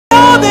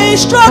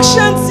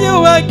instructions you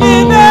were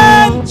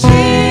given.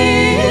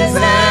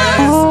 Jesus,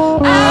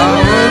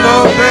 I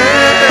will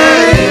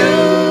obey you.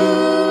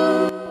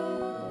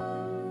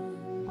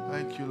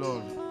 Thank you,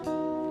 Lord.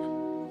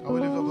 Can we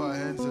lift up our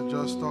hands and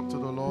just talk to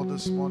the Lord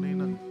this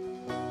morning? And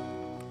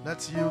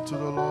let's yield to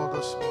the Lord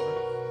this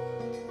morning.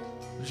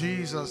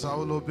 Jesus, I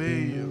will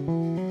obey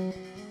you.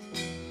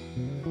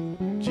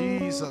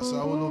 Jesus,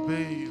 I will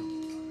obey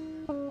you.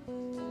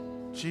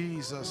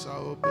 Jesus, I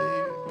will obey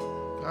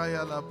you.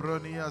 Kaya la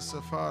bronia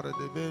safara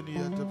de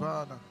benia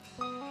tevana.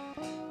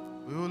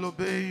 We will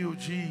obey you,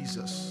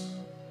 Jesus.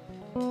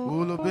 We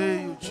will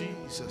obey you,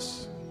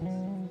 Jesus.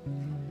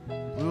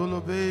 We will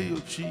obey you,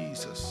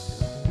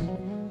 Jesus.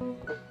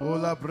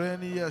 Ola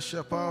brenia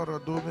shapara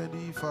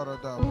domeni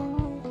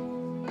faradama.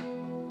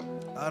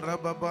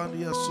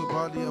 Arababania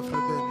subalia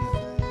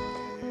frebenia.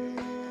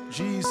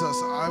 Jesus,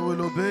 I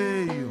will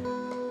obey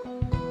you.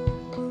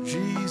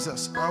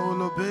 Jesus, I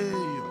will obey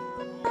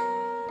you.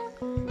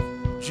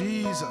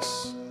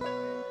 Jesus.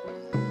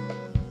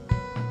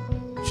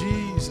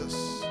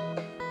 Jesus,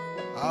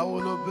 I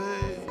will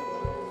obey.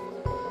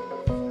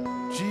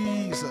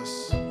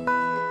 Jesus.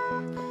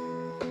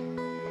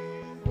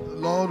 The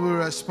Lord will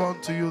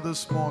respond to you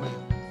this morning.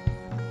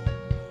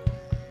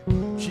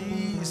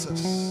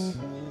 Jesus.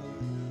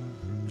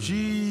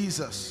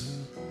 Jesus.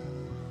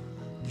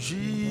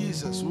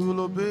 Jesus, we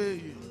will obey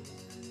you.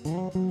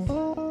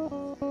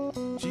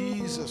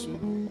 Jesus, we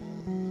will.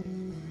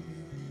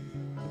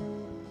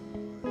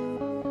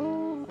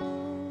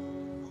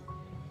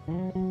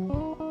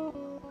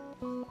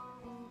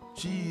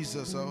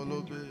 Jesus, I will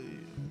obey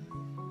you.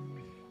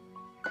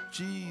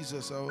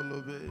 Jesus, I will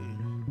obey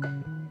you.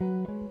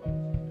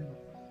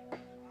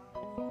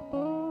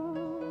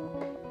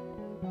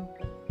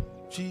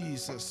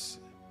 Jesus,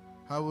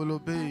 I will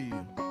obey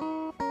you.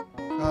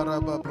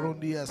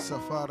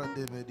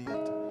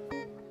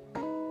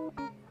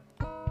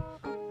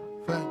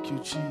 Thank you,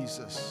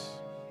 Jesus.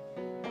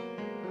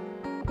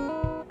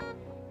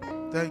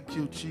 Thank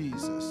you,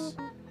 Jesus.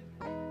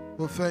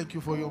 Well, thank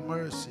you for your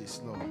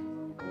mercies, Lord.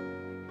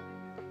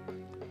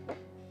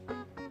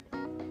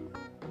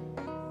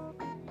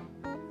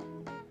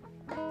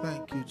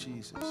 Thank you,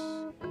 Jesus.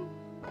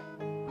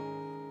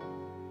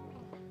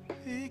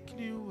 Take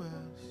new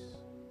wells,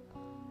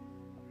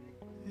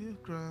 new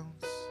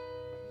grounds.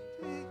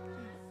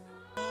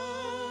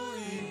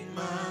 In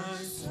my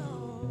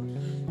soul,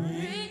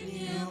 break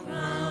new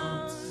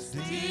grounds,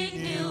 dig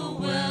new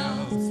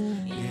wells.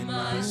 In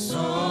my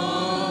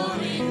soul,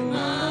 in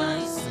my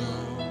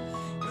soul,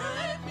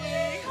 grant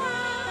me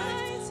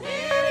heights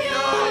in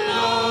your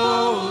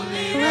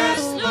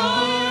lowliness,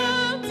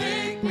 Lord.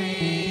 Take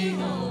me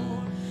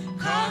home,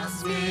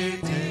 cast me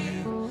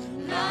deep,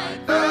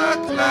 like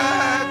the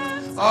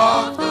cleft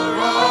of the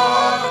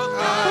rock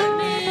I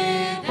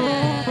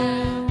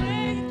needed.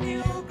 Break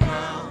new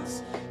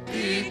grounds,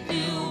 dig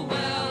new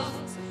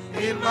wells.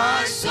 In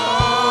my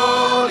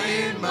soul,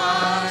 in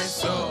my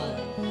soul,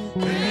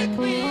 break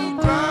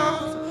new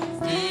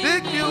grounds,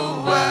 Dig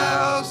new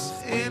wells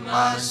in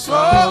my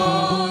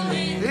soul,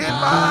 in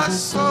my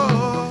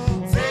soul.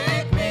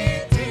 take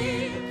me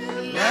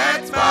deep,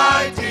 let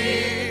my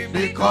deep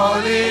be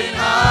calling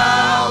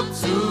out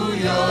to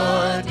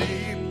your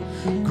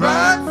deep.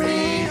 Grant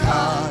me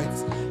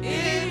heights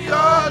in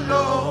your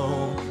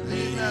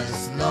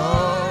loneliness,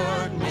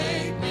 Lord,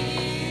 make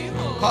me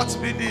whole. Cut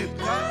me deep,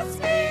 Cut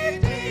me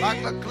deep,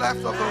 like the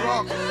cleft of the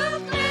rock.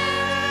 the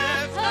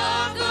cleft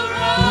of the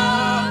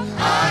rock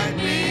I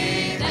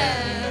needed.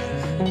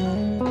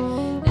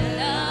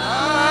 And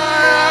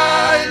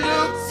I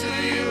look to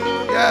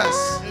you,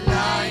 Yes.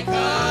 like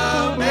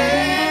a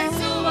maid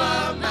to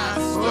a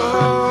master,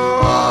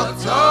 Oh,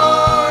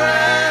 author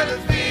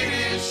and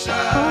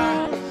finisher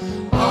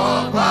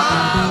of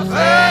our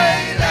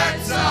faith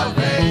and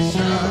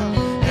salvation.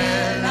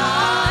 And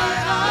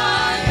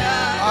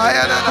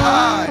higher than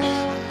high.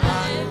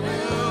 I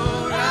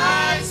will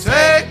rise,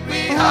 Take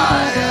me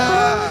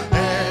higher.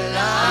 and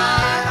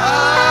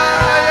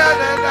Higher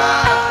than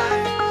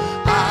high.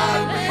 I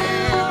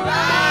will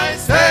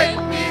rise, Take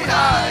me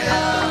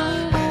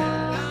higher.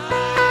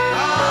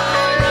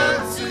 higher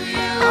to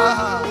you.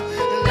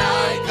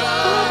 Like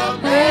a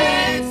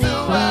maid to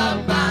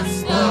a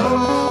master,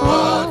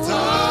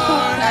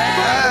 author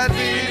and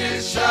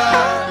finisher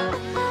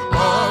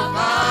of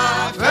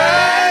my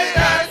faith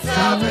and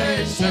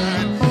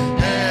salvation.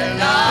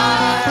 And I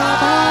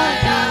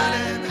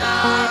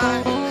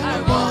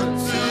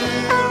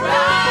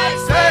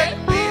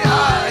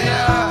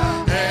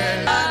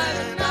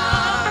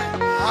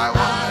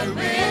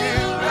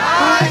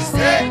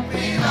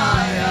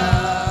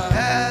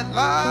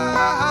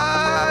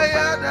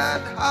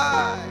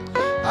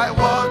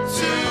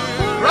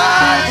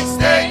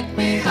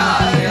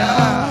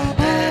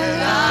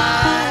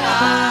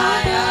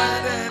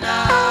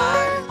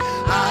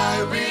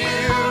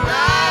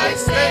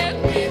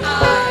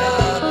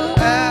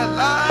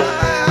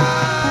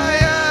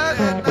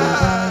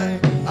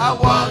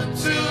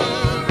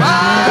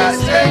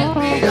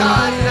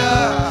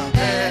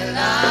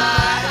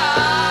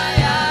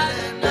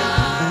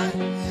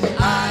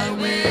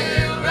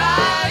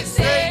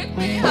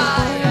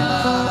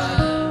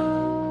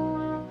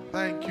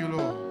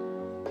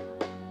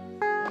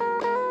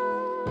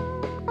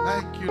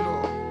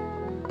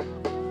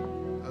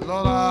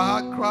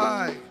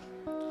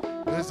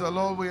the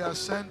Lord, we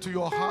ascend to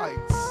your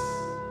heights.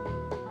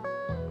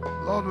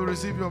 Lord, we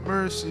receive your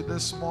mercy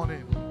this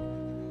morning.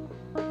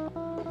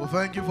 We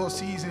thank you for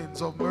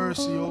seasons of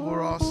mercy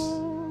over us,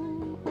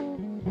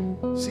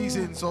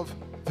 seasons of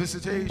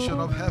visitation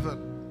of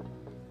heaven,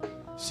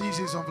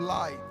 seasons of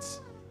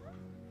light.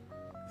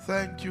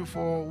 Thank you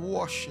for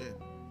washing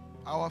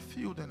our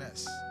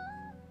filthiness.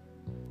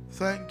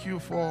 Thank you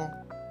for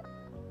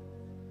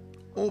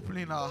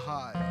opening our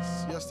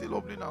eyes. You're still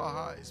opening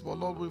our eyes, but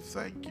Lord, we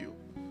thank you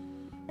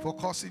for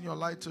causing your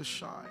light to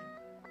shine,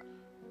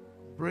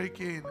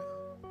 breaking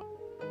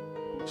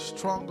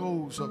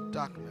strongholds of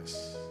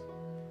darkness.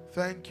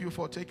 Thank you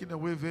for taking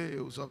away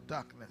veils of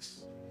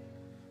darkness.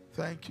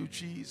 Thank you,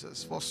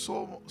 Jesus, for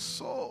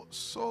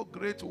so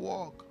great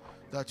work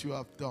that you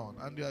have done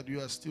and that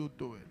you are still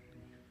doing.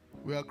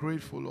 We are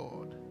grateful,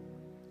 Lord.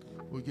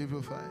 We give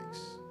you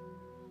thanks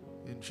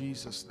in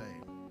Jesus'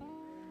 name.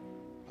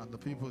 And the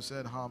people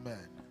said,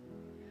 Amen.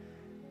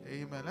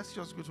 Amen. Let's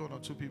just go to one or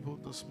two people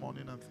this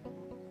morning and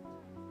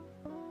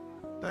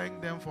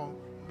thank them for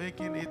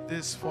making it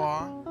this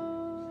far.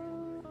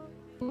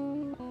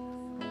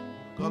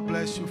 God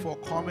bless you for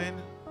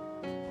coming.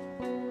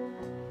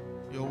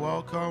 You're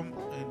welcome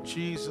in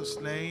Jesus'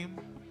 name.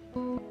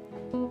 You're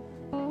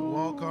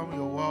welcome.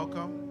 You're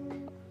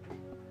welcome.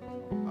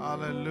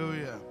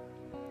 Hallelujah.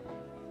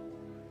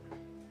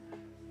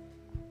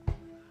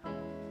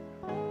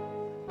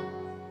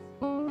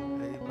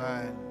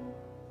 Amen.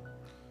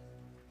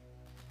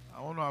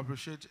 I want to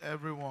appreciate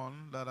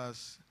everyone that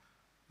has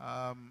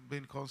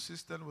been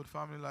consistent with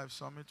Family Life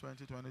Summit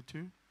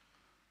 2022.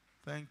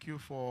 Thank you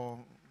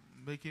for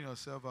making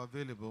yourself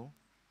available,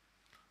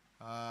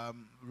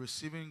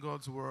 receiving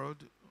God's word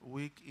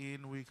week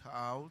in, week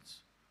out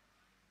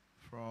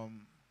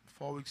from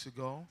 4 weeks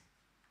ago.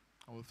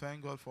 I will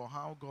thank God for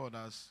how God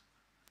has,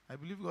 I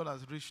believe God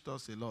has reached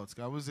us a lot.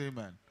 Can we say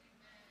amen?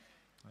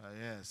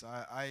 Yes,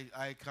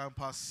 I can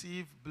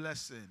perceive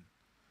blessing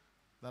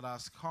that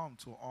has come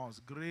to us,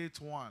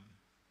 great one.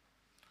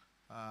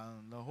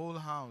 And the whole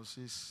house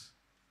is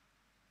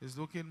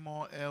looking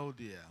more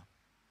healthier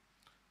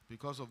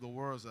because of the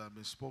words that have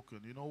been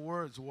spoken. You know,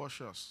 words wash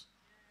us.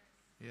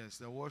 Yes,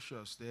 they wash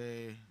us.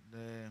 They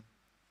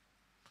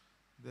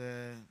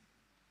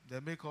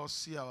make us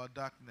see our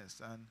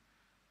darkness, and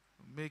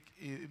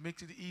it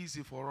makes it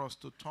easy for us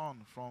to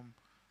turn from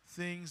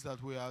things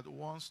that we had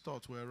once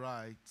thought were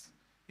right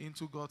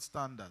into God's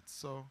standards.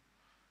 So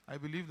I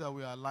believe that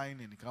we are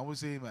aligning. Can we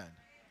say amen?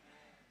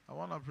 I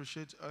want to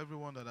appreciate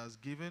everyone that has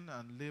given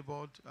and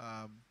labored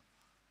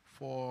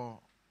for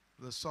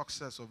the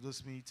success of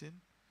this meeting.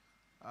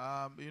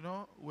 You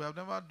know, we have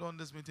never done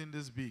this meeting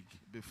this big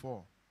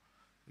before.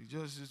 It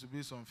just used to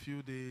be some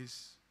few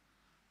days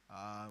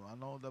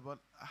and all that, but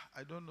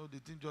I don't know, the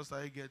thing just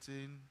started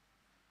getting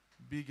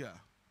bigger.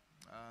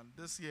 And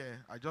this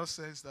year, I just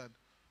sensed that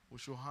we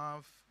should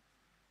have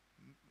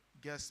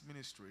guest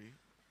ministry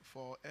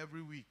for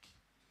every week.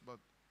 But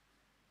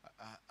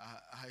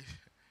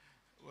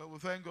well, we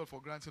thank God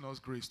for granting us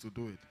grace to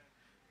do it.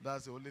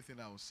 That's the only thing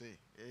I will say.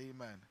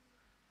 Amen.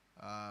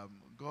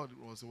 God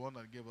was the one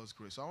that gave us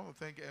grace. So I want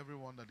to thank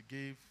everyone that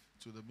gave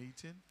to the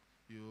meeting.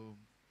 You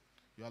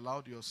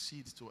allowed your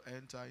seed to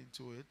enter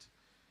into it.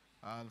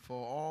 And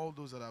for all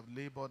those that have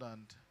labored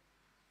and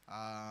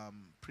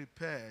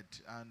prepared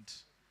and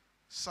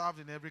served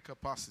in every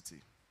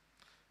capacity.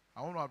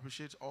 I want to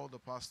appreciate all the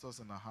pastors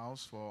in the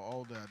house for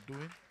all they are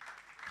doing.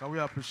 Can we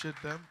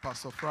appreciate them?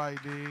 Pastor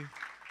Friday,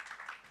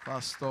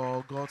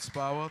 Pastor God's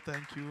Power,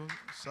 thank you,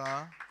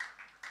 sir.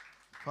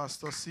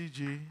 Pastor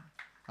CG,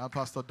 and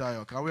Pastor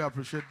Dio. Can we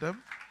appreciate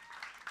them?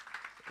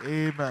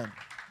 Amen.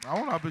 I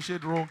want to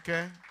appreciate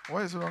Ronke.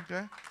 Where is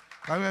Ronke?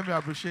 Can you help me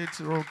appreciate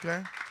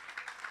Ronke?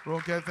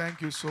 Ronke,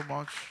 thank you so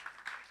much.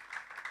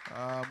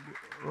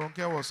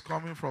 Ronke was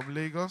coming from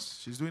Lagos.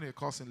 She's doing a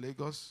course in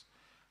Lagos.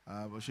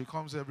 But she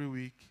comes every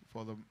week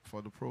for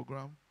the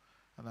program,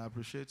 and I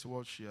appreciate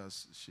what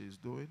she's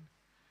doing.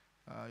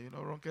 You know,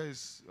 Ronke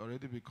is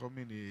already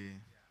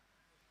becoming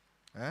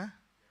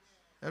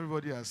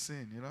everybody has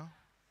seen, you know.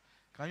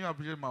 Can you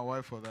appreciate my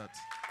wife for that?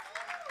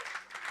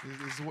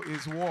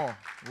 It's war.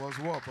 It was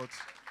war, but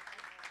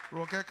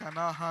Ronke can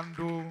now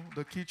handle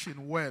the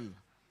kitchen well,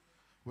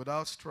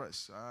 without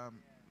stress.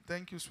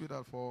 Thank you,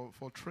 sweetheart,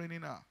 for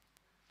training her.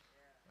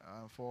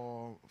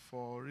 For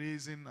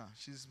raising her.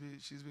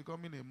 She's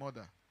becoming a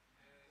mother.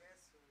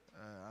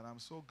 And I'm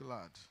so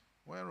glad.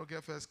 When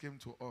Roque first came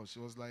to us,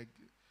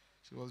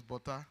 she was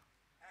butter.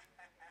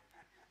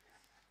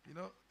 You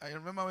know, I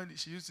remember when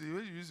she used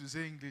to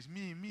say English,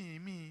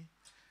 me.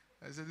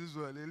 I said, this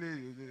was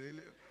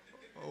lele.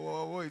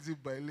 Oh, what is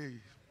it by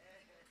lay?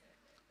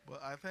 But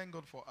I thank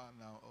God for her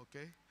now,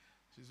 okay?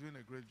 She's doing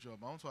a great job.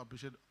 I want to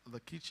appreciate the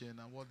kitchen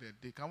and what they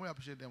did. Can we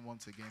appreciate them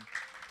once again?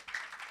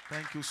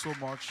 Thank you so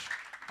much.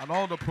 And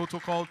all the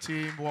protocol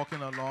team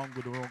walking along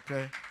with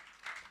Ronke.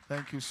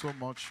 Thank you so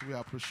much. We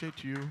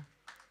appreciate you.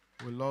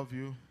 We love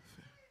you.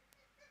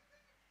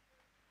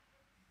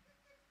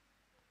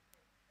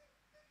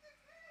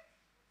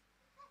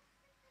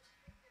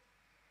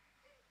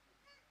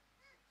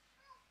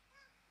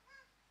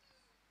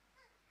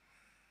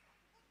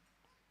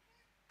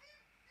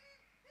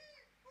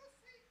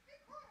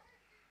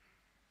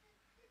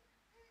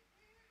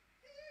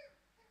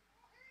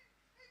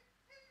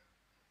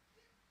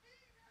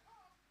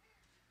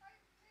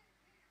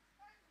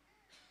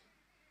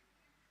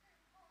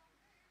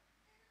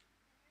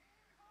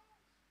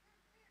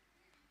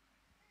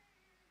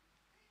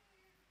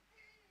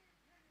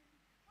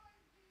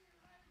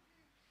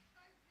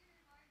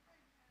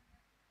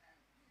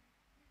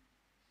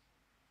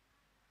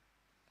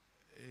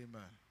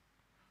 Amen.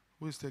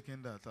 Who is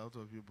taking that out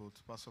of you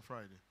both? Pastor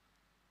Friday.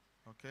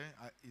 Okay?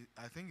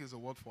 I think it's a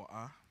word for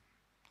her.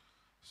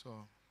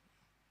 So.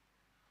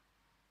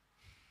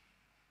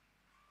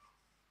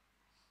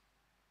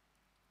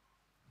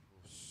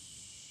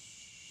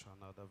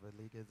 Shanada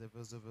velige de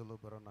vezuvelo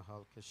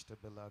branahal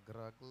kestebela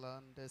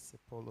graglande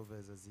sepolo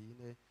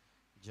vezazine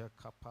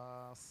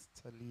jakapas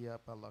talia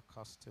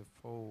balakaste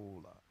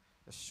fola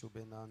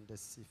shubenande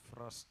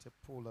sifraste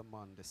pola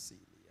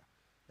mandesilia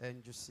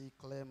and you see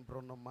clem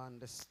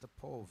bronomandes the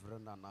povre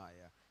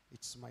nanaya.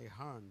 It's my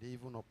hand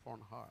even upon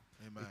her.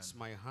 Amen. It's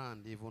my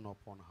hand even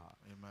upon her.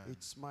 Amen.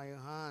 It's my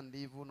hand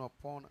even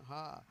upon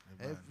her.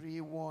 Amen.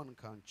 Everyone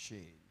can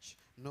change.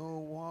 No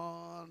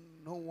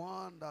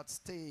one that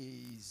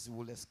stays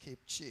will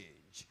escape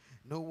change.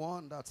 No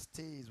one that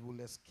stays will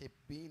escape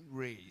being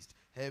raised.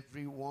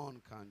 Everyone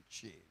can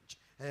change.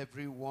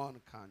 Everyone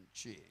can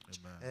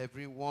change. Amen.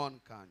 Everyone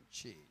can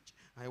change.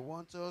 I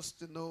want us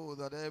to know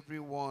that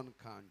everyone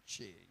can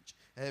change.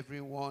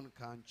 Everyone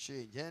can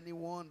change.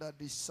 Anyone that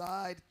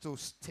decide to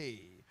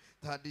stay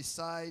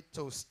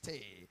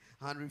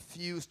and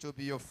refuse to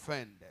be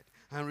offended,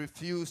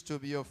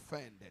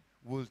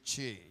 will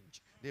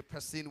change. The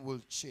person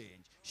will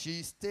change.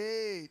 She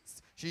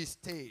stays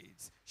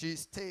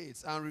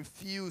and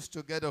refuses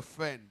to get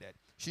offended.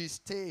 She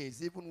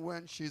stays even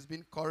when she's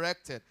been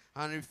corrected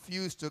and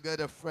refuses to get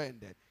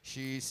offended.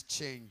 She is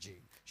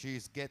changing. She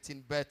is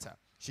getting better.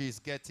 She's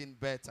getting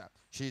better.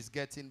 She's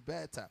getting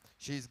better.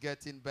 She's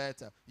getting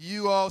better.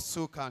 You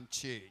also can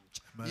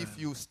change. Amen. If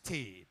you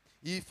stay.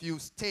 If you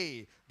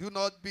stay. Do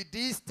not be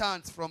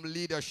distant from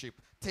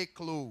leadership. Take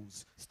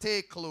close.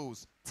 Stay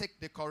close. Take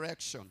the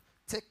correction.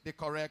 Take the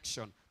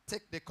correction.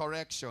 Take the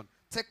correction.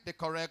 Take the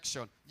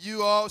correction.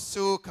 You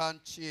also can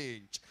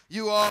change.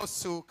 You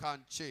also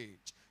can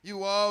change.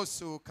 You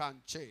also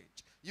can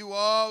change. You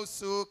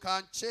also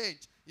can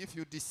change. If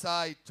you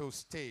decide to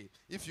stay,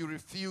 if you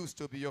refuse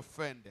to be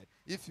offended,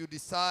 if you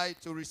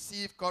decide to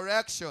receive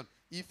correction,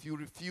 if you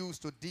refuse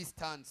to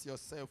distance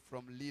yourself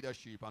from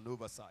leadership and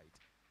oversight,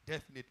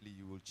 definitely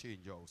you will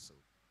change also.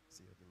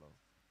 See you, beloved.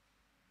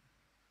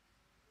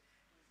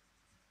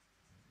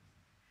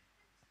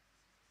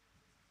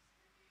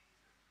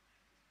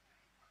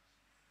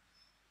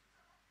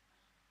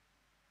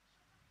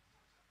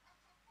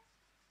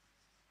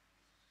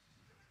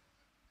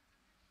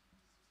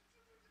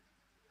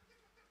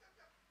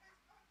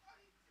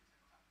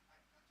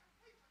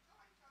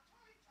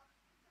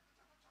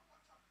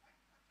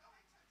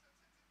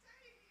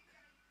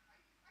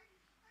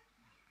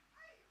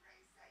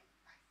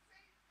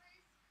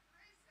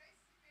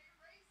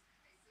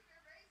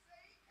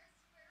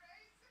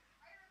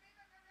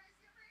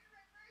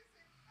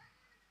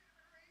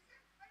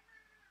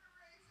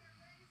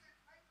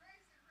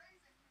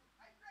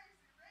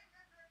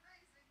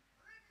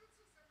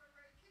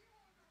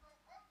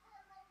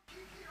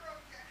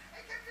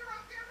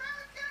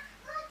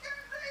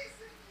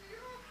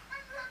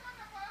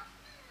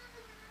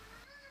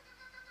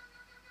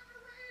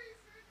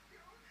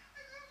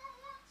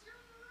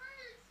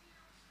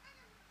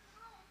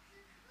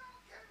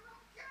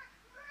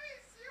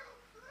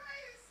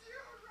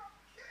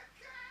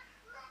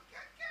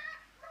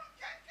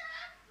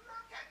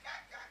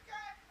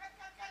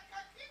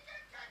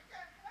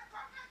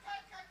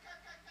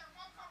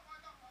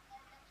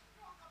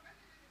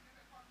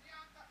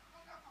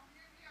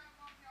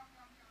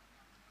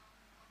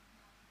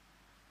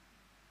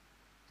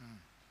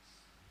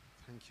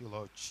 Thank you,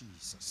 Lord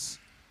Jesus.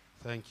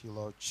 Thank you,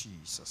 Lord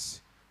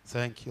Jesus.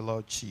 Thank you,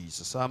 Lord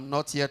Jesus. I'm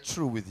not yet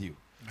through with you.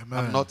 Amen.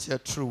 I'm not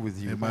yet through with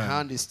you. Amen. My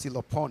hand is still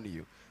upon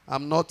you.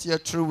 I'm not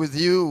yet through with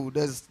you.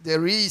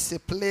 There is a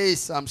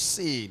place I'm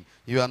seeing.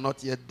 You are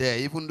not yet there,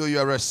 even though you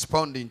are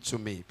responding to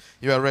me.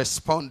 You are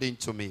responding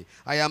to me.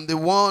 I am the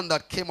one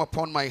that came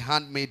upon my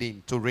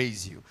handmaiden to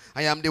raise you.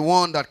 I am the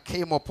one that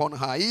came upon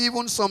her.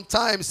 Even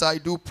sometimes I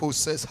do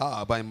possess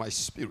her by my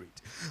spirit.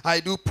 I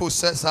do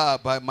possess her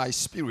by my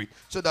spirit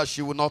so that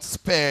she will not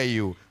spare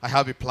you. I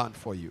have a plan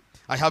for you.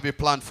 I have a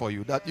plan for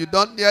you that you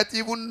don't yet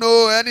even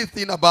know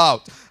anything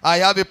about. I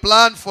have a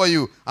plan for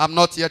you. I'm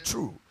not yet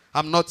through.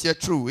 I'm not yet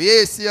through.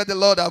 Yes, here the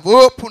Lord, I've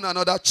opened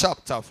another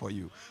chapter for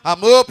you.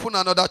 I'm open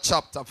another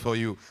chapter for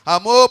you.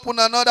 I'm open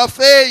another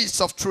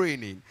phase of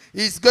training.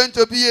 It's going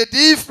to be a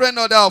different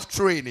order of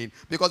training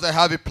because I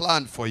have a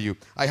plan for you.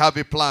 I have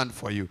a plan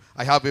for you.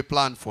 I have a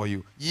plan for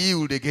you.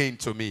 Yield again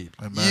to me.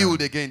 Amen.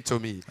 Yield again to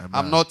me. Amen.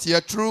 I'm not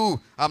yet through.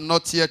 I'm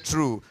not yet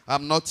through.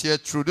 I'm not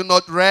yet through. Do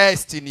not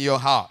rest in your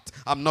heart.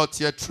 I'm not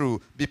yet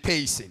through. Be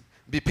patient.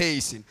 Be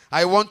patient.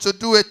 I want to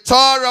do a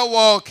thorough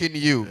work in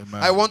you.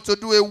 Amen. I want to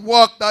do a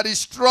work that is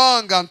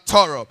strong and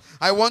thorough.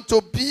 I want to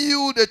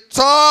build a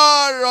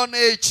thorough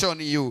nature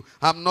in you.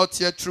 I'm not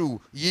yet through.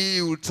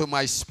 Yield to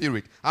my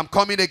spirit. I'm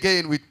coming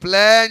again with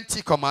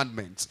plenty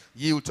commandments.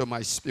 Yield to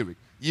my spirit.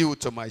 Yield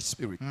to my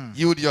spirit.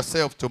 Yield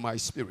yourself to my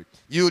spirit.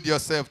 Yield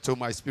yourself to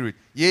my spirit.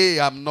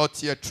 Yea, I'm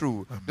not yet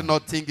through. Amen. Do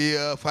not think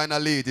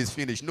finally it is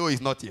finished. No, it's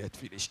not yet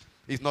finished.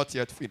 It's not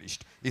yet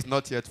finished. It's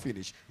not yet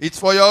finished. It's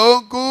for your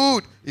own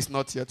good. It's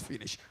not yet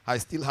finished. I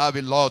still have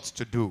a lot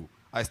to do.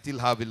 I still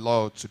have a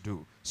lot to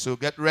do. So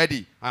get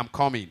ready. I'm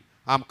coming.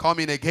 I'm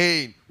coming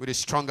again with a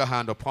stronger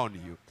hand upon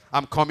you.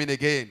 I'm coming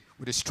again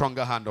with a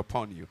stronger hand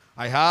upon you.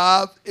 I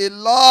have a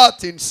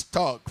lot in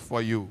stock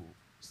for you.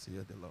 See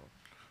the Lord.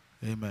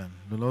 Amen.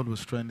 The Lord will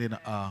strengthen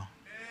our.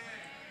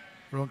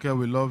 Ronke,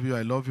 we love you.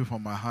 I love you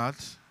from my heart.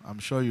 I'm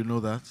sure you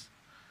know that.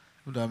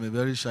 But I'm a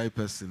very shy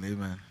person.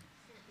 Amen.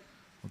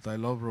 But I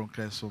love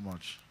Ronke so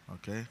much.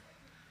 Okay?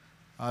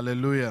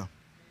 Hallelujah.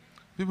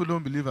 People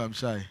don't believe I'm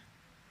shy.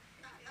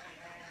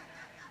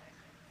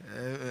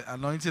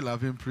 Anointing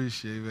I've been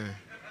preached. Amen.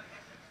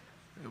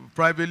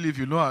 Privately, if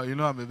you know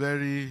I'm a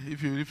very,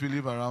 if you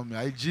live around me,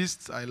 I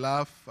gist, I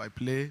laugh, I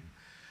play,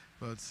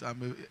 but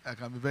I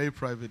can be very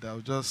private.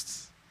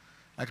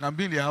 I can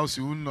be in the house,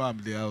 you wouldn't know I'm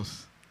in the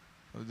house.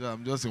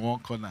 I'm just in one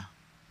corner.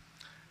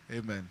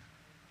 Amen.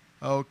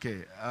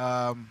 Okay.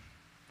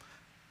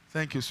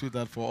 Thank you,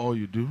 sweetheart, for all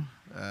you do.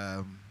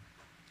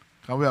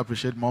 Can we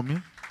appreciate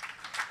mommy?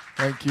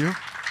 Thank you.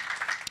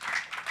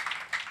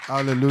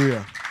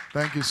 Hallelujah.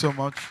 Thank you so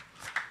much.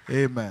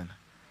 Amen.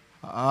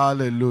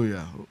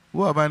 Hallelujah.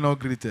 Who have I not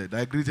greeted?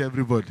 I greet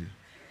everybody.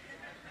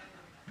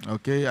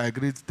 Okay, I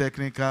greet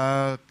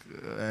technical,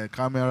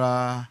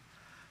 camera,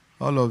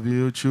 all of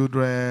you,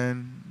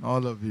 children,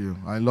 all of you.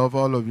 I love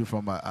all of you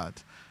from my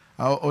heart.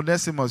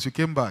 Onesimus, you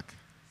came back.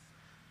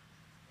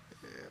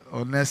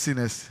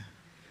 Onesimus.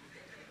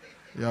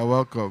 You are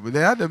welcome. They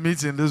had a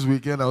meeting this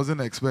weekend. I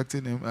wasn't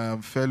expecting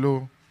him.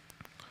 Fellow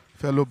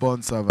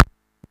bond servant.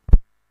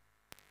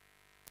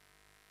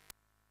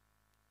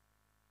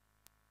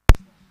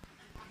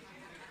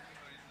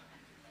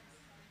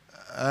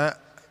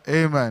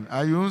 Amen.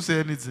 You won't say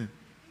anything.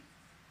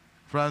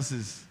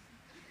 Francis.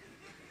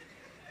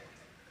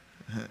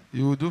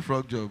 You will do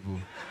frog job. Oh.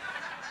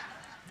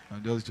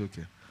 I'm just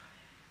joking.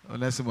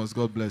 Onesimus,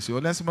 God bless you.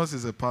 Onesimus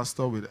is a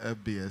pastor with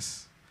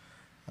FBS.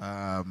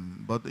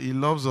 But he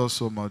loves us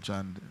so much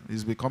and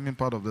he's becoming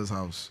part of this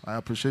house. I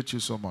appreciate you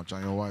so much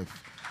and your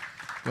wife.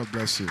 God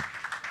bless you.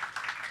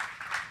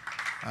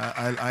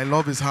 I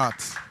love his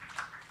heart.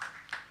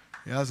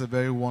 He has a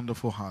very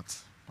wonderful heart.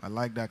 I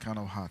like that kind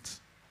of heart.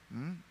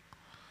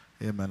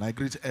 Amen. I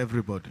greet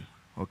everybody.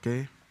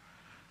 Okay?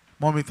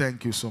 Mommy,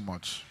 thank you so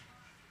much.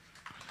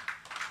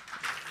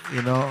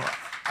 You know,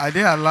 I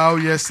didn't allow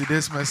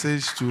yesterday's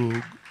message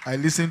to... I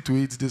listened to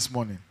it this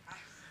morning.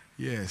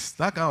 Yes,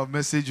 that kind of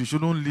message, you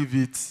shouldn't leave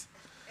it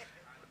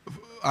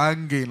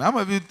hanging.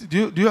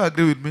 Do you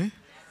agree with me?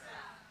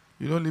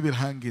 You don't leave it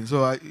hanging.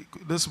 So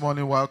this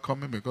morning while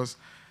coming, because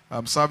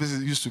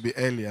services used to be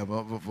earlier,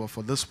 but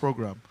for this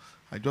program,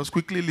 I just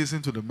quickly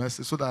listened to the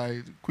message so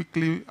that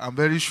I'm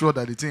very sure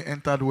that the thing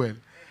entered well.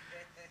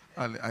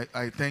 And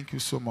I thank you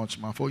so much,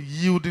 ma, for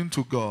yielding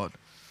to God.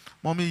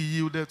 Mommy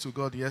yielded to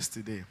God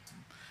yesterday.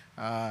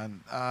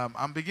 And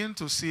I'm beginning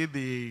to see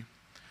the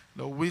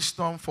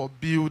wisdom for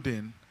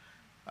building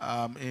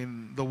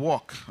in the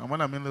walk. And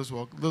when I mean this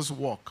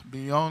walk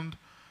beyond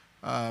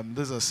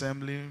this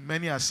assembly,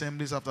 many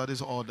assemblies after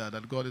this order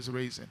that God is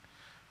raising,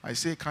 I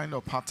see a kind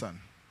of pattern.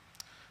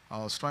 I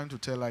was trying to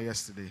tell her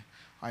yesterday.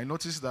 I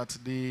noticed that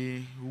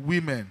the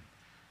women,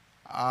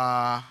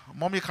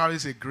 mommy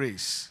carries a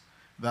grace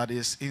that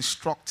is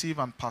instructive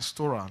and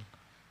pastoral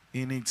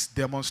in its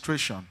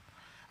demonstration.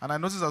 And I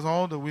noticed that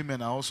all the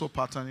women are also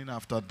patterning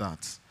after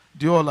that.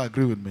 Do you all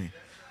agree with me?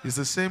 It's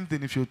the same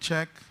thing if you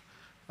check,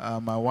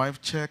 my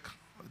wife, check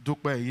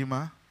Dukbe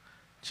Yima,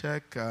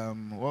 check,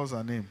 what was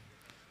her name?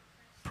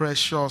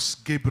 Precious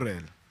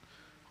Gabriel.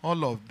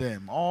 All of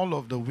them, all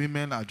of the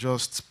women are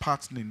just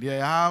patterning. They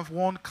have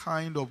one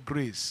kind of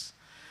grace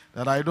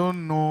that I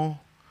don't know.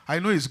 I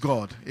know it's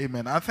God.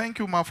 Amen. I thank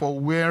you, ma, for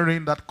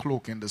wearing that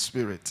cloak in the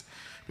spirit.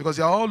 Because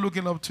they are all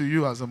looking up to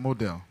you as a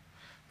model.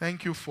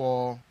 Thank you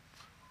for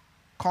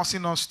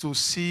causing us to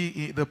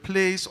see the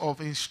place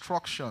of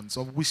instructions,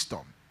 of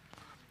wisdom.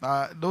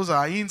 Those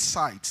are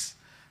insights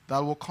that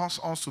will cause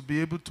us to be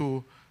able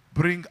to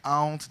bring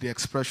out the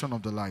expression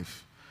of the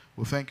life.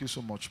 Well, thank you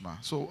so much, ma.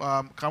 So,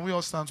 can we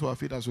all stand to our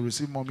feet as we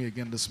receive mommy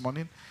again this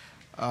morning?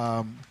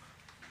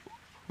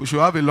 We should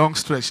have a long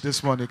stretch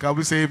this morning. Can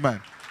we say amen?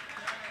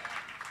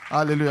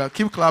 Hallelujah.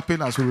 Keep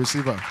clapping as we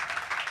receive her.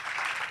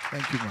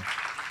 Thank you, ma.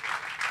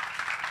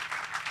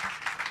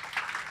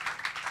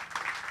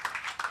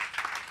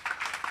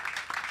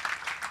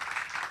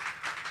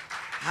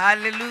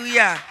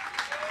 Hallelujah.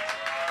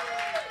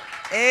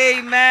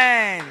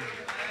 Amen.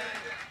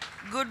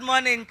 Good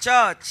morning,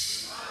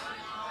 church.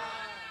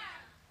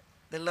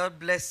 The Lord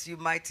bless you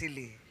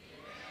mightily.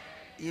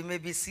 You may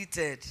be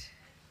seated.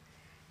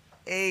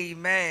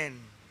 Amen.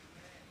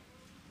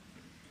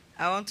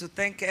 I want to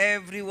thank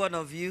every one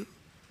of you.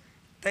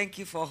 Thank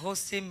you for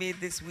hosting me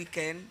this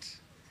weekend.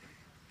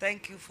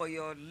 Thank you for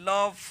your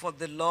love for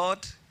the Lord.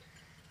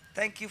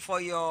 Thank you for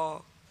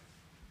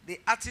the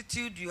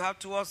attitude you have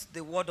towards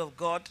the Word of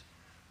God,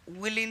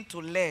 willing to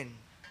learn,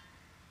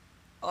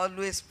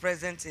 always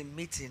present in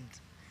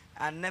meetings,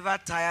 and never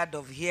tired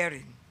of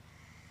hearing.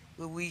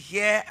 We will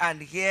hear and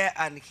hear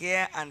and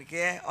hear and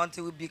hear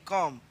until we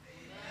become.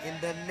 In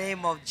the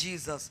name of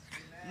Jesus.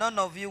 None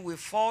of you will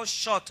fall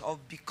short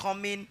of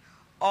becoming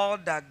all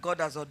that God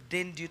has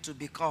ordained you to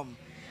become.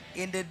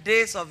 In the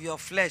days of your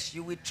flesh,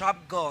 you will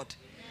trap God.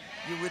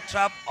 You will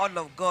trap all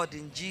of God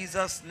in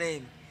Jesus'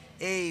 name.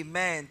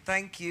 Amen.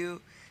 Thank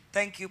you.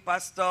 Thank you,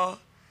 Pastor.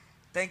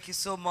 Thank you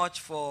so much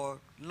for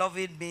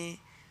loving me,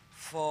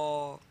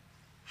 for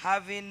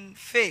having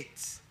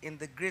faith in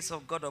the grace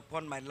of God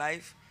upon my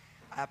life.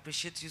 I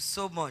appreciate you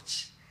so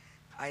much.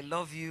 I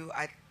love you.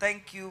 I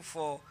thank you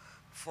for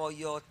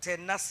your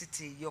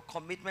tenacity, your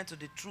commitment to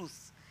the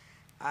truth,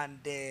 and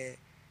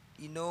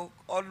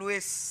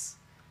always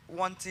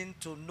wanting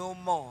to know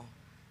more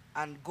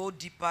and go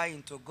deeper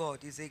into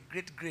God is a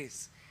great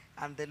grace,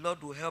 and the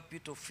Lord will help you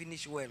to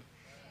finish well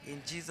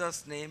in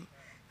Jesus' name.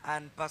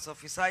 And Pastor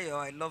Fisayo,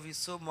 I love you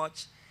so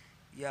much.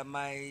 You're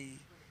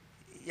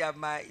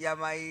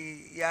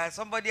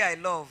somebody I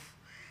love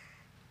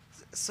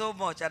so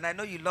much, and I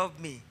know you love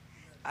me,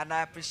 and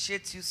I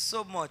appreciate you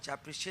so much. I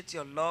appreciate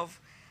your love.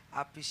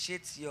 I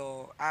appreciate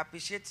your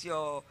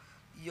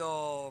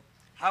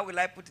how will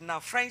I put it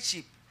now,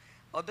 friendship,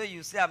 although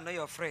you say I'm not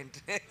your friend.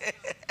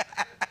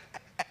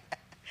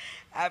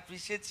 I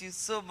appreciate you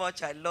so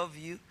much. I love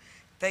you.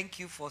 Thank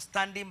you for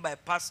standing by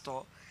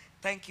Pastor.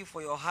 Thank you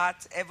for your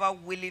heart, ever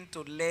willing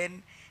to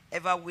learn,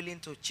 ever willing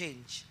to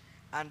change,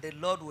 and the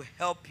Lord will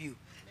help you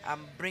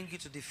and bring you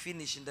to the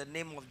finish in the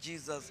name of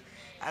Jesus.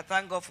 I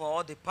thank God for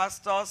all the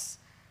pastors,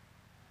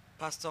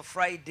 Pastor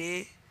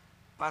Friday,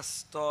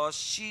 Pastor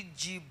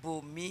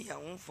Shijibomi, I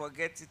won't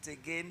forget it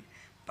again,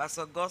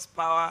 Pastor God's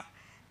Power.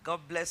 God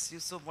bless you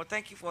so much.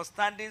 Thank you for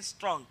standing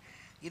strong.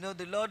 You know,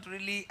 the Lord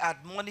really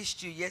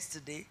admonished you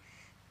yesterday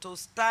to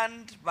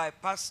stand by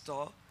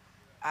Pastor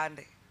and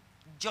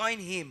join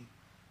him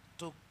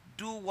to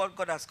do what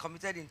God has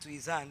committed into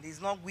his hand. It's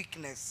not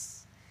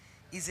weakness,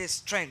 it's a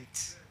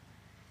strength.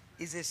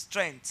 Is a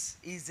strength,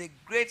 is a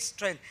great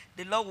strength.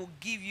 The Lord will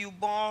give you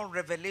more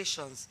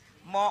revelations,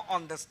 more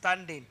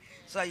understanding,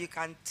 so that you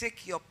can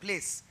take your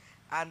place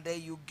and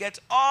then you get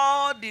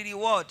all the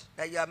reward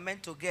that you are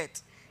meant to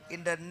get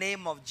in the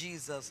name of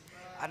Jesus.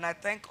 And I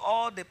thank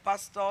all the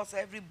pastors,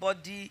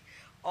 everybody,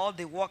 all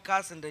the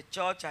workers in the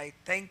church. I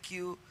thank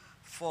you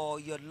for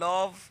your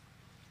love,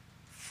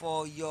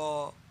 for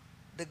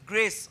the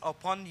grace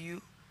upon you.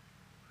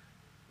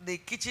 The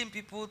kitchen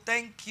people,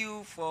 thank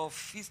you for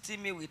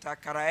feasting me with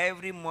akara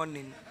every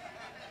morning.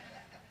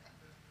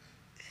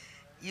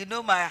 You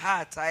know my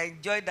heart. I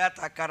enjoy that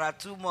akara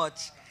too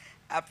much.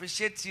 I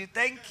appreciate you.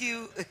 Thank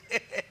you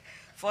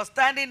for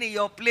standing in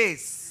your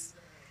place.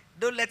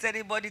 Don't let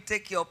anybody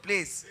take your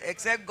place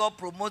except God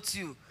promotes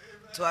you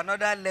to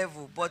another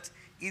level. But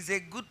it's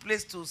a good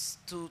place to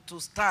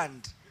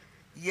stand.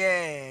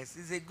 Yes,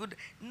 it's a good.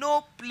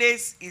 No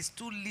place is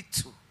too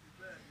little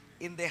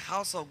in the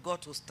house of God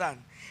to stand.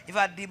 In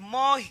fact, the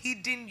more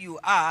hidden you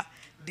are,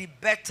 the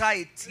better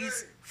it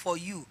is for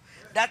you.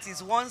 That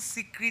is one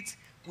secret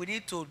we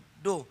need to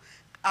know.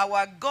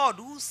 Our God,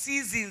 who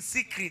sees in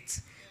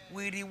secret,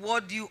 will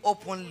reward you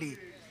openly.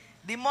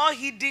 The more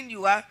hidden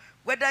you are,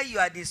 whether you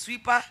are the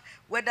sweeper,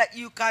 whether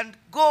you can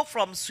go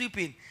from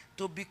sweeping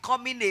to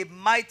becoming a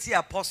mighty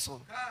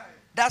apostle.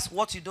 That's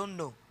what you don't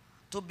know.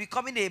 To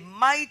becoming a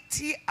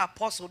mighty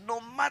apostle, no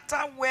matter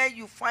where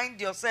you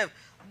find yourself,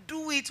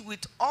 do it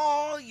with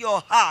all your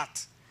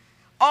heart.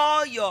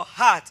 All your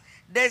heart.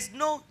 There's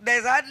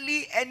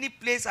hardly any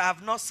place I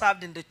have not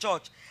served in the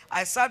church.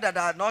 I served as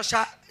an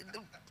usher.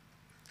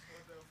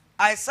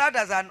 I served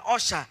as an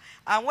usher.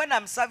 And when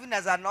I'm serving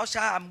as an usher,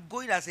 I'm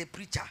going as a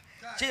preacher.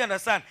 So you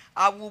understand?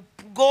 I will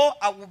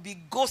be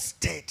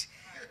ghosted.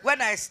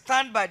 When I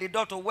stand by the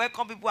door to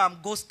welcome people, I'm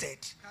ghosted.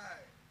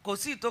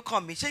 Because see to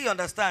come. So you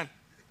understand?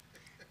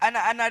 And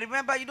I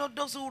remember, you know,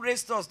 those who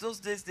raised us, those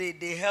days,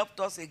 they helped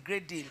us a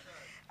great deal.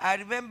 I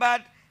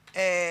remembered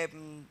the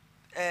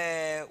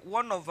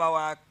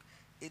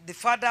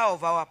father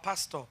of our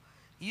pastor.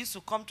 He used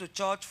to come to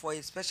church for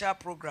a special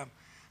program.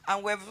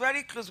 And we're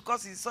very close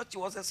because he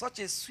was such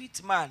a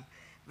sweet man.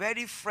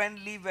 Very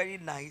friendly, very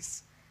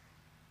nice.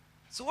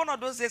 So one of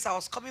those days I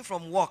was coming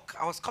from work.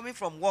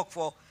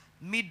 For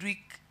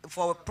midweek,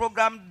 for a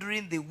program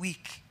during the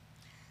week.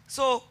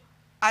 So,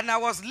 and I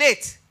was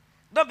late.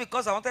 Not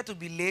because I wanted to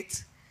be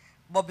late,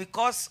 but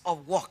because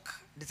of work.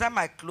 The time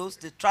I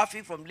closed, the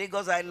traffic from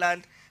Lagos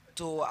Island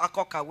to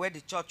Akoka, where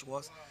the church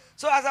was.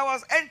 So as I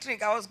was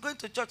entering, I was going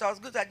to church,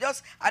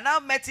 I now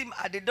met him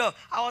at the door.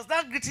 I was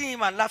now greeting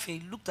him and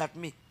laughing. He looked at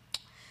me.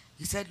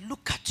 He said,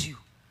 look at you.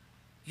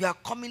 You are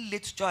coming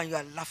late to church and you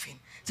are laughing.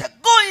 He said,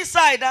 go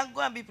inside and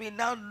go and be paid.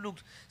 Now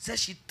looked. Said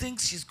she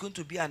thinks she's going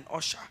to be an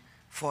usher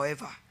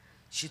forever.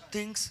 She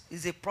thinks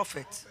he's a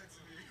prophet.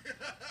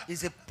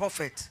 He's a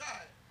prophet.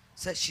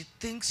 Said she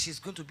thinks she's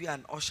going to be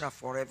an usher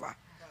forever.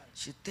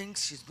 She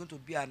thinks she's going to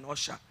be an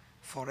usher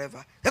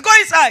forever. They go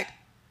inside.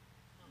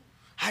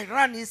 I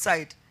ran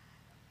inside.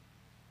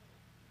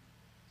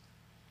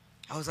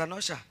 I was an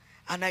usher.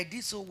 And I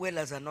did so well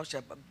as an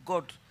usher. But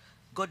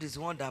God is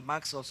the one that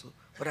marks also.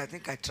 But I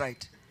think I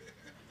tried.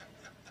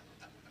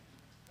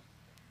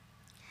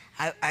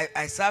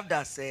 I served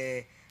as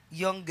a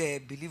young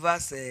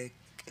believers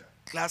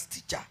class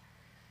teacher,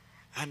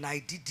 and I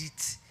did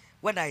it.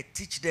 When I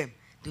teach them,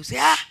 they'll say,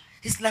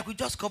 it's like we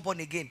just come born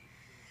again.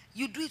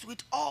 You do it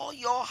with all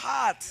your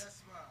heart.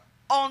 Yes,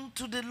 ma'am.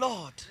 Unto the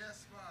Lord.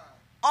 Yes,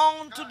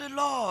 ma'am. Unto the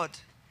Lord.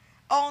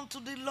 Unto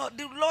the Lord.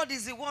 The Lord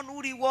is the one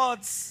who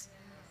rewards.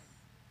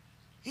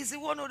 He's the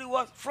one who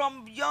rewards.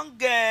 From young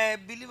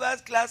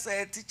believers class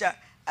teacher,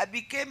 I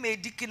became a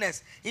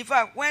deaconess. In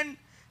fact, when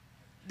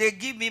they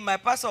give me, my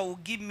pastor will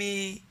give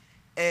me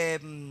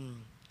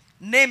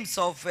names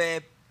of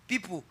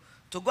people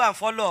to go and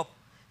follow up.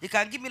 He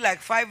can give me like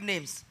 5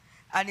 names.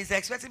 And he's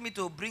expecting me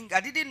to bring,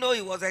 I didn't know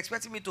he was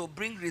expecting me to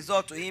bring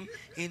result to him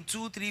in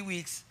 2-3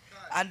 weeks.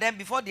 And then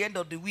before the end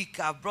of the week,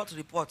 I've brought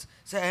report.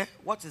 Say,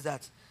 what is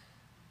that?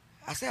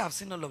 I said, I've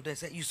seen all of them.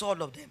 Say, you saw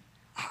all of them?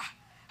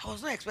 I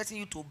was not expecting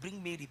you to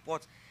bring me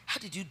report. How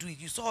did you do it?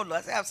 You saw all of them.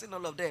 I said, I've seen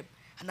all of them.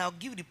 And I'll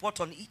give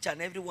report on each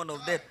and every one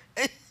of them.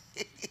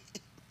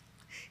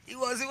 He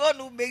was the one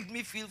who made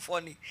me feel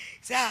funny.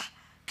 He said,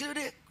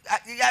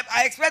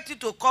 I expect you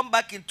to come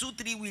back in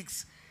 2-3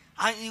 weeks.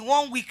 And in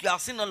 1 week, you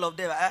have seen all of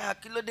them. I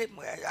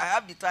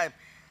have the time.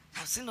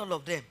 I've seen all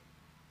of them.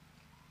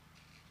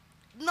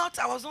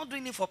 I was not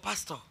doing it for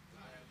pastor.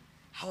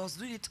 I was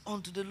doing it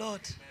unto the Lord.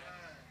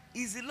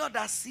 It's the Lord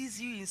that sees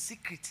you in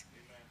secret.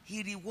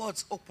 He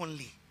rewards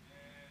openly.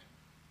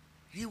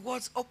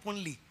 Rewards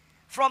openly.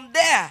 From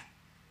there,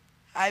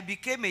 I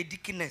became a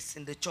deaconess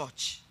in the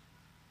church.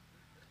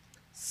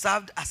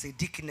 Served as a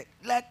deaconess.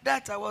 Like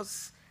that, I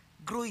was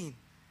growing.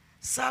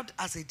 Served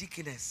as a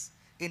deaconess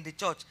in the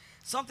church.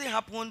 Something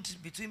happened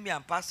between me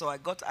and pastor. I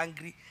got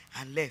angry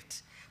and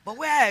left. But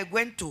where I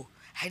went to,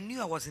 I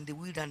knew I was in the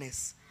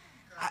wilderness.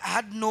 I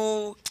had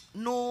no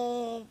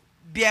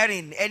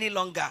bearing any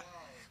longer.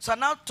 So I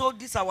now told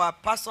this our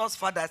pastor's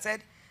father. I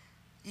said,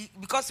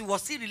 because he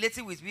was still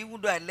relating with me,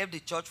 even though I left the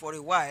church for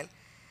a while.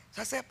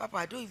 So I said, Papa,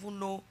 I don't even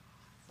know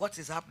what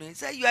is happening. He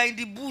said, you are in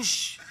the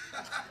bush.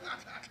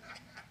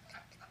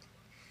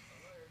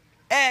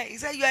 He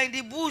said, you are in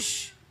the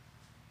bush.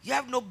 You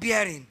have no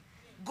bearing.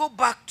 Go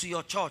back to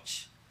your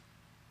church.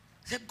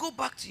 He said, go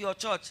back to your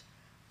church.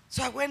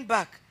 So I went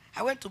back.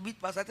 I went to meet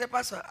pastor. I said,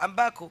 Pastor, I'm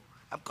back. Oh.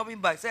 I'm coming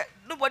back. He said,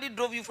 nobody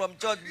drove you from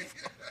church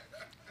before.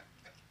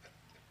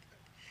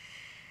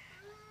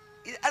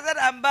 I said,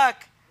 I'm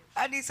back.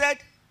 And he said,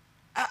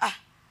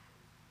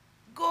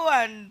 go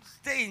and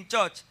stay in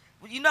church.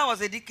 You know, I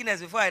was a deaconess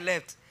before I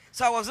left.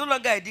 So I was no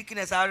longer a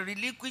deaconess. I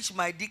relinquished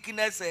my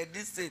deaconess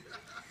this thing.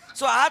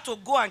 So I had to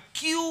go and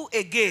queue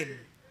again.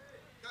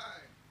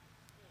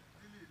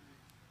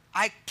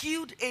 I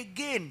queued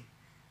again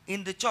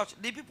in the church.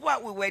 The people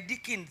that we were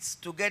deacons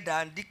together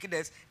and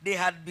deaconess, they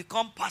had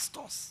become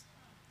pastors.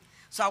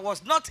 So I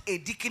was not a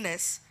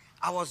deaconess.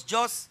 I was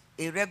just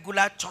a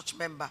regular church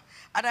member.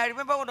 And I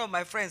remember one of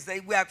my friends, we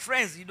were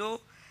friends, you know.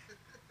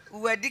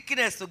 We were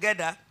deaconess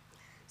together.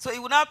 So he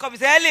would now come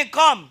and say, Helen,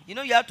 come. You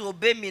know, you have to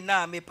obey me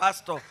now. I'm a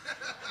pastor.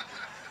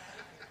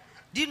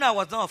 Do you know I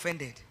was not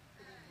offended?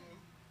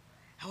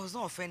 I was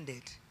not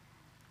offended.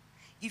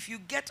 If you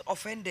get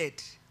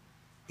offended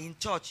in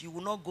church, you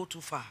will not go too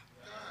far.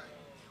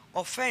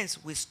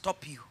 Offense will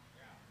stop you.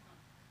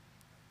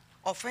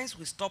 Offense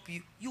will stop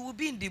you. You will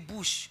be in the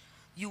bush.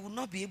 You will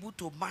not be able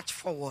to march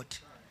forward.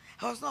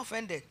 I was not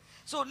offended.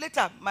 So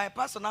later, my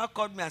pastor now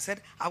called me and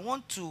said, I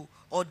want to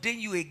ordain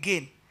you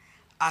again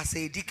as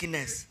a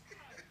deaconess.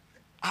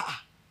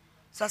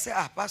 So I said,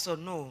 Pastor,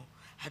 no,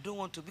 I don't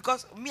want to.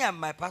 Because me and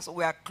my pastor,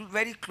 we are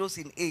very close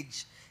in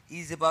age.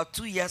 He's about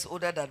 2 years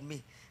older than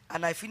me.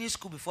 And I finished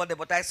school before them,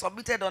 but I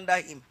submitted under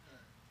him.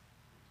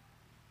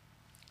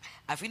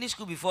 I finished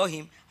school before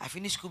him. I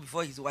finished school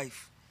before his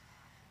wife.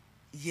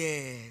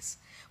 Yes.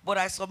 But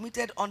I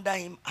submitted under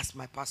him as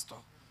my pastor.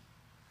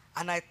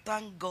 And I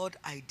thank God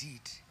I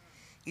did.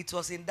 It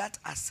was in that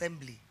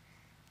assembly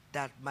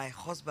that my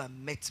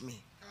husband met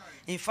me.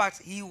 In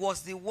fact, he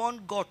was the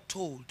one God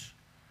told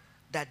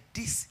that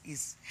this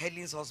is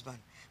Helen's husband.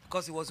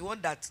 Because he was the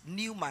one that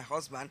knew my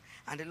husband.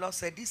 And the Lord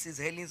said, this is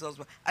Helen's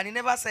husband. And he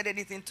never said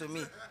anything to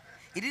me.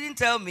 He didn't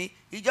tell me.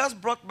 He just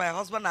brought my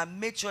husband and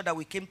made sure that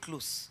we came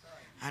close.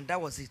 And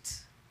that was it.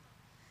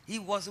 He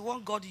was the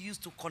one God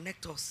used to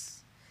connect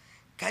us.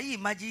 Can you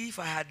imagine if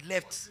I had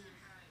left?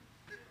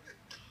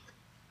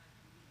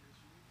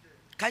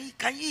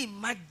 Can you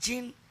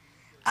imagine?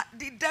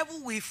 The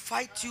devil will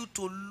fight you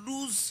to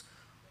lose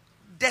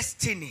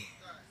destiny.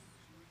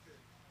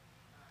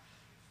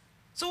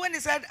 So when he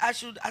said I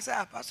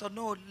said, Pastor,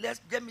 no,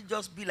 let me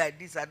just be like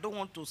this. I don't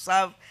want to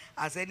serve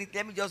as anything.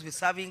 Let me just be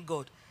serving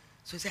God.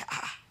 So he said,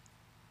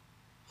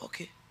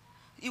 okay.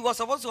 He was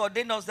supposed to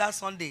ordain us that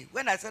Sunday.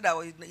 When I said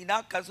he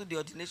now canceled the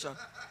ordination.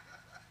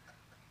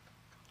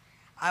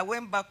 I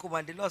went back home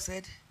and the Lord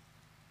said,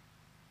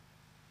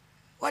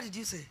 what did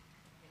you say?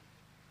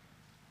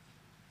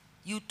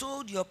 You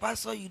told your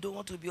pastor you don't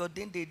want to be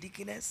ordained a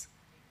deaconess?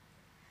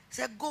 He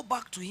said, go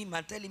back to him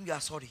and tell him you are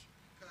sorry.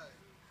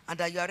 And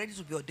that you are ready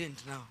to be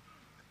ordained now.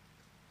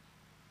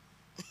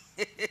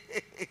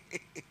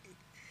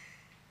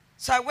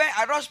 So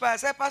I rushed by. I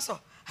said, Pastor,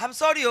 I'm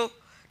sorry,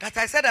 that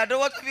I said I don't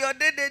want to be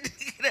ordained.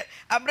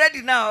 I'm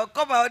ready now.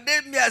 Come and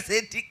ordain me as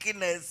a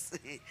deaconess.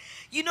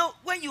 You know,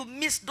 when you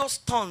miss those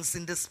tongues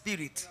in the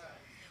spirit,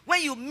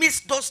 when you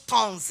miss those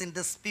tongues in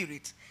the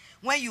spirit,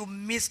 when you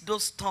miss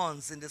those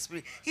tongues in the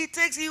spirit, it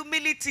takes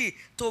humility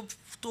to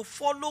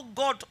follow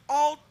God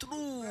all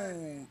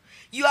through.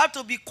 You have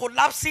to be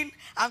collapsing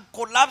and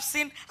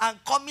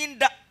coming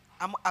down.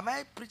 Am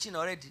I preaching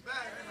already?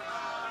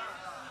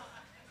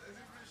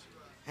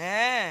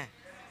 I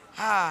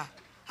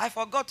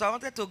forgot. I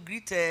wanted to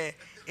greet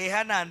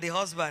Hannah and the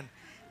husband,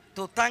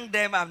 to thank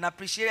them and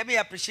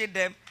appreciate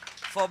them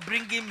for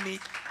bringing me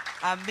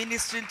and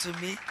ministering to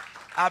me.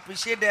 I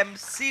appreciate them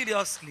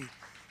seriously.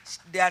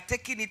 They are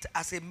taking it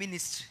as a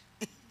ministry.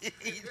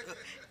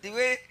 The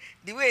way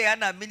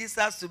Hannah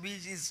ministers to me,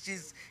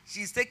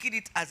 she's taking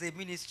it as a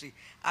ministry.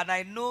 And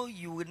I know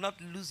you will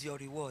not lose your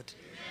reward.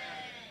 Amen.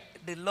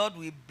 The Lord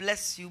will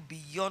bless you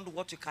beyond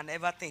what you can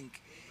ever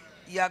think.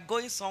 Amen. You are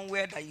going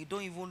somewhere that you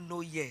don't even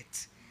know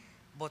yet.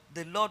 But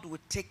the Lord will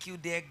take you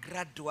there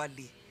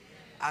gradually.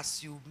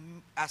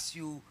 Amen. As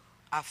you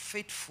are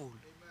faithful.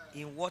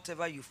 Amen. In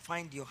whatever you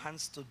find your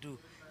hands to do. Amen.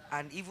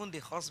 And even the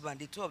husband,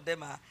 the two of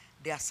them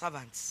they are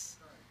servants.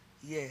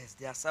 Yes,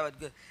 they are servants.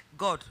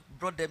 God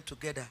brought them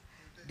together.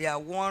 They are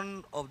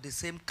one of the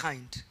same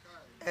kind.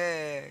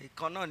 Praise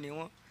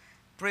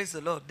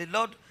the Lord.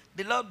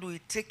 The Lord will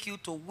take you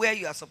to where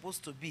you are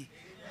supposed to be.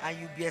 And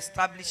you'll be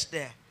established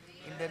there.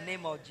 In the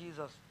name of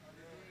Jesus.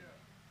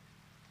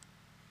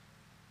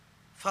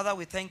 Father,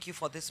 we thank you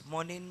for this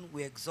morning.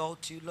 We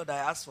exalt you. Lord, I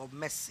ask for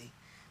mercy.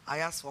 I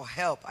ask for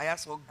help. I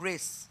ask for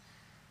grace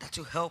that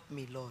you help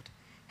me, Lord.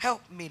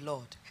 Help me,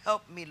 Lord.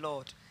 Help me,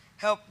 Lord.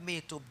 Help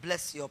me to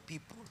bless your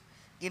people.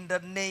 In the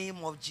name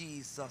of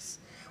Jesus.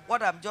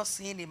 What I'm just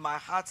seeing in my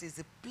heart is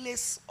a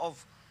place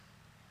of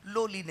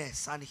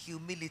lowliness and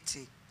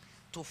humility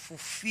to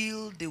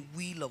fulfill the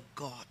will of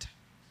God.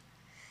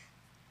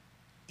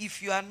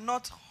 If you are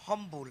not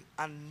humble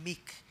and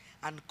meek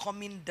and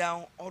coming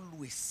down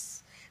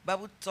always,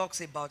 Bible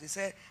talks about, it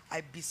said,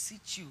 I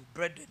beseech you,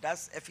 brethren.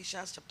 That's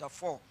Ephesians chapter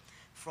 4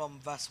 from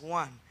verse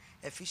 1.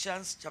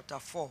 Ephesians chapter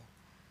 4.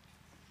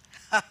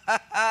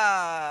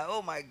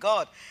 Oh my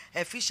God.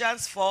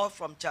 Ephesians 4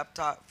 from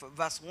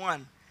verse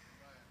 1.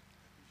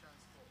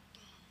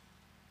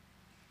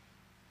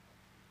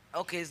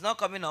 Okay, it's not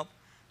coming up.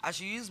 I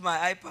should use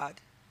my iPad.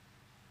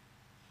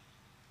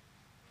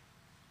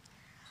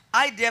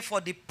 I,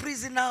 therefore, the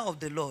prisoner of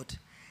the Lord,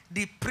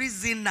 the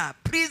prisoner,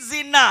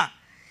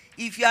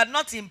 if you are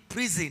not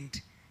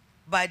imprisoned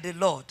by the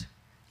Lord,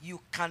 you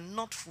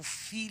cannot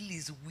fulfill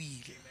his will.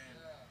 Amen.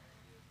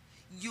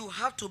 You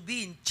have to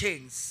be in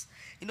chains.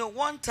 You know,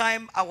 one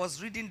time I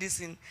was reading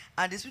this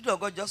and the Spirit of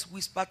God just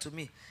whispered to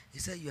me. He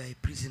said, you are a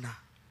prisoner.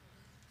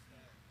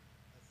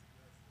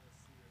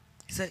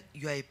 He said,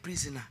 you are a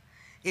prisoner.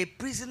 A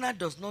prisoner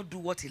does not do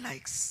what he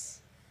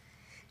likes.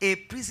 A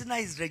prisoner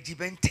is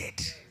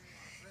regimented.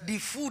 The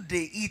food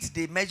they eat,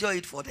 they measure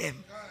it for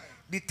them.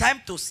 The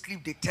time to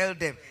sleep, they tell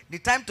them. The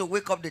time to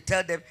wake up, they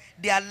tell them.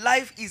 Their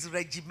life is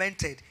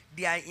regimented.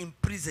 They are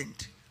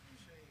imprisoned.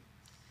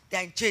 They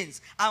are in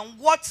chains. And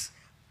what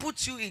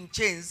puts you in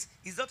chains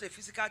is not a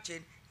physical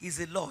chain, is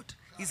a Lord.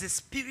 Is a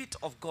spirit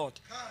of God.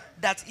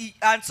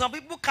 And some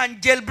people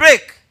can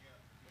jailbreak.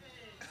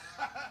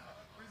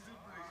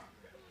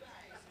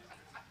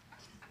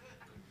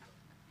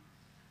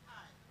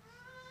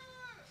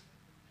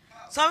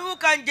 Some people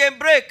can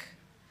jailbreak.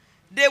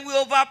 They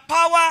will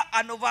overpower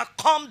and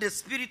overcome the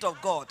Spirit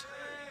of God.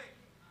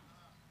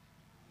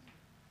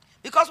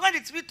 Because when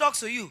the Spirit talks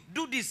to you,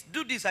 do this,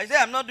 I say,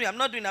 I'm not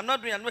doing,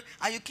 and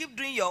you keep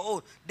doing your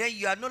own, then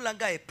you are no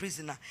longer a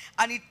prisoner.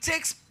 And it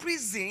takes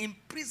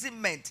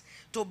imprisonment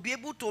to be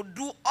able to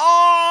do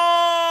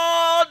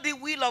all the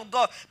will of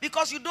God.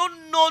 Because you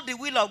don't know the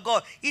will of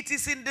God. It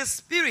is in the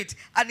Spirit,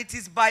 and it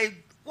is by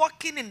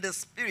walking in the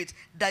Spirit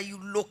that you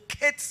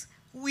locate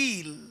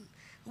will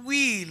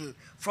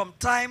from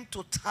time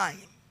to time.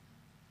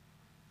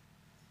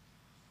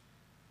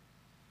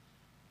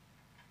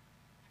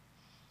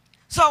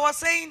 So I was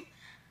saying,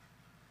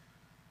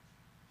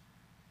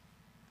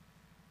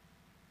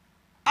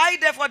 I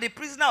therefore the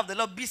prisoner of the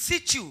Lord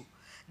beseech you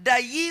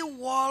that ye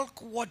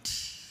walk worthy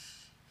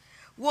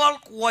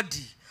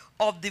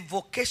of the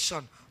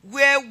vocation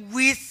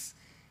wherewith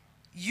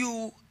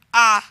you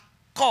are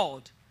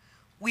called.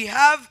 We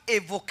have a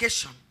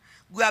vocation.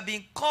 We are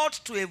being called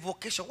to a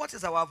vocation. What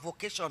is our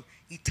vocation?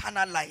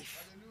 Eternal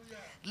life.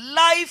 Hallelujah.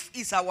 Life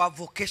is our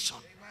vocation.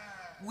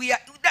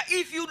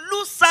 If you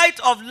lose sight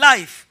of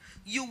life,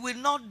 you will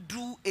not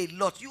do a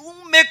lot. You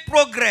won't make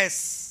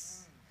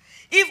progress.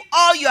 If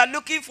all you are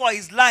looking for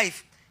is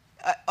life,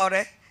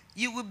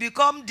 you will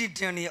become the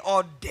journey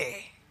all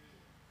day.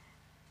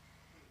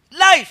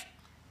 Life.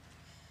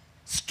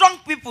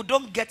 Strong people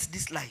don't get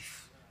this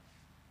life.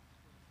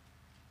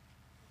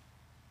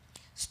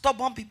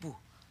 Stubborn people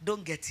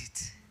don't get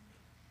it.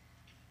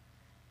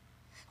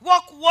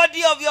 Walk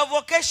worthy of your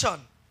vocation.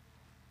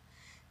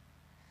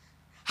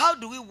 How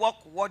do we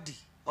walk worthy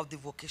of the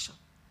vocation?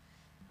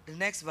 The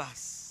next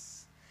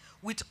verse.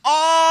 with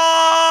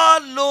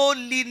all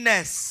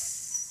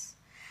lowliness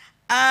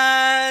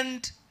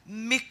and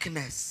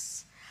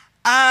meekness,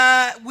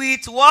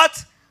 with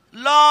what?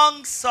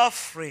 Long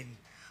suffering,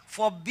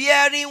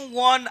 forbearing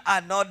one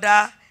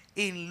another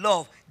in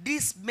love.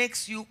 This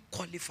makes you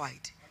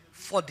qualified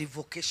for the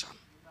vocation.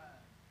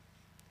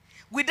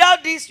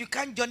 Without this, you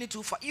can't journey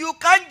too far. You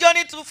can't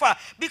journey too far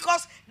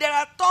because there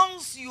are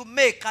turns you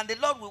make, and the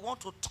Lord will want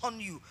to turn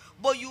you,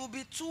 but you'll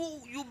be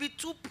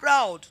too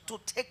proud to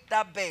take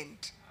that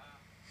bend,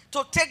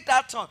 to take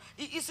that turn.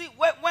 You see,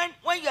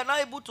 when you're not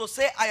able to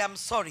say I am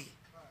sorry,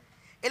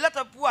 a lot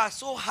of people are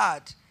so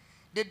hard.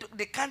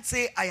 They can't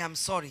say I am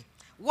sorry.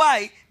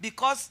 Why?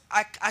 Because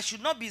I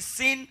should not be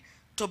seen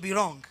to be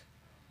wrong.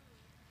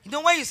 You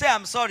know, when you say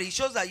I'm sorry, it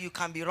shows that you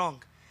can be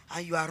wrong,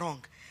 and you are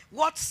wrong.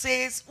 Who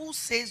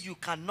says you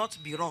cannot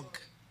be wrong?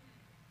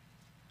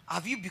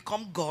 Have you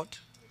become God?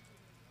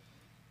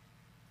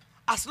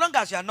 As long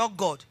as you are not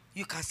God,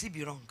 you can still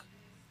be wrong.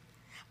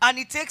 And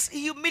it takes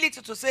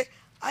humility to say,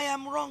 I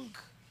am wrong.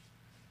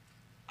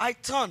 I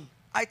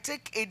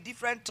take a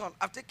different turn.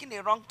 I've taken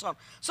a wrong turn.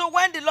 So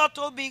when the Lord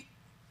told me,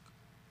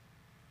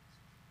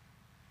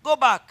 go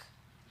back,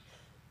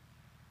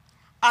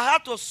 I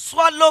had to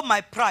swallow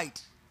my pride.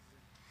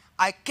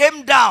 I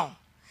came down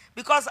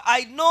because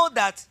I know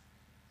that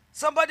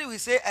somebody will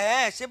say,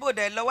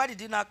 Shebo, why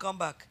did you not come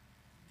back?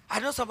 I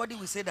know somebody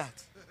will say that.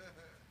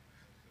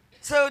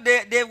 So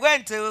they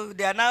went,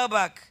 they are now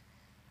back.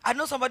 I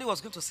know somebody was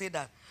going to say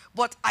that.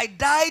 But I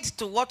died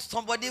to what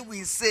somebody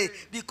will say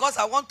because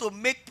I want to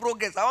make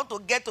progress. I want to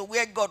get to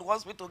where God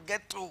wants me to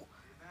get to.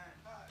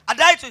 I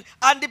died to it.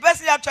 And the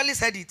person actually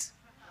said it.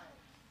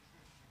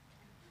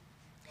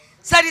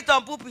 Said it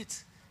on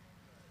pulpit.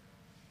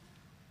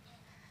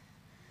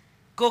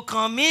 Go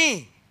come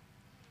me.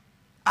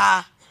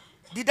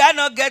 Did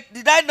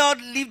I not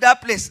leave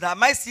that place now?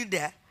 Am I still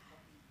there?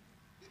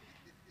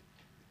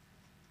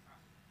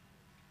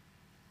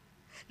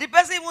 The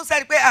person even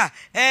said,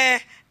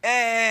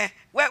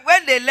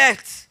 when they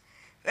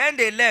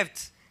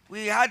left,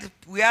 we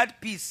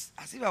had peace.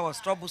 As if I was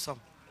troublesome.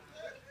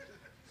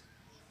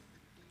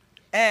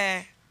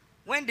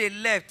 When they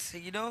left,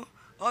 you know,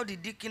 all the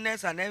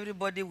deaconess and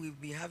everybody will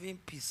be having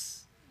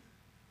peace.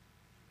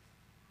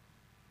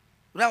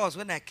 That was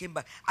when I came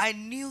back. I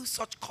knew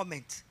such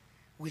comment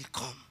will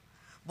come.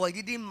 But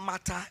it didn't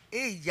matter.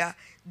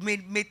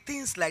 May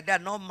things like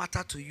that not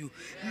matter to you.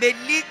 May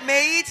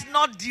it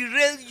not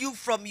derail you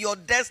from your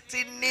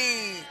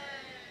destiny.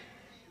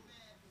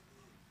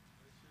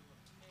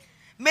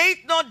 May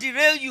it not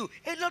derail you.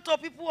 A lot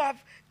of people have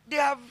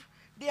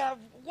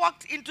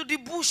walked into the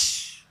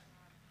bush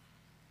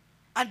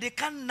and they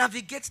can't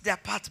navigate their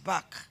path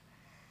back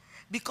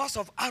because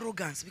of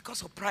arrogance,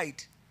 because of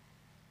pride.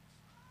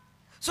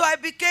 So I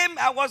became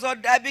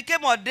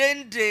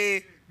ordained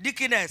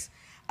deaconess.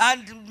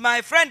 And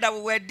my friend that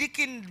we were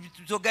deacon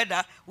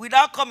together,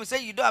 without coming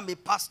say, you know, I'm a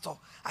pastor.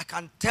 I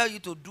can tell you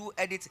to do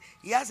anything.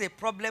 He has a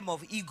problem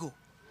of ego. Wow.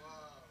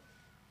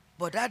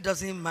 But that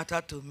doesn't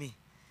matter to me.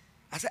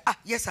 I said,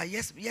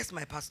 yes,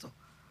 my pastor.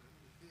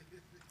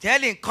 Tell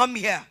him, come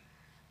here.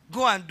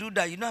 Go and do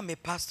that. You know, I'm a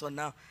pastor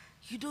now.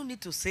 You don't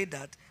need to say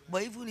that.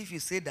 But even if you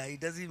say that, it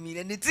doesn't mean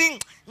anything.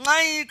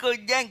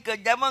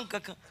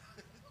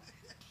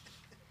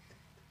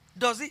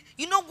 Does it?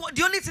 You know what?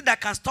 The only thing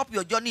that can stop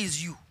your journey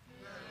is you.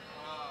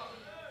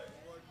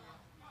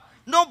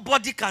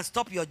 Nobody can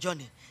stop your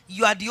journey.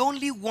 You are the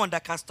only one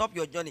that can stop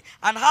your journey.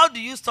 And how do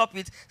you stop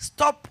it?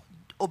 Stop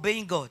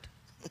obeying God.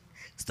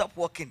 Stop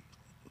walking.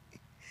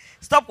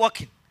 Stop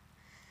walking.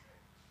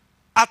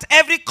 At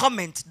every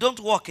comment, don't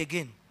walk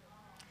again.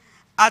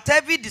 At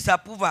every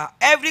disapproval,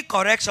 every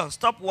correction,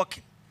 stop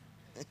walking.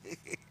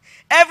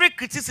 Every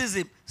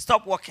criticism,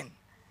 stop walking.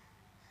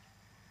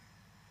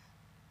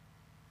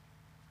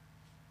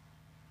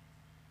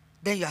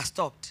 Then you are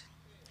stopped.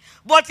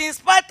 But in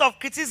spite of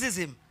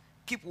criticism,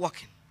 keep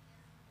walking.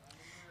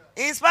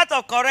 In spite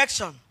of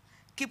correction,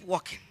 keep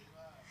walking.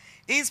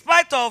 In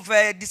spite of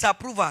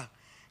disapproval,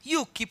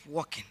 you keep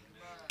walking.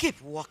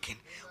 Keep walking.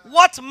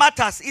 What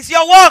matters is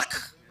your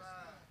walk.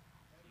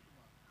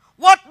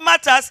 What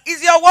matters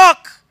is your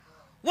walk.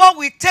 What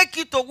will take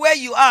you to where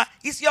you are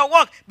is your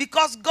walk.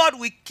 Because God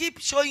will keep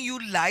showing you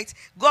light.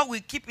 God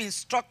will keep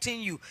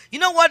instructing you. You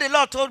know what the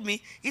Lord told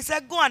me? He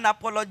said, go and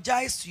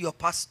apologize to your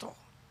pastor.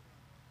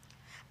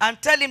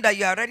 And tell him that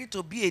you are ready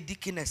to be a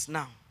deaconess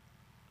now.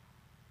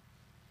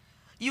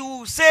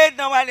 You say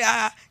normally,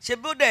 she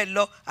built a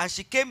law and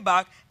she came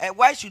back.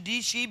 Why should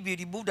she be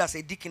removed as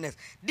a deaconess?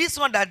 This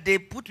one that they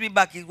put me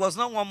back, it was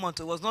not 1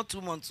 month, it was not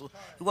 2 months.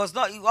 It was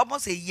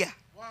almost a year.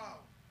 Wow.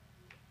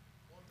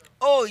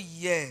 Oh,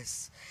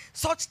 yes.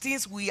 Such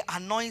things will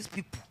annoy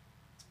people.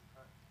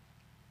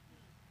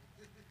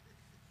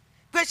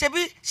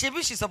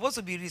 She's supposed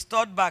to be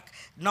restored back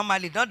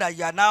normally. Not that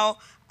you are now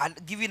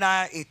giving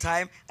her a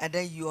time and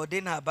then you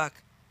ordain her back.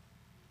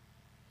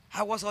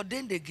 I was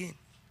ordained again.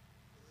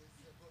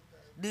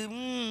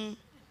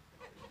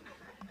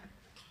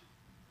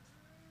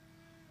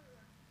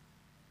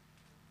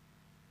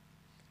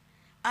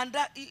 And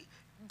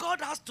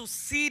God has to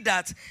see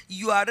that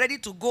you are ready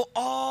to go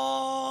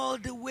all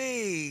the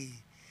way.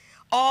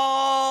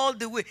 All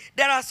the way.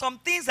 There are some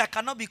things that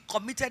cannot be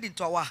committed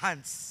into our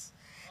hands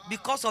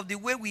because of the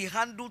way we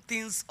handle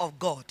things of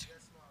God.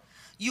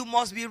 You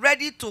must be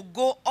ready to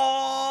go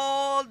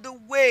all the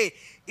way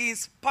in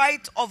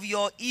spite of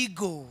your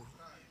ego.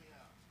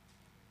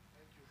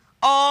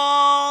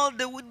 All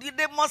they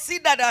must see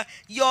that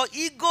your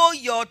ego,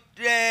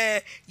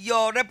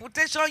 your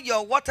reputation,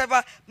 your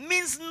whatever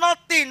means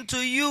nothing to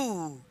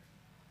you.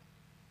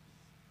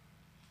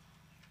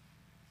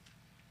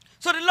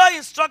 So the Lord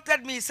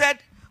instructed me. He said,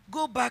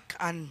 go back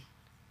and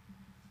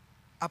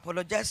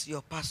apologize to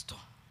your pastor.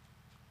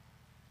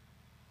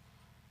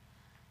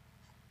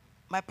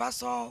 My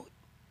pastor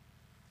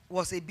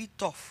was a bit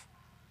tough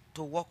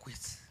to work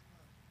with.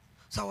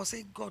 So I was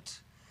saying, God,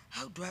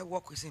 how do I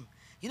work with him?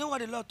 You know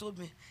what the Lord told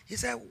me? He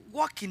said,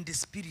 walk in the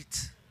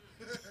spirit.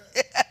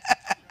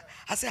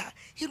 I said,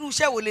 you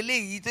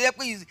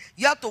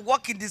have to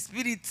walk in the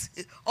spirit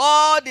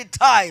all the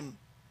time.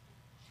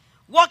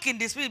 Walk in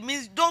the spirit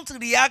means don't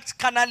react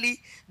carnally.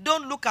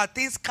 Don't look at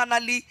things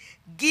carnally.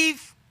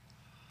 Give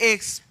a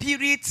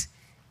spirit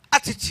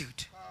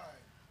attitude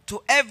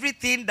to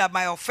everything that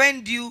might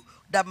offend you,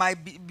 that might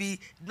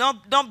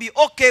not be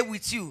okay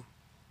with you.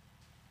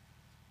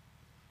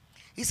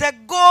 He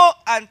said, go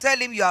and tell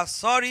him you are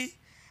sorry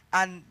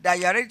and that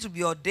you are ready to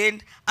be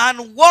ordained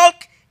and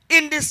walk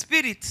in the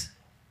spirit.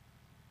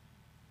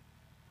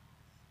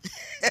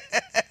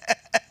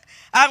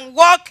 And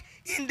walk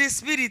in the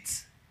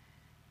spirit.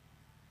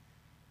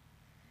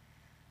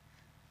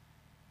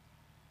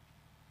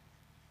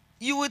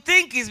 You would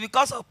think it's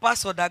because of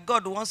pastor that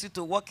God wants you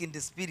to walk in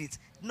the spirit.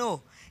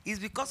 No, it's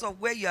because of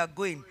where you are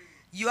going.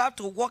 You have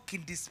to walk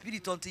in the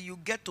spirit until you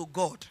get to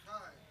God.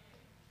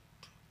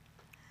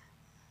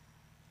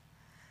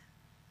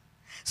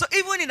 So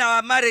even in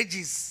our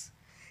marriages,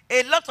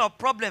 a lot of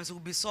problems will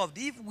be solved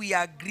if we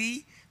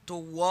agree to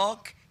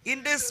walk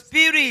in the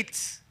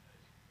spirit.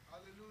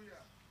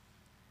 Hallelujah.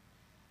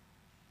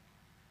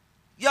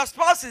 Your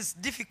spouse is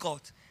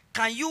difficult.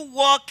 Can you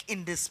walk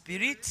in the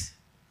spirit?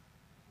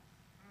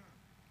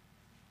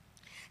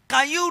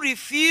 Can you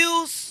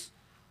refuse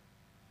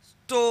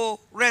to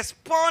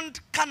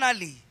respond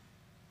carnally?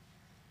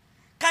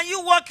 Can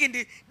you walk in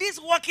this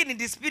walking in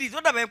the spirit?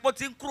 What about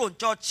putting crow in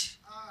church?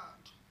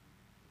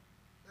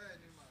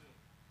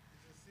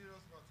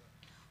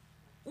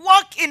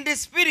 Walk in the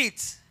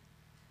spirit.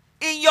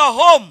 In your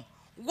home,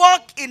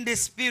 walk in the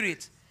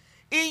spirit.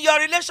 In your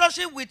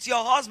relationship with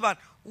your husband,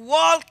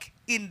 walk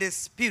in the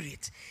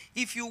spirit.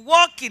 If you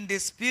walk in the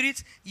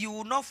spirit, you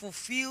will not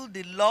fulfill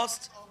the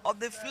lust of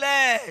the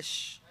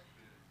flesh.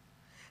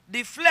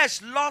 The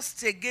flesh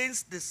lusts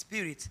against the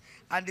spirit,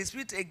 and the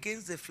spirit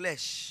against the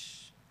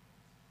flesh.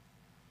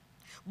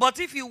 But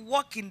if you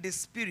walk in the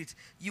spirit,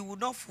 you will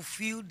not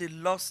fulfill the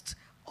lust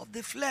of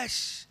the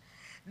flesh.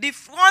 The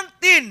one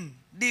thing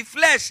the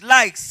flesh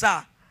likes,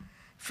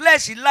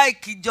 flesh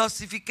like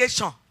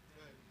justification.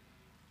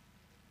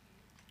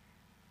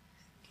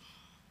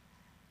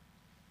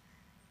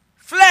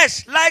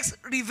 Flesh likes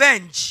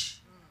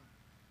revenge.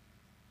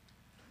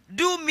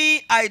 Do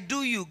me, I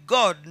do you.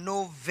 God,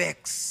 no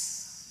vex.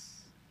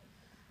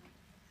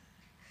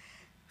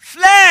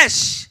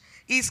 Flesh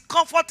is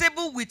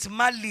comfortable with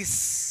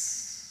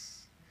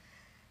malice.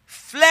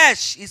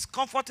 Flesh is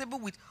comfortable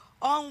with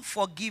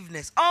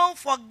unforgiveness.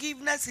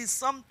 Unforgiveness is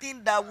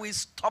something that will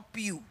stop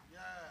you.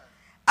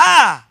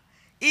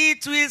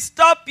 It will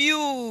stop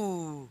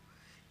you.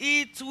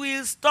 It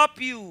will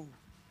stop you.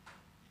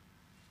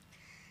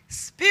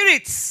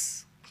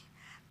 Spirits,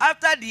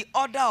 after the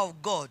order of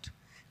God,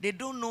 they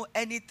don't know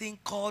anything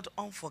called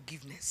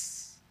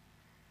unforgiveness.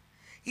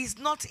 It's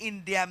not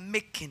in their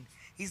making.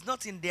 It's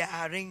not in their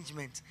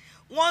arrangement.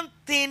 One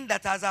thing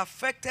that has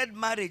affected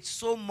marriage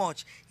so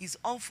much is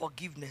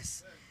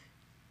unforgiveness.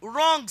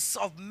 Wrongs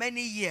of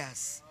many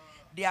years,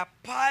 they are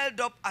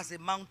piled up as a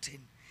mountain,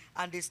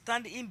 and they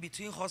stand in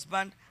between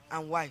husband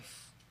and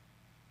wife.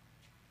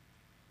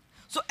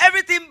 So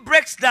everything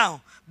breaks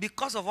down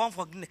because of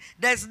unforgiveness.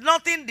 There's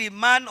nothing the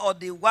man or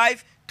the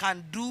wife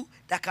can do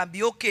that can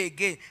be okay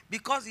again,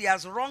 because he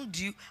has wronged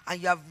you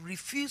and you have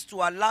refused to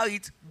allow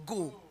it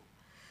go.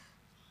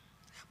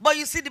 But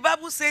you see, the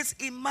Bible says,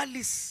 in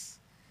malice,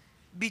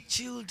 be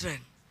children.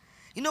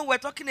 You know, we're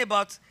talking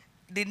about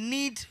the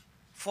need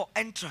for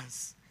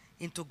entrance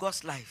into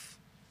God's life.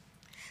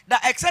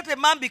 That except a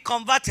man be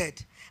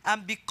converted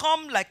and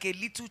become like a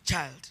little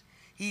child,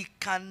 he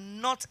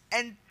cannot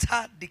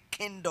enter the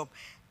kingdom.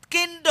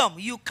 Kingdom,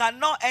 you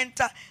cannot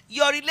enter.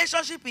 Your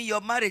relationship in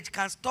your marriage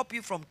can stop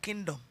you from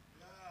kingdom.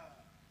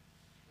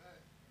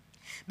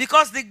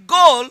 Because the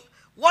goal,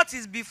 what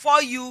is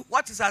before you,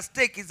 what is at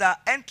stake, is an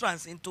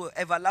entrance into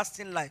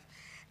everlasting life.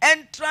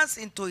 Entrance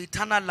into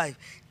eternal life.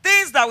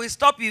 Things that will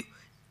stop you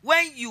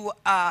when you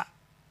are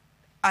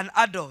an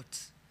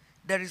adult,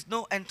 there is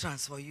no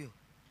entrance for you.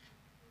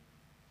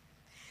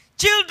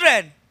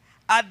 Children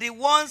are the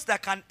ones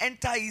that can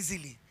enter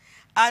easily.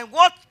 And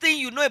what thing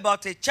you know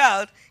about a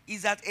child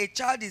is that a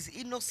child is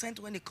innocent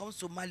when it comes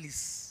to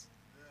malice.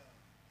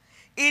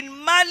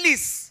 In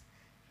malice,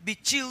 be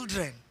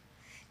children.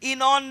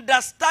 In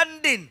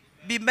understanding,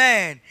 be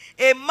men.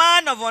 A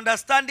man of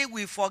understanding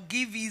will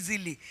forgive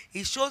easily.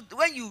 It shows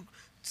when you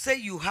say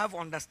you have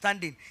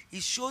understanding,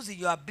 it shows in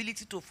your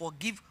ability to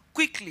forgive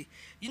quickly.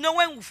 You know,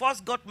 when we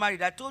first got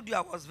married, I told you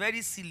I was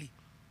very silly.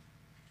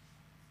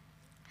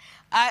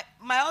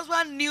 My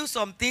husband knew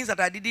some things that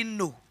I didn't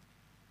know.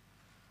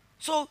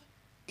 So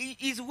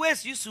his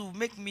ways used to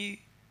make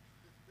me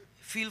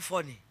feel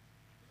funny.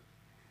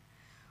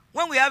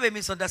 When we have a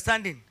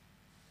misunderstanding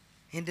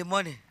in the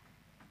morning,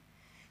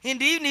 in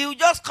the evening, he will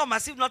just come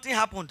as if nothing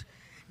happened.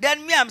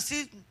 Then me, I'm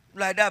still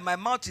like that. My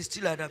mouth is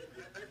still like that.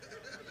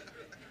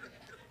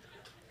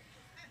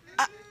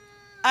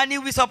 And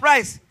he'll be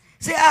surprised.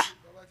 Say,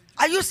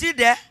 are you still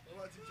there?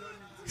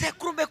 Say,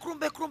 Krumbe,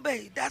 Krumbe,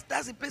 Krumbe.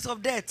 That's the place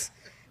of death.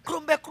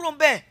 Krumbe,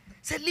 Krumbe.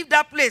 Say, leave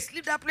that place.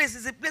 Leave that place.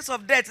 It's a place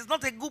of death. It's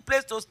not a good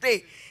place to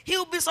stay. He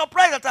will be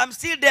surprised that I'm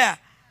still there.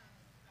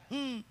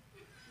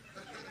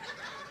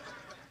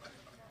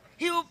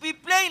 He will be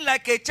playing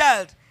like a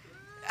child.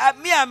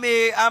 Me,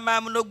 I'm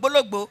an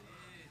ogbologbo.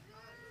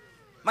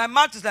 My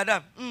mouth is like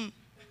that.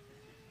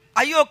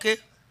 Are you okay?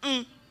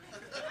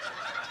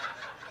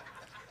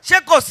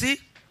 Shekosi?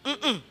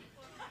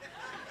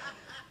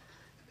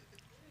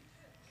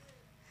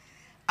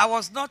 I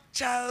was not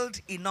child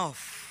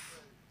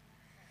enough.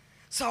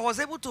 So I was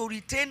able to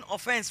retain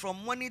offense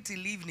from morning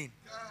till evening.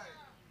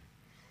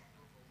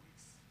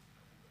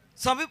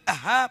 Some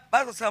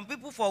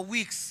people for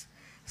weeks.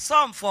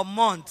 Some for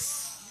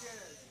months.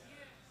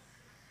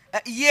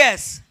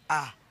 Yes.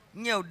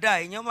 Nyo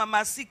die. Nyo mama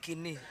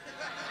sikini.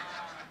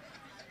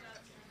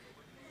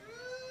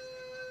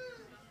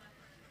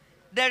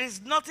 There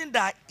is nothing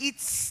that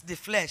eats the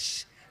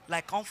flesh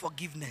like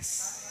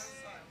unforgiveness.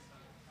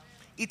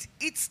 It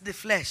eats the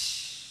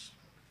flesh.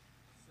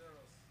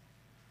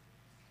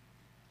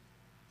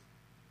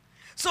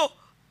 So,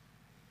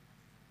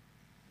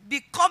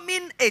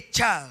 becoming a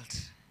child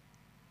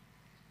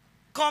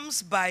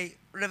comes by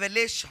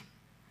revelation.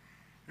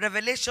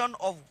 Revelation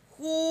of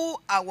who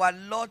our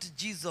Lord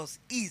Jesus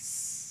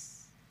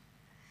is.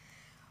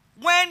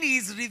 When he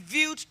is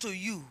revealed to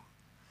you,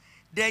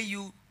 then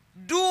you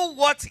do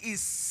what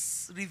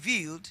is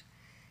revealed,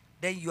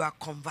 then you are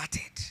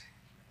converted.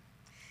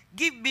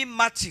 Give me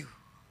Matthew.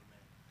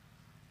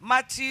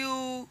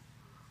 Matthew,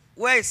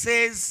 where it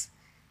says,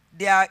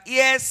 their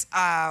ears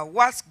are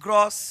wax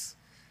gross,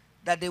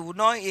 that they will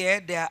not hear,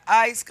 their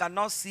eyes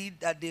cannot see,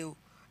 that they will,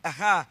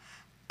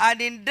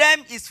 and in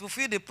them is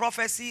fulfilled the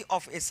prophecy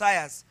of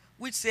Isaiah,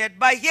 which said,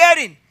 by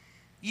hearing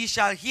ye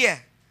shall hear,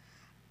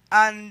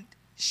 and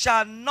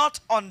shall not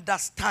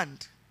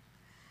understand.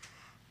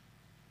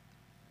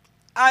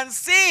 And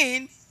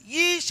seeing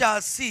ye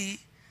shall see,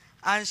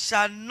 and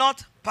shall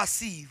not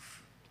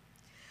perceive.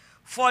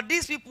 For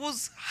these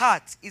people's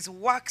heart is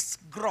wax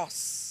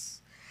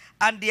gross,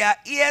 and their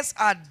ears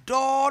are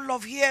dull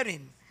of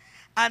hearing,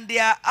 and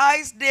their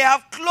eyes they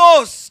have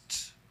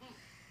closed,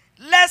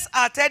 lest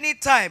at any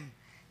time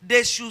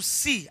they should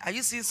see. Are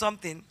you seeing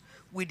something?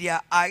 With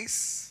their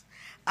eyes,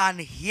 and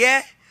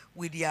hear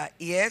with their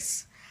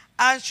ears,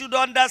 and should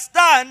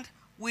understand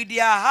with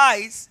their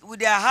eyes,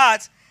 with their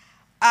heart,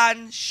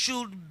 and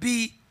should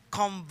be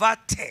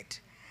converted,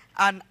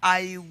 and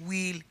I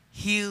will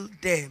heal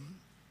them.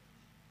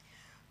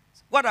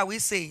 What are we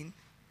saying?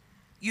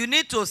 You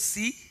need to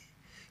see,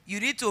 you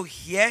need to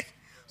hear,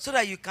 so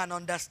that you can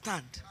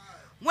understand.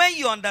 When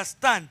you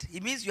understand,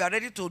 it means you are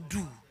ready to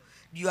do.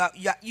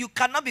 You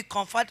cannot be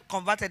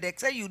converted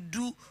except you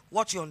do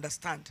what you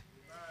understand.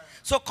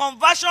 So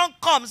conversion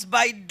comes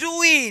by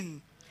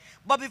doing.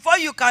 But before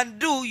you can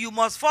do, you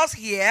must first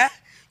hear,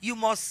 you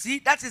must see.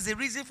 That is the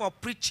reason for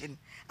preaching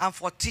and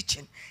for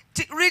teaching.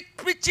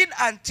 Preaching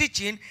and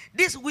teaching,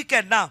 this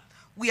weekend now,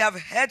 we have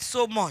heard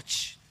so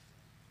much.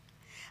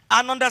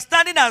 And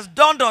understanding has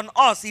dawned on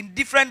us in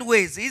different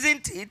ways,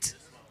 isn't it?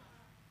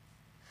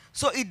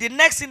 So the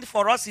next thing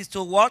for us is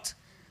to what?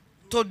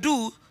 To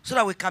do so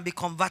that we can be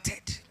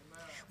converted.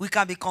 We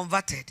can be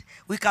converted.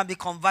 We can be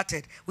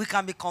converted. We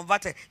can be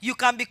converted. You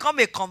can become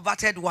a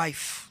converted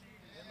wife.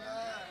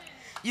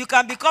 You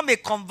can become a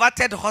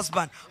converted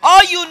husband.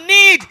 All you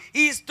need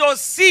is to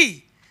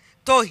see,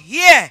 to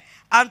hear,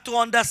 and to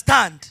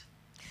understand.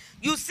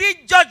 You see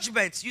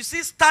judgments. You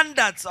see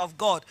standards of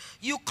God.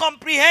 You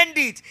comprehend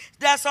it.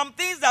 There are some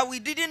things that we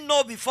didn't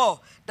know before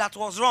that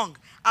was wrong,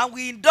 and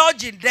we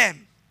indulge in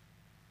them.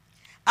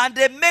 And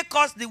they make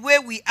us the way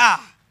we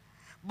are.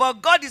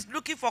 But God is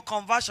looking for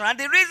conversion. And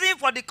the reason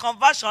for the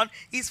conversion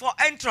is for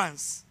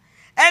entrance.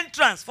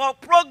 Entrance, for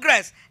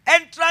progress.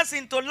 Entrance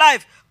into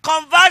life.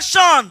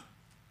 Conversion.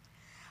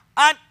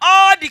 And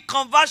all the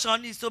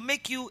conversion is to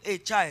make you a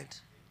child.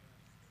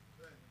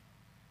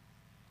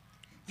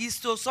 Is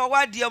to a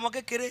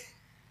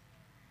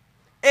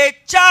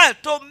child,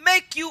 to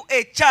make you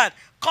a child.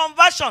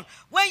 Conversion.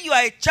 When you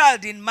are a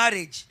child in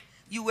marriage,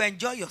 you will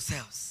enjoy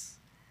yourselves.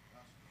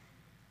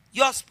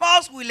 Your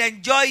spouse will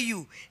enjoy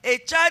you. A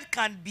child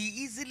can be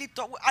easily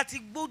taught.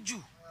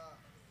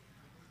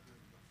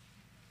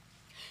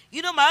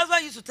 You know, my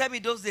husband used to tell me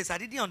those days, I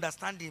didn't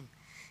understand him.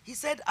 He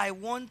said, I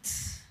want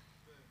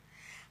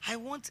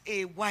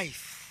a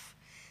wife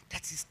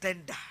that is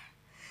tender.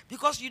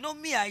 Because you know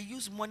me, I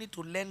use money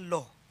to learn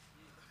law.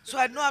 So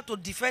I know how to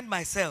defend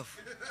myself.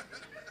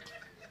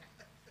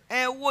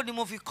 What do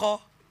you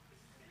call?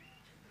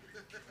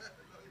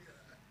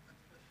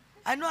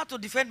 I know how to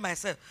defend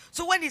myself.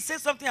 So when he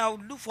says something, I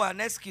would look for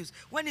an excuse.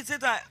 When he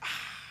said that,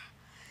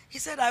 he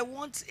said, I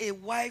want a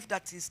wife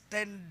that is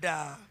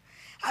tender.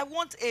 I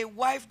want a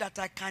wife that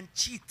I can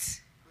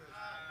cheat.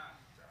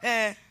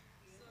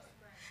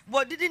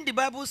 But didn't the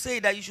Bible say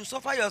that you should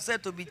suffer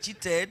yourself to be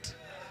cheated?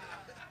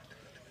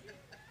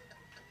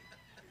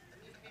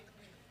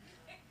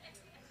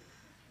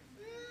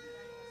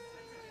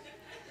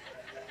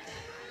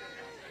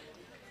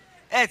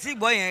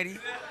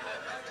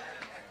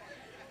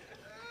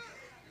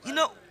 You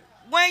know,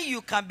 when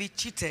you can be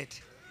cheated,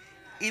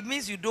 it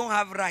means you don't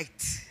have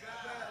right.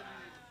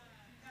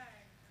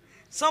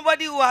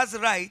 Somebody who has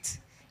right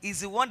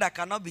is the one that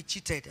cannot be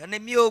cheated. And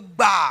then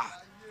miogba.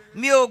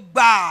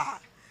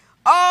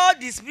 All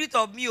the spirit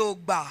of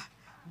miogba,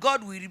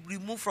 God will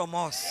remove from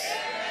us.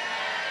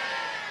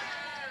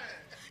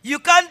 You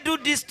can't do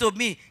this to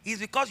me.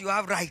 It's because you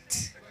have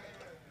right.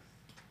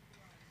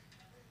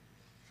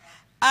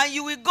 And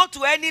you will go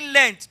to any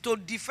length to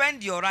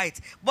defend your right.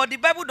 But the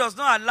Bible does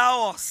not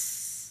allow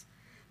us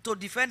to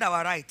defend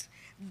our right.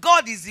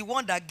 God is the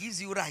one that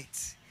gives you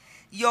right.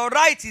 Your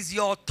right is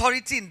your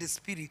authority in the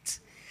spirit.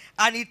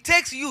 And it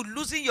takes you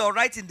losing your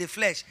right in the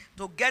flesh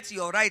to get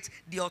your right,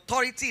 the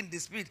authority in the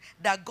spirit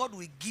that God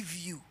will give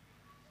you.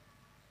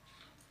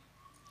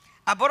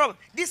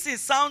 This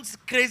sounds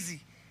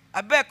crazy.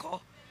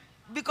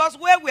 Because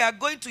where we are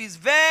going to is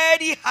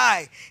very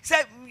high. He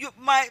said,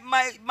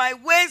 my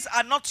ways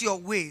are not your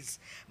ways.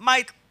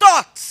 My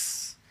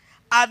thoughts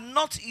are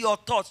not your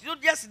thoughts. You know,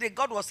 yesterday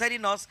God was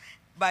telling us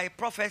by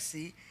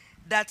prophecy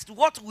that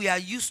what we are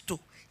used to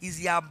is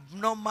the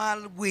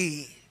abnormal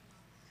way.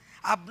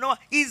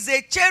 Is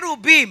a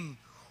cherubim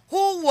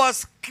who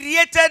was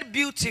created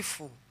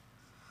beautiful,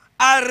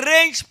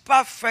 arranged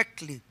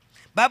perfectly.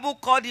 Bible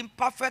called him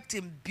perfect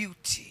in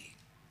beauty,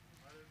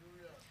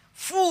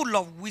 full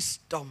of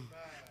wisdom,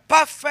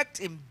 perfect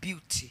in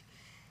beauty.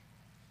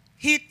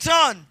 He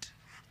turned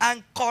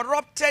and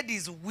corrupted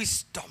his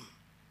wisdom.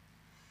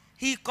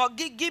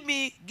 Give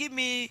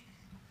me.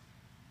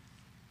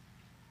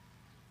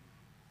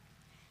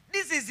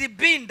 This is the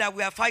being that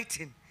we are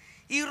fighting.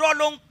 He has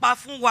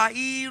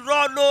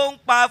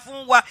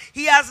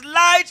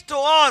lied to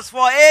us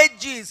for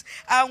ages,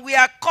 and we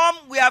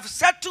have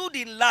settled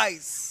in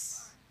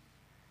lies.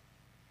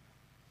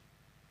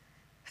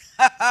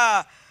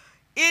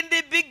 In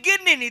the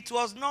beginning, it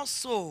was not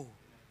so.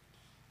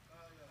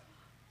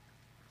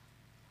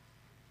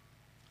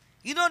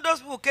 You know,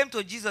 those people came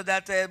to Jesus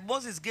that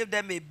Moses gave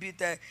them a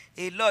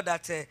law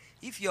that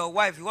if you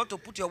want to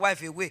put your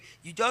wife away,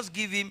 you just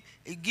give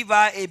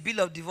her a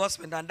bill of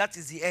divorcement, and that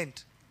is the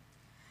end.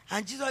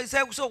 And Jesus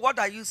said, so what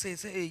are you saying?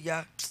 Say,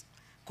 yeah.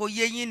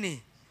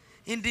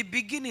 In the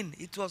beginning,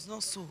 it was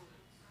not so.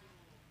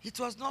 It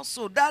was not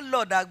so. That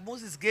law that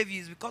Moses gave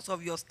you is because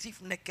of your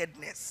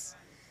stiff-neckedness.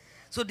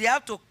 So they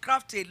have to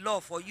craft a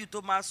law for you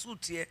to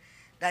masut here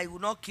that it will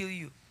not kill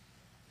you.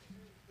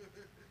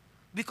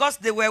 Because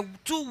they were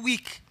too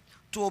weak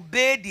to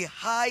obey the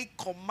high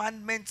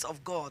commandments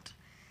of God.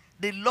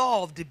 The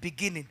law of the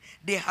beginning,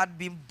 they had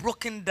been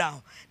broken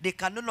down. They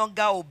can no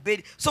longer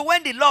obey. So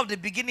when the law of the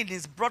beginning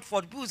is brought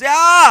forth, people say,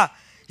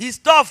 he's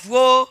tough,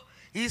 whoa.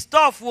 He's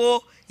tough, whoa.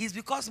 It's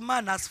because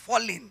man has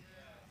fallen.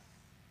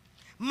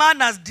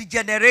 Man has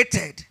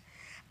degenerated.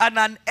 And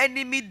an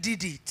enemy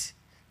did it.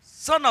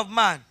 Son of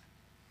man,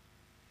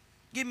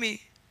 give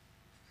me.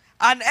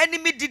 An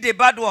enemy did a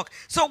bad work.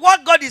 So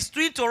what God is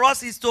doing to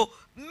us is to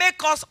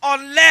make us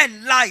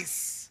unlearn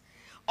lies.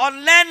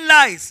 Unlearn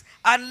lies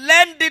and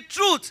learn the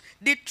truth.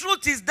 The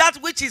truth is that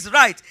which is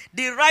right.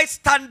 The right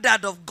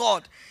standard of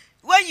God.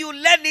 When you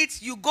learn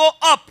it, you go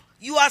up.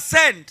 You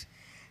ascend.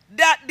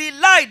 That the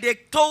lie they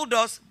told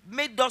us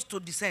made us to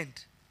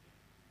descend.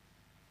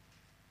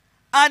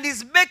 And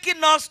is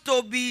making us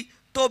to be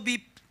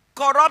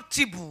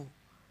corruptible.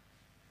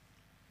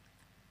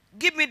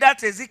 Give me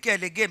that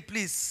Ezekiel again,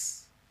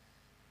 please.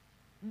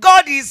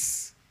 God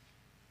is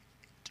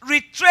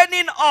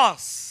retraining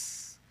us.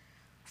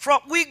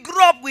 We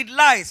grew up with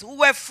lies. We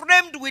were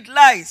framed with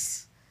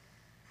lies.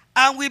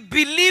 And we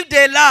believed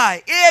a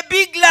lie. A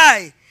big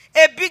lie.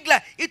 A big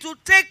lie. It will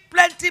take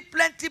plenty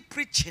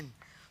preaching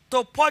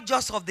to purge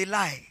us of the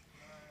lie.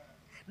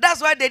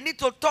 That's why they need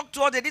to talk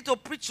to us. They need to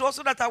preach to us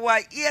so that our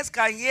ears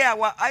can hear,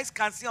 our eyes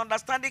can see,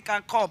 understanding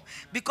can come.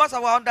 Because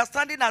our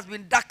understanding has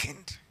been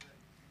darkened.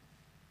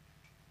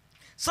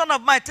 Son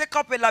of mine, take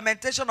up a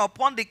lamentation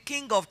upon the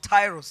king of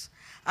Tyrus,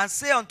 and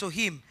say unto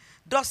him,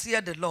 thus hear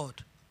the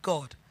Lord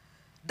God,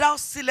 thou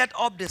sealed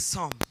up the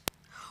sum,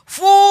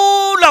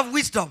 full of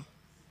wisdom.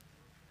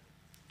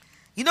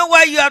 You know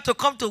why you have to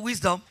come to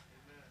wisdom?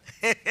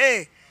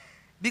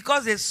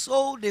 Because they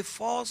sold a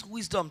false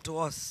wisdom to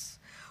us.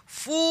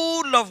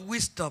 Full of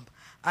wisdom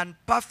and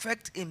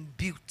perfect in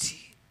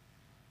beauty.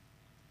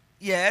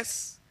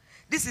 Yes,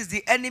 this is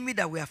the enemy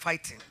that we are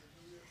fighting.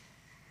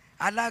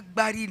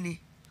 Alagbari ni.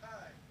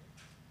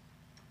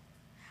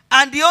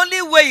 And the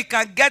only way he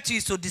can get you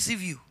is to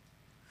deceive you,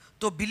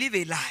 to believe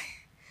a lie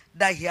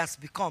that he has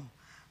become.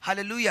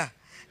 Hallelujah.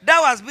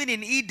 Thou hast been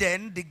in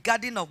Eden, the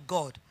garden of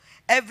God.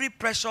 Every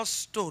precious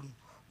stone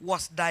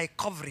was thy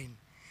covering.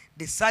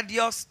 The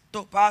sardius,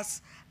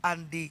 topaz,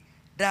 and the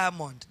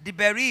diamond. The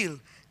beryl,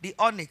 the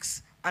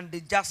onyx, and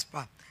the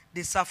jasper.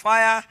 The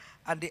sapphire,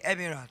 and the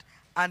emerald.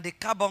 And the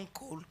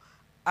carbuncle,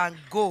 and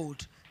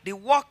gold. The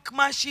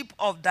workmanship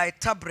of thy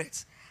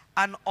tabrets,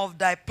 and of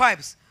thy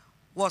pipes,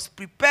 was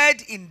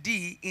prepared in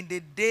thee in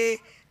the day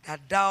that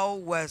thou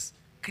wast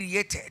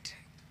created.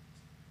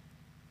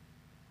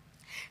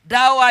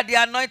 Thou art the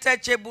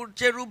anointed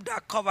cherub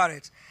that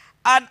covereth,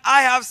 and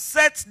I have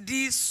set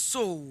thee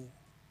so.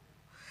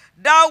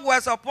 Thou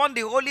wast upon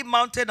the holy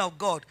mountain of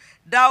God.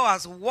 Thou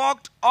hast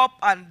walked up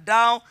and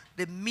down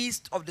the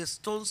midst of the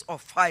stones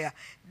of fire.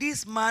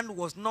 This man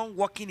was not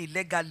walking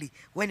illegally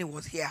when he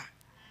was here.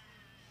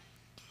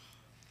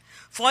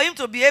 For him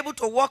to be able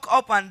to walk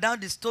up and down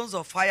the stones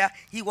of fire,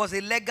 he was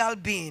a legal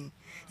being.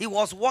 He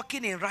was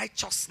walking in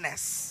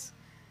righteousness.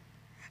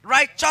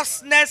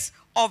 Righteousness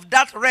of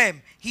that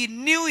realm. He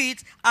knew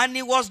it and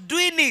he was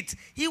doing it.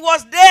 He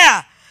was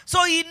there.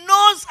 So he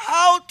knows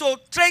how to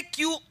take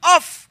you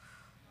off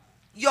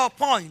your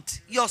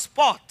point, your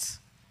spot.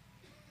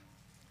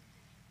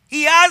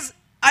 He has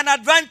an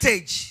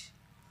advantage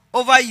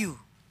over you.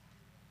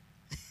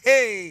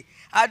 Hey,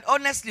 and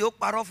honestly,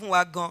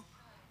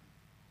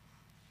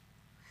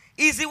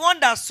 he's the one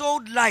that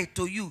sold light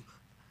to you.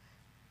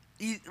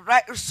 He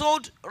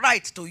sold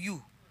right to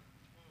you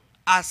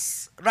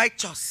as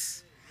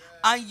righteous.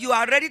 And you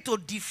are ready to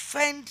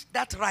defend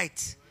that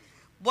right.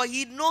 But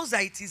he knows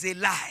that it is a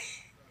lie.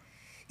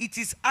 It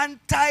is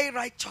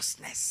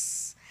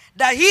anti-righteousness.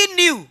 That he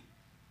knew.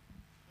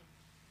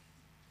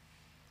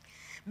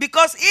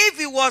 Because if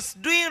he was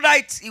doing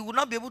right, he would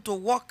not be able to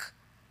walk,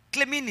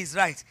 claiming his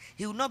right.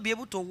 He would not be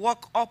able to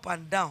walk up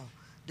and down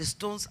the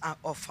stones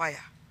of fire.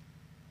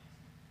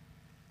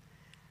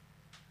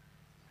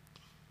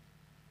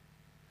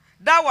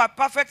 Thou art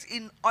perfect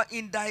in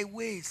thy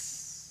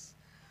ways,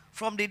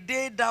 from the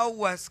day thou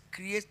wast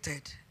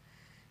created,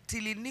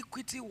 till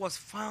iniquity was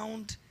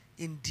found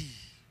in thee.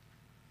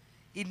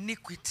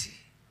 Iniquity.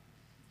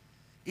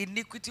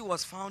 Iniquity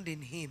was found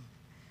in him.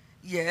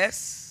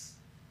 Yes.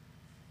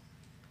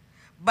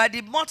 By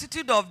the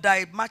multitude of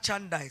thy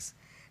merchandise,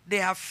 they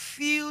have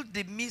filled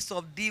the midst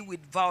of thee with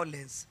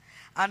violence.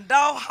 And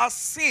thou hast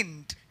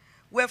sinned,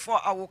 wherefore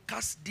I will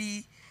cast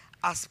thee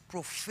as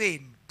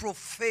profane,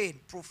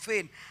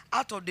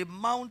 out of the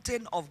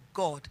mountain of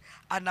God,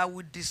 and I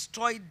will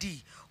destroy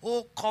thee,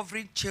 O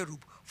covering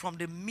cherub, from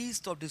the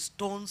midst of the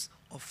stones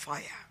of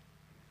fire.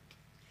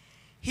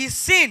 He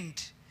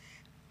sinned.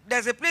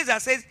 There's a place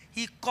that says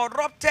he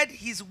corrupted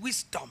his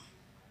wisdom.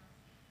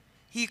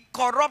 He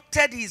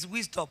corrupted his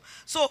wisdom.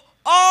 So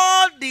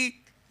all the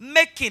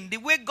making, the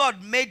way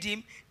God made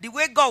him, the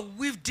way God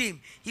weaved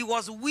him, he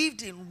was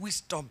weaved in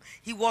wisdom.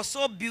 He was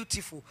so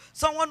beautiful.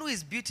 Someone who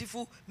is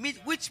beautiful,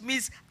 which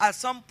means at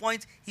some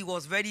point he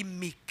was very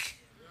meek.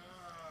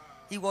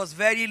 He was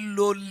very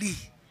lowly.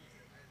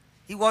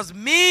 He was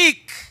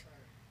meek.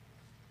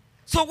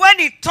 So when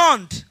he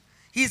turned,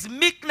 his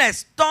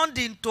meekness turned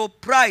into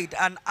pride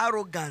and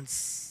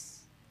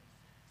arrogance.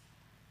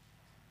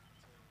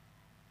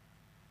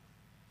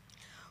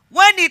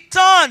 When he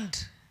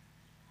turned,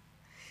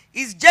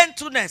 his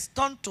gentleness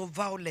turned to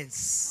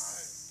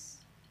violence.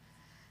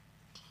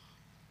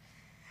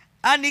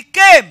 And he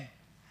came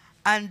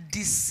and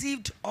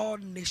deceived all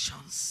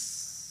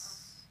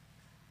nations.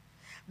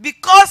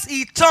 Because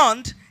he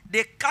turned,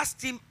 they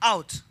cast him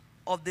out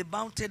of the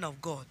mountain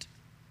of God.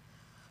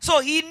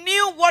 So he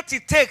knew what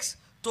it takes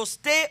to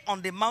stay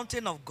on the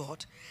mountain of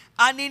God.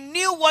 And he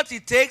knew what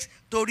it takes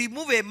to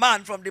remove a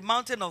man from the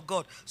mountain of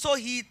God. So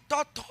he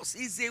taught us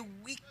he's a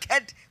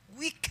wicked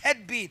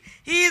being.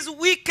 He is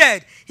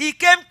wicked. He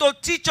came to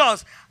teach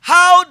us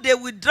how they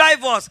will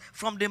drive us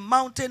from the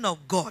mountain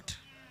of God.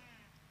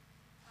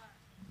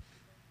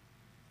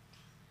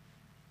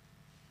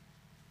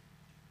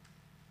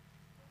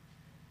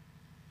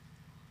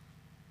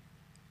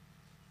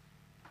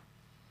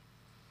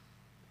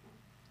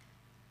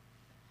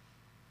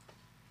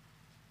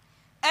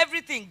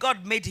 Everything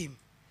God made him,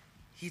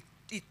 he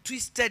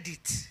twisted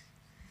it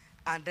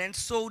and then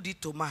sold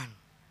it to man.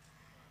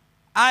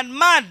 And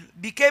man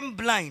became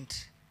blind.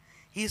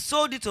 He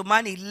sold it to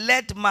man. He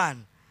led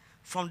man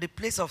from the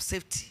place of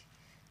safety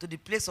to the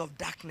place of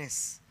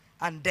darkness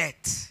and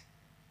death.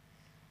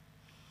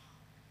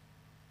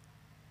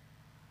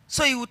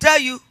 So he will tell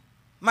you,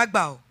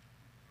 Magbao,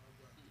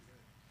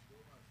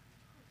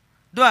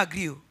 don't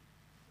agree.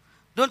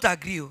 Don't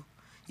agree.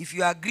 If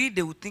you agree,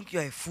 they will think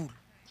you are a fool.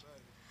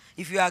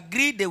 If you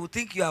agree, they will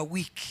think you are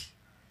weak.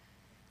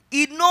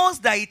 He knows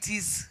that it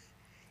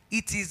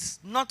is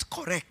not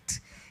correct.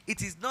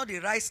 It is not the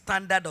right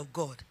standard of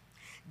God.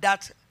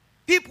 That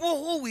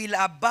People who will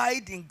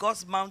abide in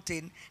God's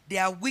mountain, they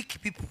are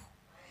weak people.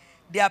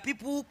 They are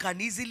people who can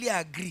easily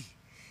agree,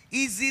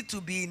 easy to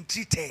be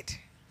entreated.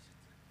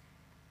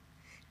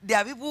 There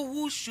are people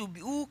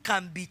who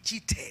can be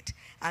cheated,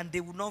 and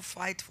they will not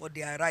fight for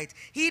their right.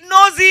 He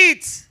knows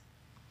it.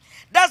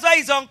 That's why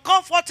he's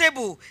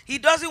uncomfortable. He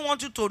doesn't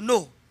want you to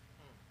know.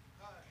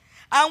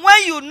 And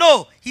when you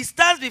know, he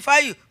stands before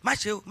you.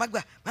 Macho,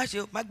 Magba,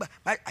 Macho, Magba.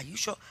 Are you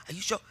sure? Are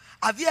you sure?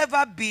 Have you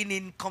ever been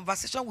in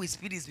conversation with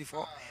spirits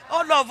before?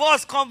 All of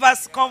us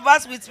converse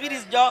with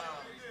spirits, Joe.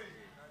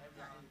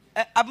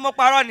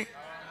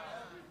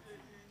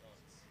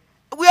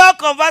 We all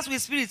converse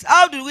with spirits.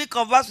 How do we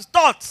converse with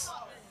thoughts?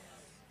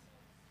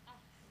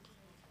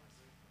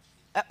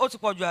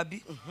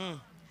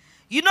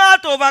 You know how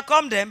to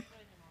overcome them?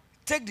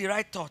 Take the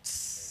right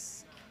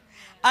thoughts.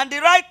 And the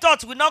right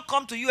thoughts will not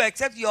come to you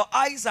except your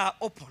eyes are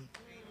open.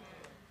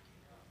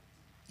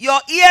 Your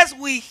ears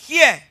will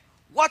hear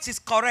what is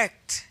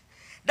correct.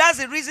 That's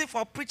the reason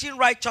for preaching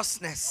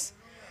righteousness.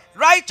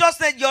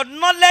 Righteousness, your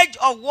knowledge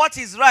of what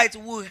is right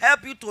will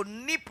help you to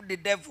nip the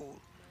devil.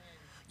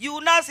 You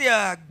will not say,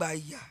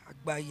 Agbaya,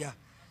 Agbaya.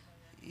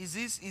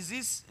 This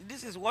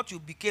is what you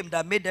became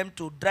that made them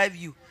to drive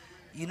you.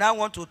 You now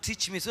want to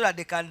teach me so that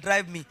they can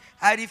drive me.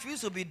 I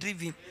refuse to be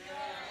driven.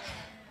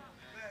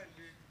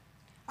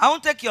 I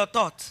won't take your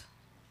thought.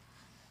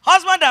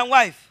 Husband and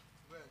wife,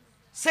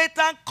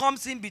 Satan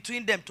comes in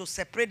between them to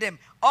separate them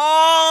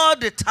all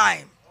the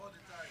time.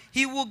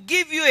 He will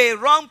give you a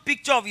wrong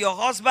picture of your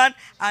husband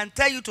and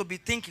tell you to be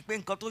thinking.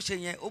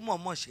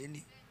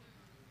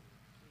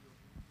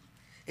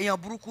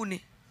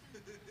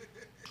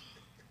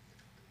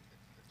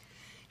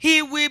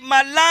 He will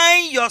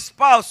malign your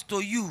spouse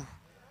to you.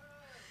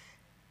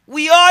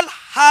 We all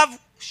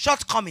have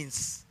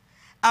shortcomings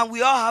and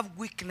we all have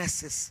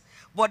weaknesses,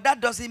 but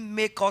that doesn't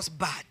make us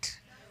bad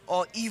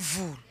or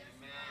evil.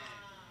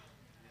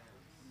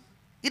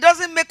 It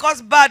doesn't make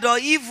us bad or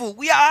evil.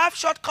 We have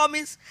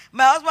shortcomings.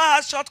 My husband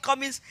has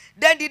shortcomings.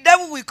 Then the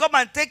devil will come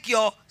and take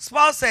your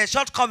spouse's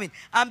shortcoming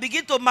and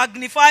begin to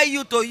magnify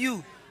you to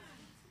you.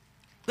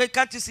 But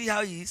can't you see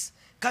how he is?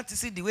 Can't you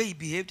see the way he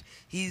behaved?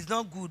 He is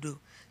not good though.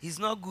 He's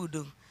not good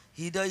though.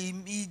 He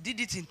did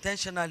it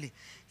intentionally.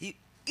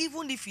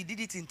 Even if he did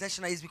it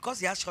intentionally, it's because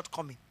he has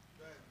shortcoming.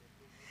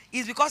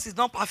 It's because he's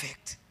not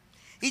perfect.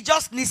 He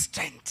just needs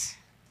strength.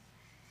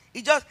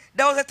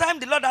 There was a time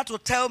the Lord had to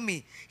tell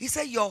me. He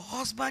said, your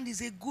husband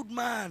is a good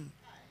man.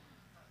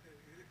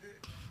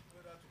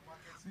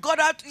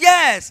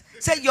 Yes.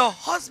 Said, your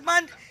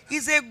husband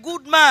is a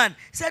good man.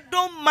 Said,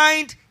 don't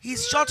mind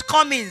his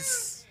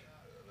shortcomings.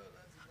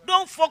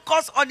 Don't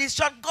focus on his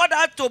shortcomings. God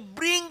had to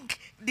bring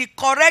the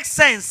correct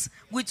sense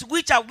with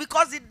which,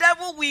 because the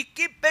devil will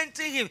keep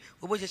painting him.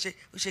 He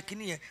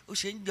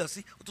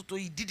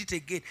did it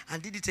again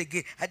and did it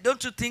again. And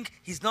don't you think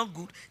he's not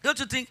good? Don't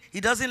you think he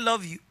doesn't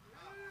love you?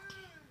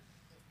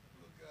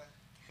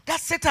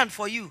 That's Satan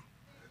for you.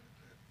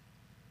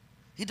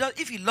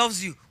 If he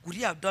loves you, would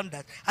he have done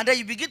that? And then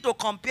you begin to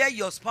compare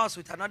your spouse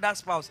with another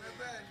spouse.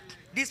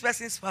 This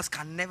person's spouse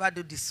can never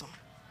do this one.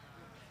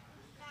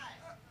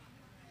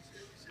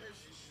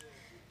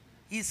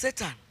 He's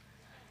Satan.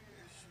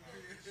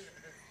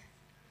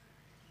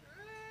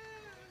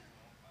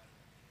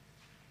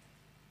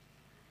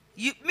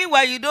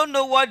 Meanwhile, you don't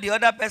know what the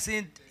other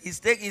person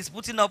is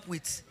putting up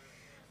with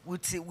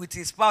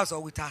his spouse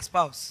or with her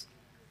spouse.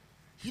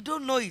 You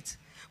don't know it.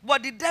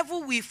 But the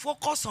devil will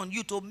focus on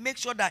you to make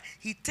sure that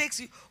he takes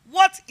you.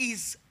 What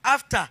is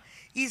after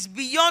is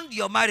beyond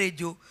your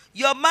marriage.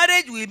 Your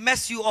marriage will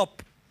mess you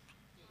up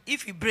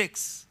if it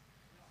breaks.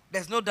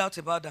 There's no doubt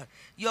about that.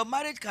 Your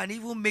marriage can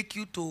even make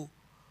you to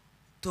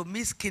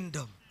miss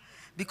kingdom.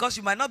 Because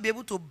you might not be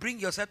able to bring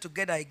yourself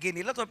together again.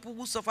 A lot of people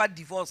who suffer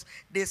divorce,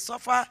 they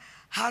suffer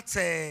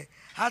heartache,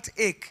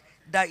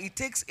 that it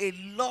takes a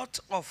lot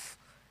of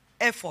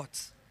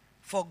effort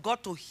for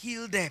God to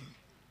heal them.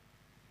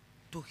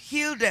 To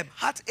heal them,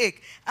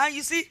 heartache. And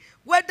you see,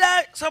 whether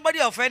somebody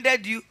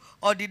offended you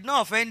or did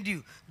not offend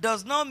you,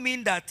 does not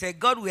mean that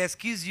God will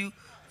excuse you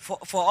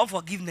for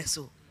unforgiveness.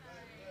 So,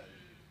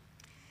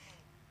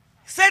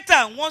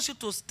 Satan wants you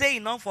to stay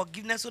in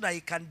unforgiveness so that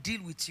he can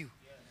deal with you.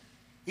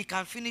 He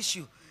can finish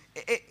you.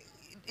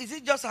 Is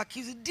it just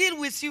accusing? Deal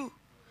with you.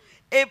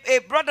 A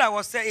brother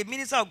was saying, a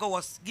minister of God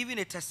was giving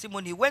a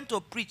testimony. He went to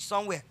preach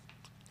somewhere.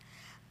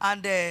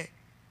 And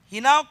he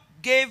now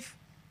gave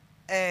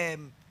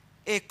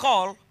a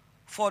call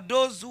for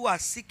those who are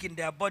sick in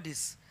their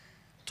bodies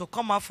to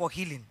come out for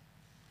healing.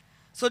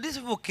 So these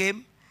people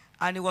came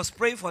and he was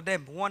praying for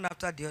them one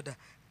after the other.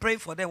 Praying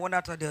for them one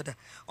after the other.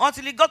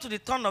 Until he got to the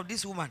turn of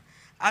this woman.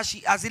 As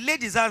he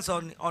laid his hands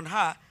on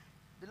her,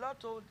 the Lord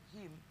told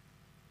him,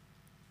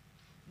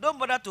 don't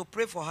bother to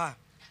pray for her.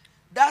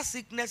 That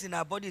sickness in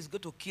her body is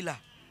going to kill her.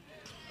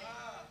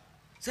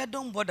 He said,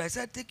 don't bother. He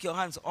said, take your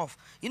hands off.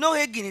 You know,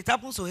 Hagin, it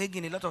happens to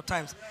Hagin a lot of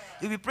times.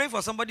 If you pray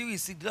for somebody who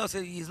is sick, the Lord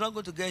said, he's not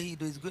going to get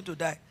healed, he's going to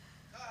die.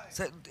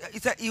 He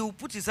said, he will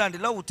put his hand, the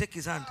Lord will take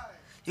his hand.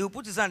 He will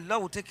put his hand, the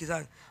Lord will take his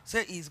hand.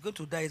 Say, he's going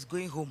to die, he's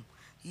going home.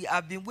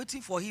 I've been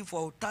waiting for him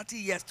for 30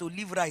 years to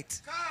live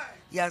right.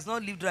 He has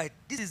not lived right.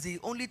 This is the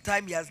only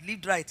time he has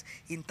lived right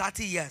in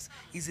 30 years.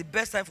 It's the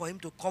best time for him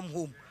to come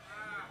home.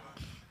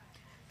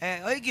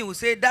 Oyegoke will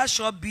say, that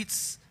sure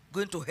beats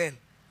going to hell.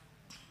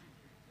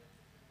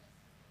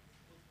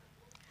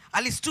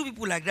 At least 2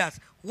 people like that.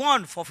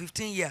 One for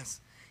 15 years.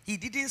 He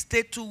didn't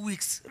stay 2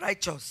 weeks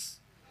righteous.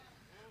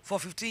 For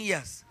 15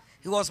 years.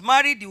 He was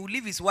married, he would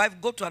leave his wife,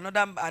 go to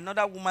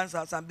another woman's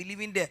house and be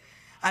living there.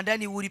 And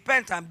then he would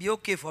repent and be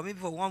okay for maybe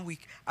for 1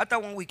 week. After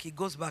 1 week, he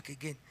goes back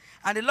again.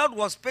 And the Lord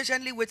was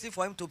patiently waiting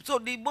for him to. So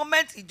the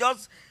moment he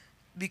just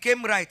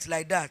became right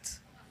like that.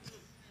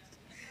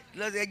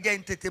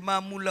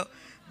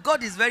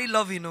 God is very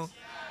loving, you know.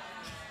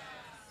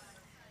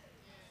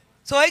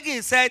 So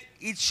again said,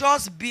 it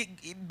just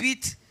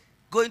beat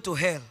going to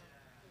hell.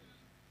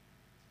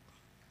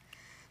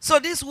 So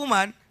this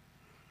woman,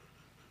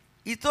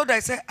 he told her, I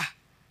said,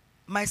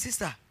 my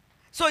sister.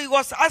 So he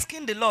was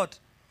asking the Lord,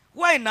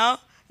 why now?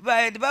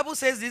 But the Bible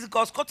says this,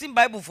 because quoting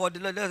Bible for the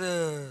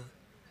Lord.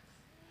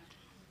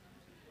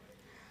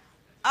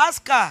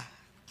 Ask her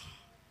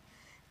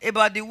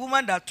about the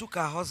woman that took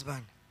her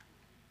husband.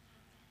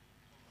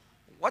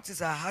 What is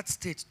her heart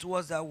state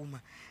towards that woman?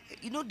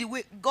 You know the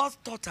way God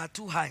thought her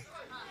too high.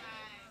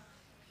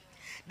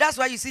 That's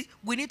why you see,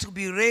 we need to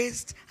be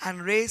raised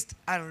and raised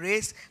and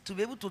raised to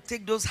be able to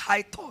take those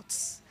high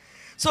thoughts.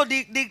 So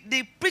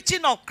the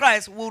preaching of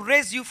Christ will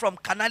raise you from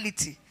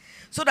carnality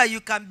so that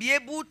you can be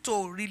able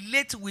to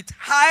relate with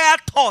higher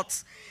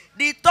thoughts.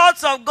 The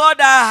thoughts of God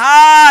are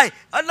high.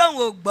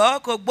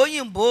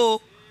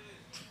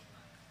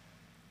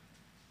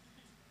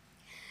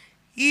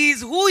 He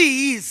is who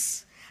he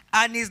is,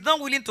 and is not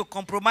willing to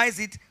compromise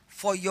it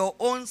for your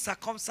own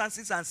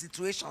circumstances and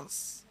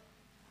situations.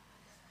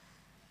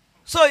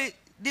 So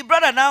the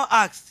brother now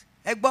asked,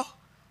 Egbo,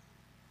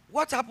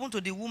 what happened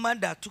to the woman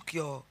that took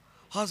your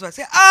husband?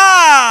 Say,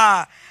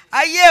 aye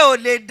o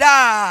le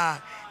da.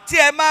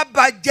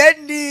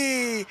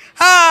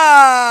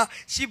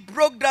 She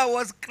broke down,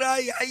 was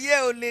crying. Aye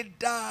o le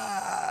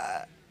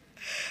da.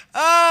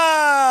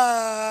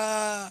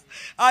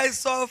 I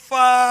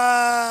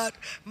suffered.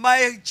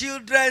 My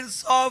children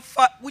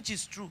suffered. Which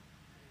is true.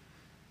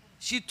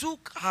 She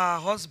took her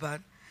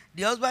husband.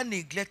 The husband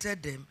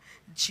neglected them.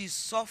 She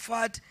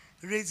suffered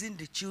raising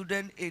the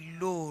children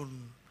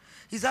alone.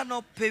 Is that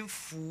not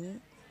painful?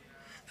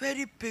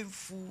 Very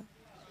painful.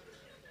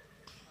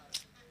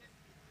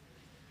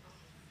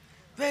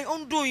 Very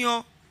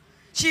undoing.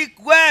 She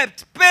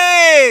wept,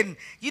 pain.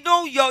 You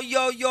know, your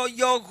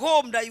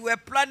home that you were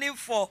planning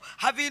for,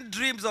 having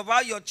dreams of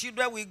how your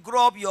children will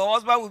grow up, your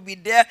husband will be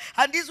there,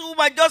 and this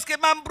woman just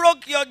came and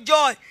broke your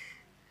joy.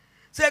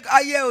 Said,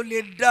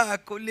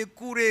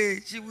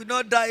 she will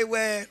not die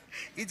well.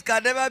 It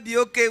can never be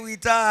okay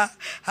with her.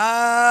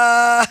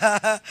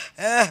 And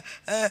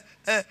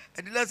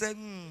the Lord said,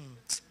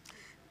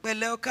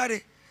 well,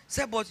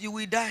 say, but you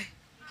will die.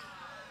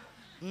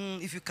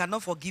 If you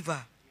cannot forgive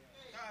her.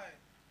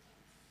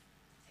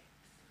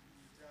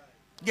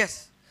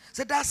 Yes.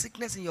 So that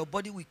sickness in your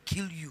body will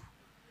kill you.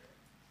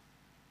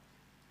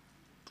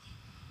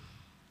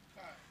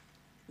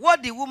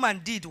 What the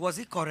woman did, was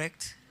it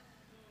correct?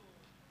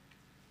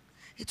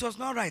 It was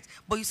not right.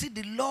 But you see,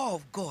 the law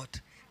of God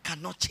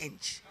cannot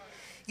change.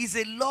 It's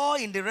a law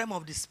in the realm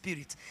of the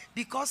spirit.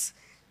 Because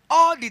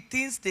all the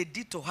things they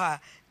did to her,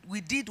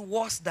 we did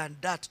worse than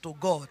that to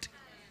God.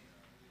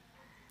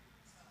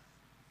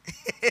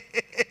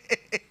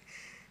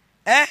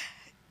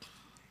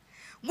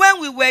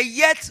 When we were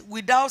yet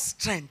without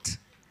strength,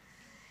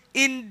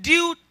 in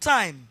due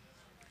time,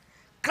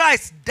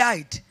 Christ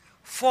died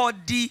for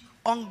the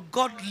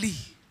ungodly.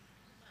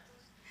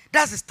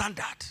 That's the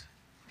standard.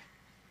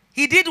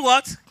 He did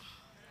what?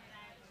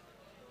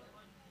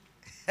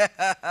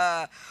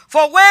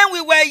 For when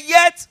we were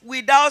yet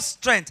without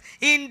strength,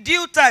 in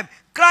due time,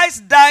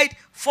 Christ died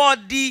for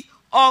the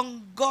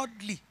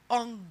ungodly.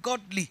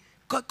 Ungodly.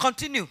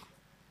 Continue.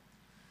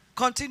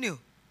 Continue.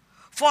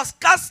 For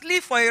scarcely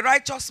for a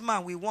righteous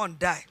man we won't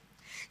die.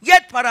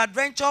 Yet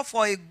peradventure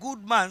for a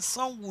good man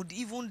some would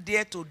even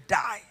dare to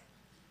die.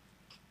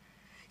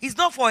 It's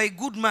not for a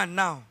good man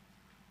now.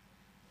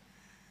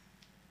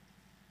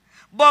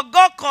 But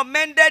God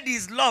commended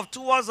his love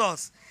towards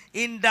us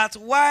in that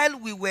while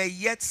we were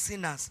yet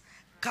sinners,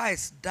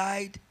 Christ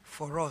died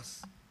for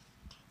us.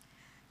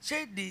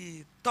 Say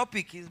the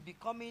topic is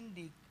becoming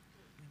the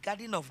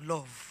garden of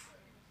love.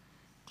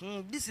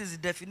 This is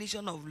the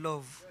definition of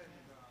love.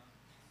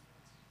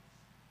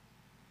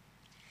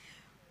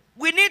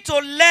 We need to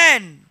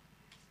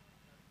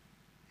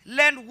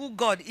learn who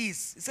God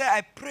is. He said,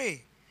 I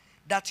pray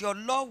that your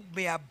love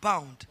may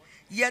abound,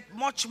 yet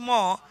much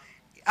more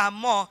and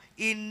more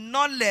in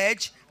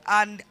knowledge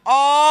and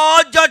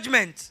all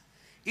judgment.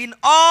 In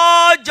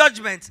all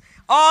judgment.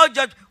 All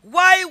judgment.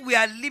 Why we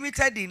are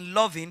limited in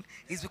loving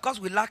is because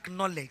we lack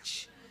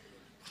knowledge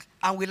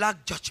and we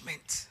lack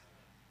judgment.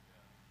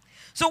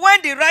 So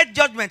when the right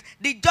judgment,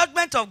 the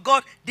judgment of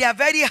God, they are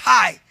very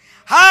high.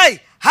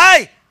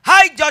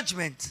 High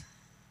judgment.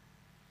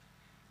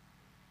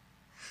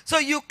 So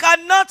you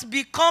cannot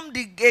become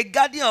a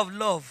guardian of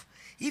love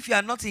if you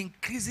are not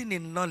increasing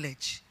in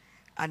knowledge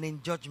and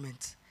in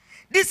judgment.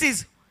 This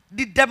is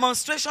the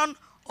demonstration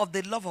of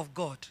the love of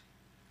God.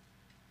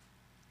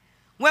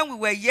 When we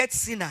were yet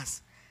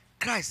sinners,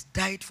 Christ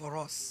died for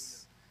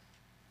us.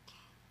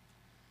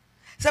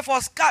 So for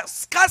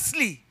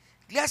scarcely,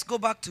 let's go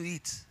back to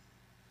it.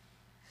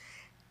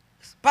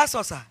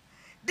 Pastor, sir,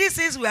 these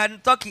things we are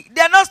talking,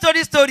 they are not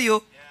story.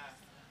 Oh.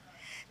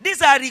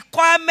 These are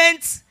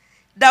requirements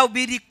that will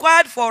be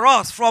required for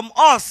us, from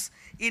us,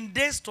 in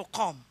days to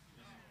come.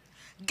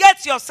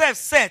 Get yourself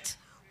set.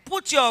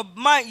 Put your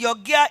mind, your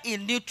gear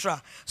in neutral,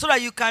 so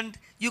that you can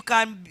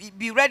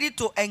be ready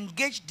to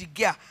engage the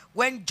gear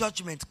when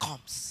judgment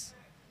comes.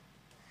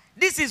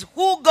 This is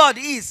who God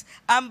is,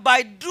 and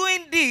by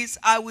doing this,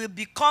 I will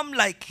become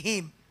like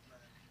him.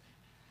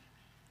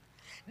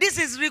 This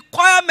is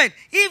requirement.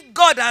 If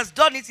God has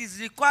done it, he's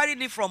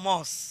requiring it from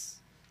us.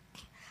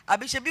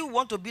 Abishabi, we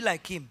want to be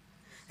like him.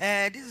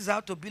 This is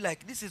how to be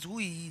like. This is who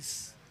he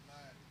is.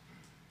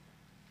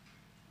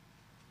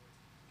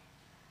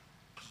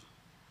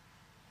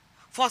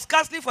 For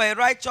scarcely for a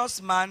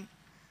righteous man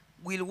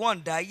will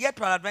one die, yet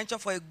peradventure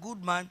for a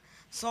good man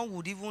some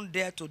would even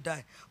dare to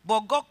die.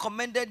 But God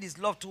commended his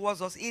love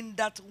towards us in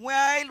that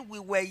while we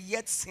were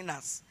yet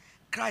sinners,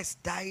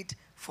 Christ died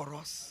for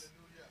us.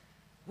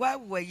 While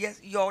we were yet,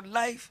 your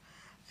life,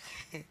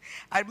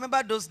 I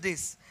remember those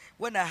days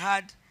when I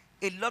had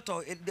a lot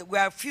of, we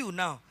are few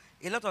now,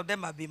 a lot of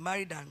them have been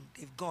married and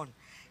they've gone.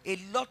 A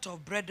lot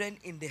of brethren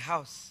in the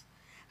house,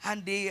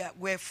 and they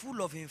were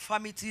full of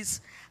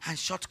infirmities and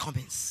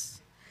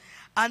shortcomings.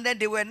 And then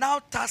they were now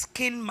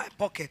tasking my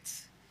pocket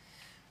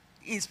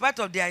in spite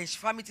of their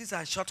infirmities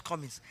and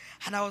shortcomings.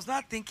 And I was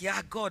not thinking,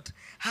 God,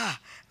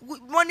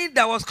 money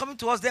that was coming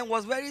to us then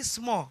was very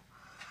small.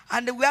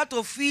 And we had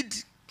to feed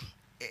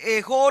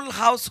a whole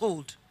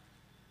household.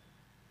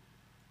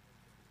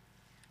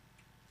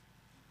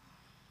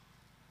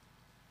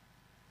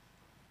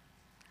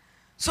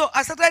 So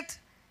I started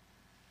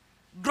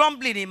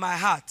grumbling in my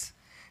heart.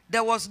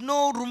 There was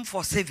no room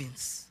for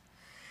savings.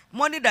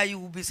 Money that you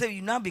will be saving,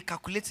 you now be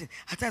calculating.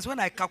 At times when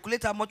I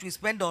calculate how much we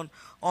spend on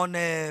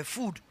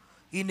food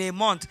in a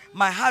month,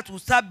 my heart will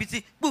start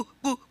beating. Boo,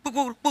 boo, boo,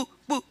 boo, boo,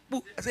 boo,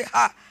 boo. I say,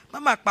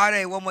 Mama,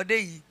 pare one more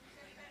day.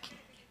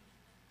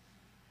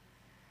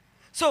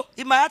 So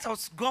in my heart I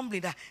was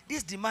grumbling that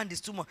this demand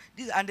is too much.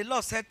 And the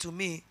Lord said to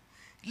me,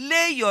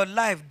 lay your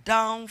life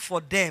down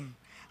for them.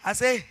 I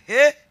say,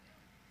 hey,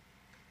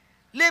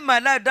 lay my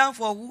life down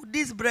for who?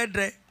 These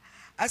brethren.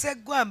 I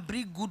said, go and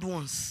bring good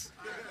ones.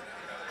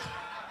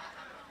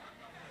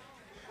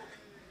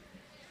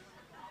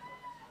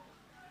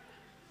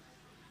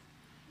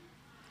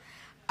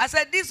 I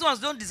said, these ones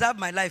don't deserve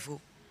my life. Oh.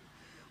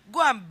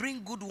 Go and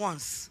bring good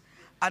ones,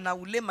 and I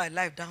will lay my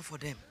life down for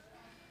them.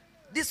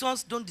 These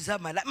ones don't deserve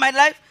my life. My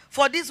life,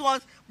 for these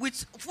ones,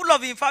 which full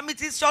of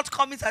infirmities,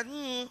 shortcomings, I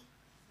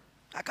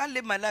can't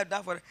lay my life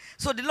down for them.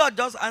 So the Lord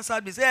just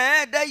answered me,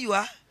 say, there you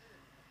are.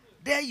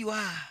 There you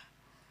are.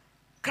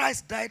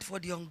 Christ died for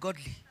the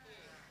ungodly.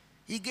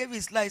 He gave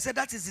his life. He said,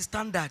 that is the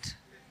standard.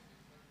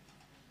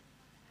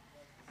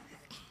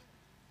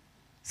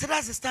 So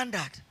that's the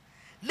standard.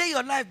 Lay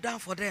your life down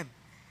for them.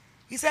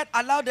 He said,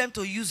 allow them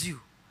to use you.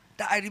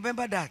 That I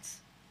remember that.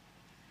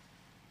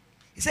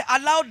 He said,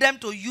 allow them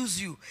to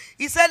use you.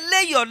 He said,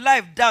 lay your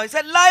life down. He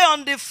said, lie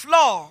on the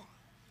floor.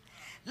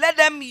 Let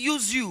them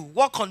use you,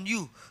 work on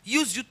you,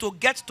 use you to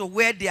get to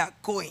where they are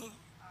going.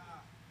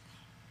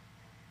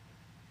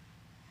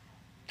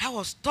 That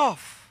was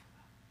tough.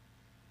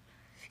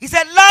 He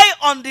said, lie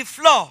on the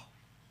floor.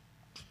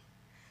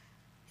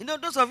 You know,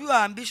 those of you who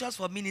are ambitious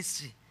for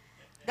ministry,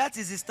 that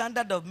is the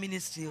standard of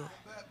ministry.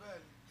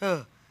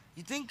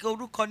 You think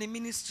Orukoni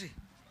ministry?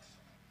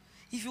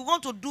 If you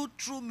want to do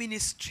true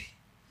ministry,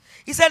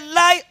 he said,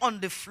 lie on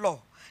the floor.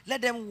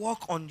 Let them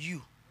work on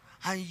you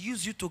and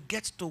use you to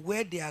get to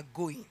where they are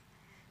going.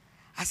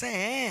 I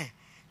said,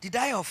 did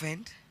I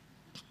offend?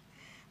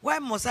 Why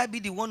must I be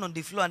the one on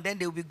the floor and then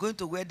they will be going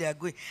to where they are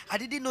going? I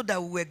didn't know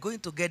that we were going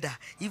together,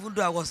 even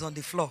though I was on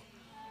the floor.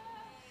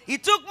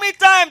 It took me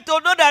time to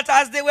know that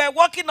as they were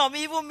working on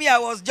me, even me, I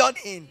was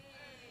joining.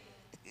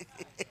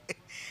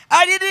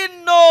 I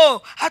didn't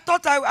know. I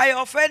thought I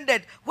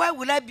offended. Why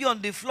will I be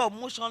on the floor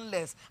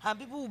motionless and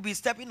people will be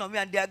stepping on me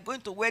and they are going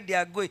to where they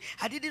are going?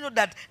 I didn't know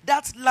that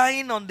that's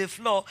lying on the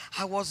floor.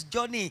 I was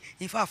journeying,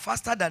 in fact,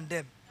 faster than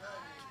them.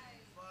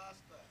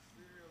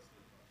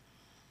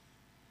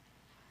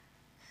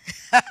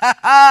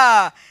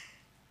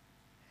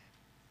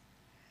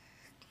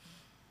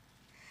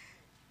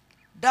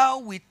 Thou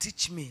wilt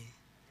teach me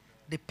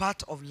the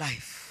path of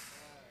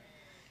life.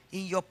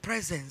 In your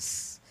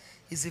presence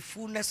is the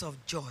fullness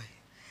of joy.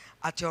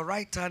 At your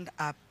right hand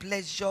are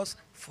pleasures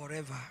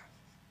forever.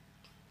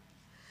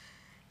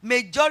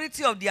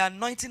 Majority of the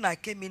anointing I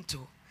came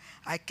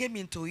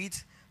into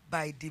it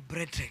by the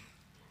brethren.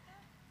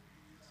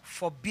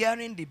 For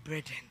bearing the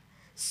brethren.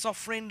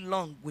 Suffering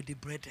long with the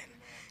brethren.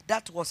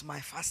 That was my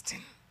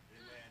fasting.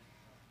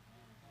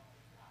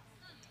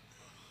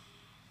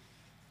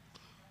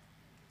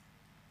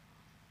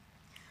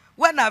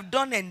 I've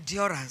done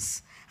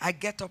endurance, I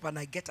get up and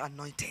I get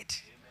anointed.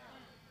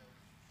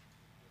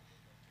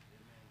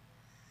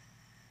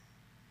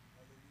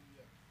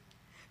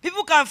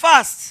 People can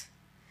fast,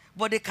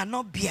 but they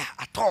cannot bear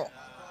at all.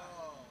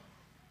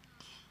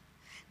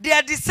 They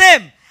are the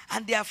same,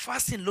 and they are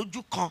fasting.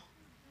 Loju kan.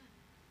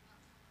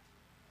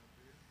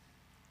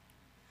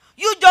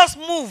 You just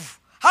move.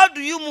 How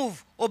do you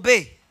move?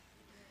 Obey.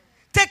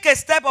 Take a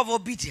step of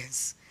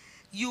obedience.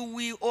 You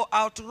will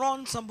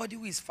outrun somebody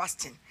who is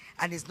fasting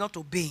and is not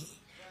obeying.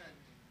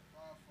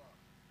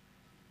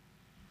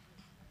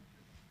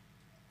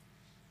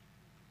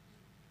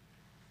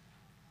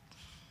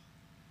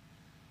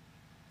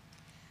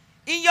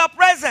 In your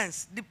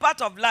presence, the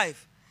path of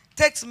life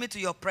takes me to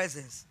your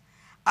presence.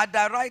 At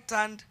the right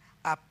hand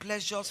are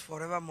pleasures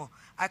forevermore.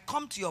 I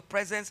come to your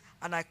presence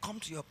and I come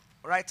to your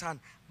right hand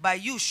by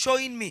you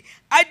showing me.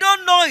 I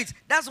don't know it.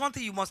 That's one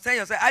thing you must tell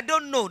yourself. I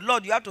don't know.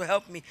 Lord, you have to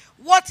help me.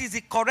 What is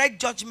the correct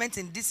judgment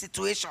in this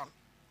situation?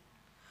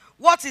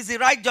 What is the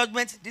right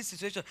judgment in this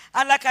situation?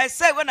 And like I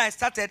said when I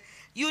started,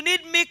 you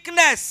need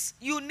meekness.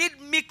 You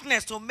need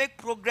meekness to make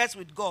progress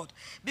with God.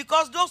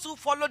 Because those who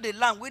follow the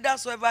Lamb,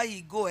 whithersoever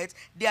he goeth,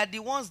 they are the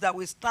ones that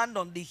will stand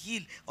on the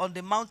hill, on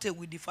the mountain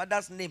with the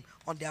Father's name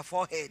on their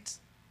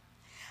foreheads.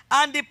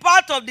 And the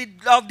part of the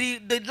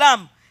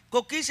lamb,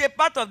 kokishe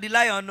part of the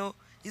lion, no,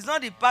 it's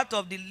not the part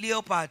of the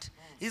leopard.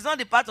 It's not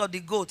the part of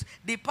the goat.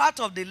 The part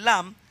of the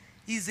lamb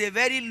is a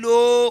very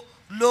low.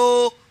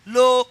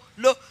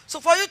 So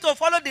for you to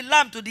follow the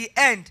lamb to the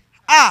end,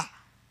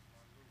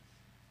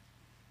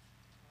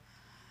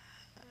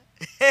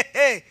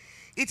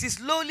 it is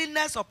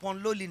lowliness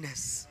upon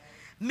lowliness.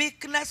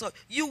 Meekness.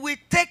 You will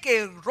take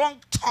a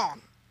wrong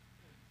turn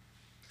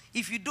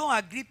if you don't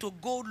agree to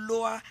go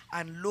lower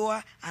and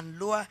lower and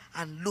lower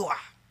and lower.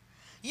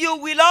 You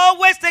will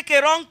always take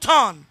a wrong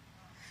turn.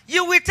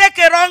 You will take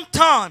a wrong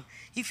turn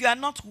if you are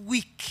not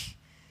weak,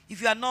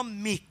 if you are not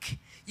meek.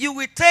 You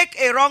will take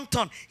a wrong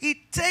turn.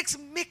 It takes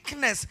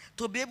meekness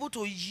to be able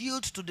to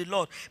yield to the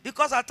Lord.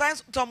 Because at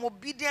times, some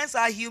obedience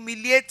are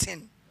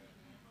humiliating.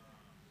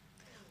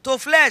 To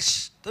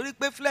flesh. To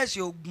flesh,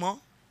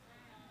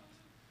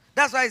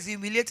 that's why it's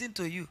humiliating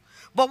to you.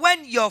 But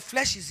when your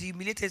flesh is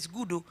humiliated, it's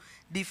good though.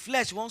 The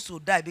flesh wants to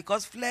die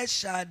because flesh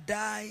shall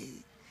die.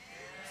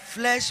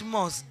 Flesh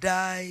must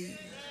die.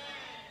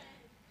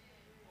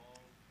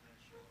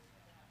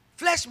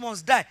 Flesh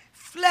must die.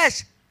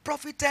 Flesh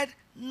profited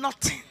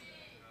nothing.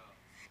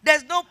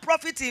 There's no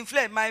profit in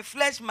flesh,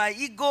 my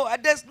ego.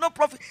 There's no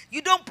profit.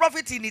 You don't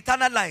profit in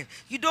eternal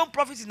life. You don't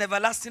profit in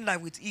everlasting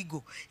life with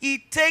ego.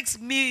 It takes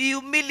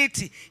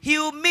humility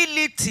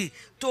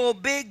to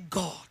obey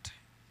God.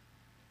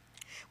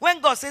 When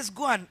God says,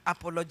 go and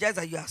apologize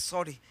that you are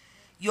sorry,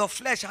 your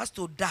flesh has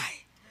to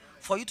die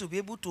for you to be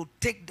able to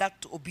take that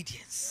to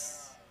obedience.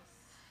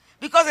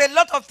 Because a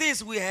lot of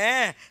things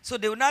so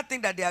they will not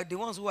think that they are the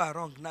ones who are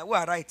wrong, now, who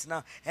are right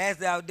now.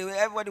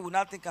 Everybody will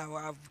not think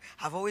I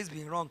have always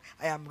been wrong.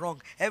 I am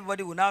wrong.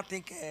 Everybody will now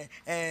think,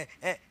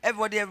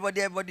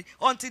 everybody.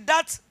 Until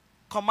that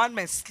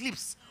commandment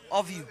slips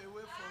of you.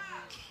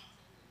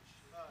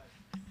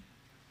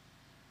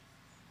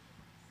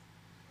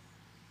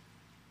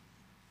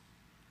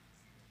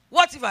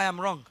 What if I am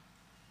wrong?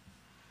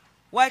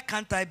 Why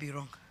can't I be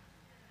wrong?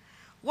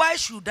 Why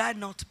should I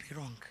not be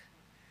wrong?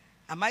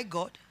 Am I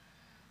God?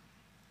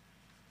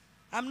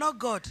 I'm not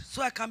God,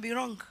 so I can be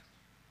wrong.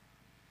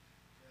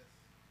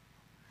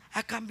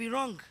 I can be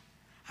wrong.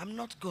 I'm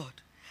not God.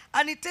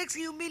 And it takes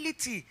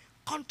humility,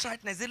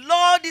 contriteness. The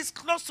Lord is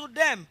close to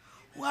them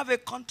who have a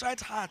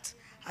contrite heart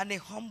and a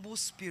humble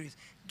spirit.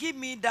 Give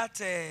me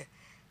that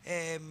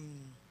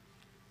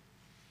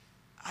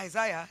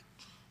Isaiah.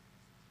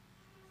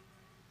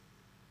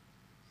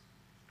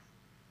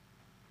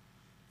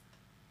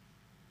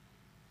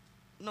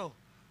 No.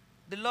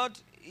 The Lord,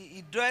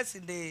 he dwells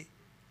in the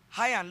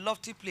high and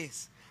lofty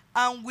place.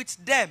 And with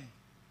them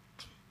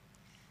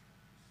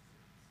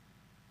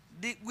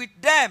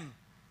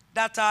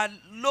that are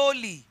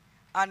lowly,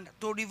 and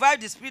to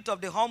revive the spirit of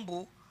the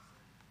humble,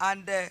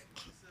 and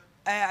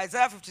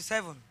Isaiah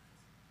 57.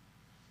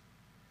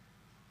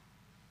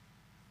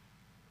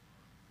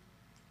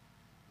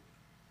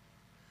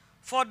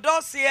 For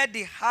thus saith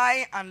the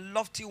high and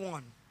lofty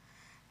one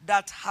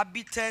that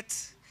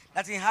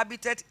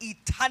inhabited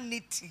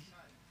eternity,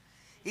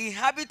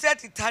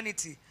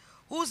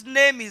 whose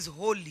name is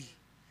holy.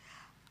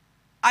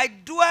 I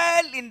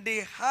dwell in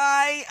the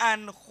high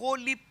and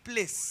holy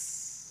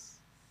place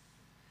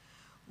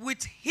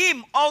with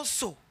him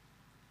also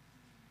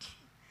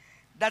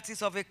that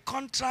is of a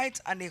contrite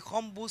and a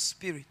humble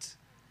spirit.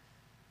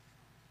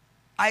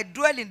 I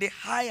dwell in the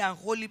high and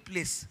holy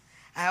place.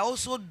 I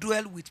also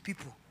dwell with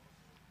people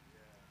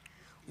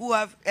who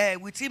have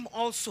with him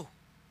also.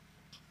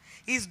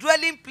 His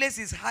dwelling place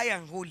is high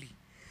and holy,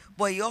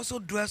 but he also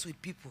dwells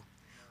with people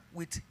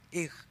with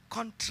a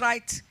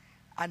contrite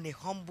and a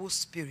humble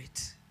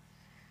spirit.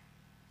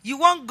 You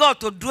want God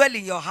to dwell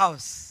in your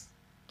house.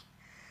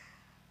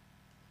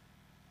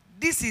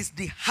 This is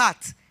the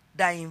heart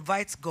that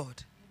invites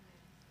God.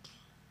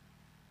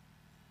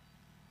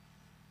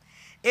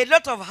 A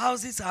lot of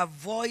houses are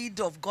void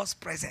of God's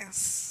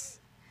presence.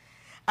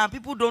 And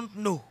people don't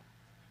know.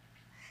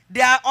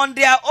 They are on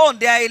their own.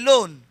 They are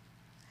alone.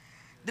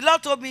 The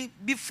Lord told me,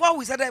 before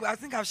we started, I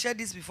think I've shared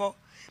this before,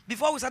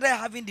 before we started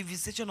having the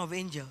visitation of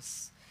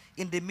angels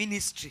in the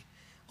ministry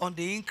on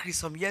the increase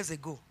some years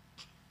ago,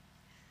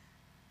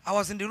 I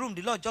was in the room.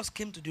 The Lord just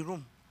came to the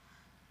room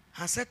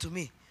and said to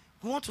me,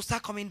 we want to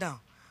start coming down.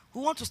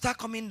 We want to start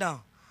coming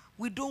down.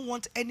 We don't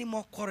want any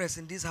more quarrels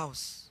in this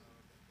house.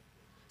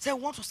 Say,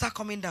 we want to start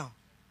coming down.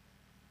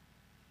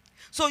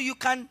 So you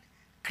can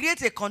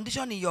create a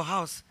condition in your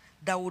house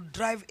that will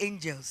drive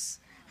angels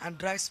and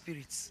drive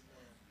spirits.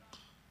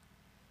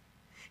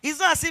 It's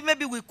not as if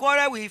maybe we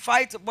quarrel, we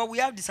fight, but we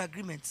have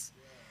disagreements.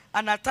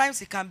 And at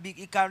times it can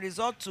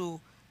result to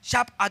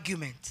sharp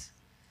argument.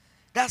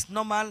 That's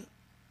normal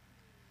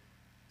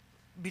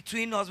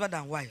between husband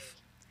and wife.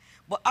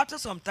 But after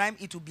some time,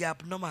 it will be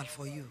abnormal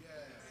for you.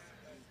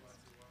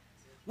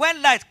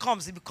 When light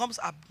comes, it becomes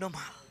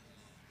abnormal.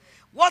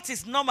 What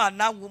is normal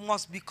now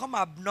must become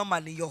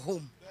abnormal in your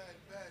home.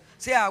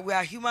 Say, we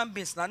are human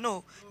beings now.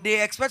 No,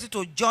 they expect you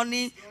to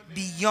journey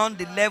beyond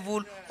the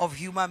level of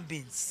human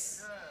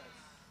beings.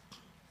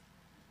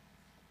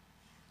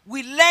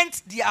 We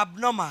learned the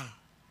abnormal.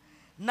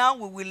 Now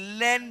we will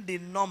learn the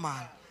normal.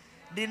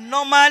 The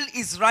normal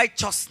is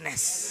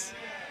righteousness.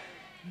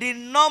 The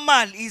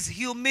normal is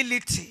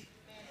humility.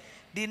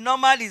 The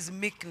normal is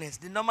meekness.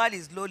 The normal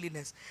is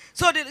lowliness.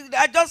 So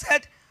I just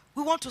said,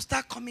 we want to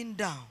start coming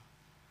down.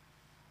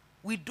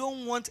 We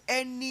don't want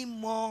any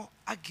more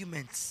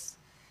arguments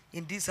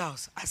in this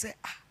house. I said,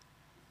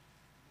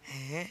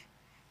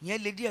 yeah,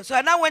 lady. So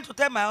I now went to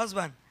tell my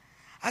husband.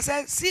 I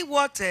said, see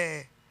what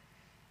I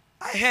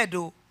heard,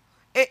 though.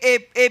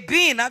 A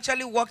being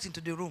actually walked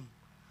into the room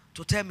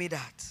to tell me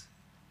that.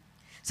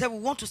 He said, we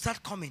want to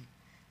start coming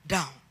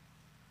down.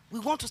 We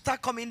want to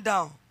start coming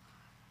down.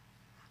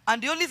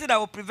 And the only thing that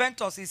will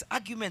prevent us is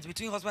arguments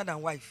between husband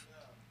and wife.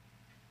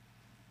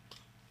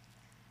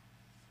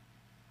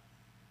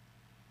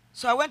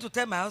 So I went to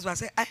tell my husband, I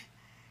said,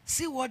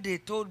 see what they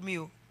told me.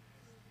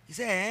 He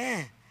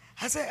said,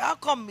 I said, how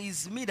come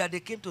it's me that they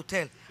came to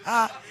tell?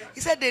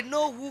 He said, they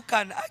know who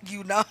can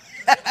argue now.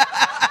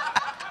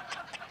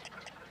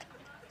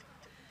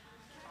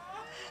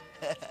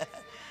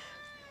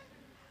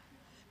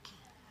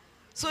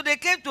 So they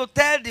came to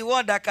tell the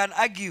one that can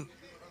argue.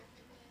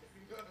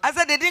 I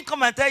said, they didn't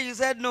come and tell you. He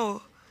said,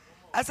 no.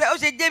 I said, oh,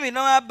 she gave me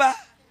no abba.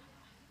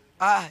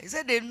 He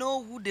said, they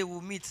know who they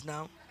will meet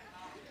now.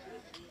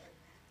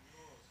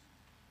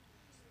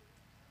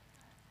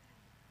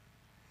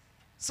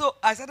 So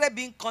I started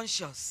being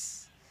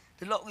conscious.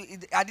 The Lord,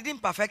 I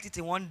didn't perfect it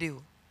in one day.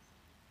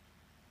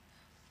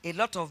 A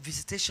lot of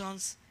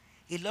visitations,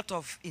 a lot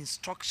of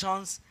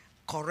instructions,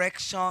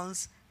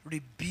 corrections,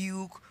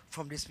 rebuke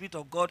from the Spirit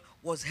of God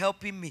was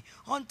helping me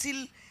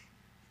until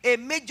a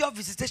major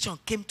visitation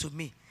came to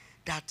me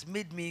that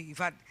made me, in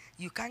fact,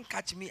 you can't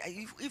catch me.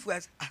 If we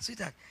are,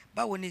 sweetheart,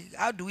 but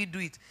how do we do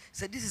it? He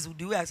said, this is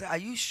the way. I said, are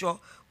you sure?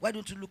 Why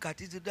don't you look at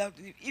it?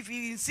 If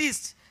he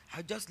insists,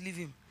 I'll just leave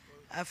him.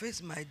 I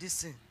face my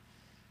destiny.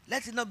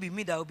 Let it not be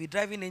me that will be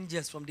driving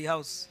angels from the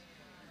house.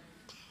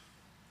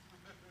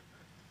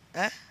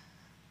 Do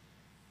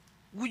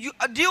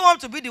you want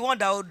to be the one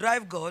that will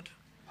drive God?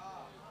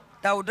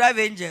 That will drive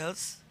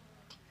angels?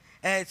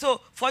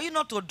 So for you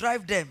not to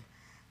drive them,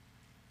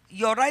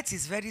 your right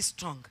is very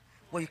strong,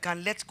 but you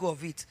can let go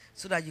of it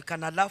so that you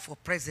can allow for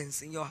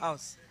presence in your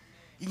house.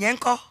 You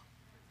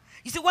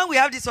see, when we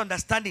have this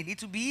understanding,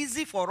 it will be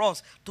easy for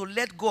us to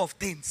let go of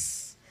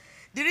things.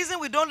 The reason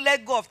we don't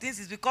let go of things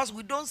is because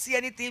we don't see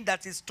anything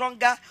that is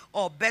stronger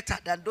or better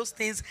than those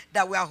things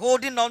that we are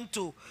holding on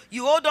to.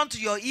 You hold on to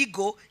your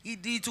ego,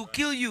 it will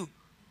kill you.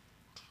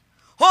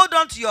 Hold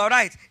on to your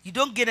right, you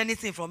don't gain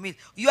anything from it.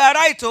 You are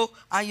right,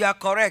 and you are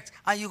correct,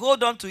 and you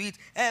hold on to it.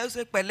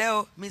 Say,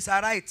 Peleo, Mr.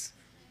 Right.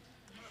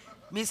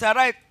 Mr.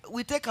 Right,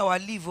 we take our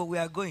leave, we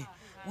are going.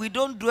 We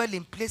don't dwell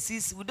in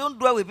places, we don't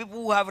dwell with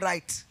people who have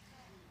right.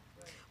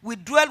 We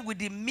dwell with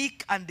the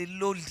meek and the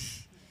lowly.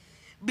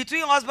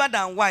 Between husband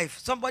and wife,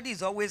 somebody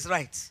is always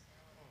right.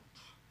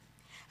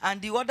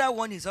 And the other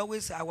one is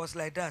always, I was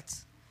like that.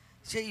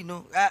 Say, you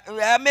know,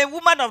 I'm a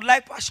woman of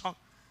light passion.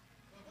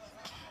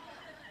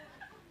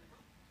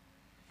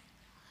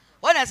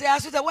 When I say,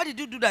 Asita, why did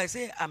you do that? I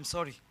say, I'm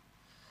sorry.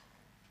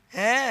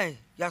 Hey,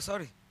 you're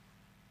sorry.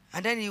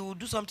 And then he will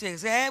do something and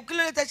say,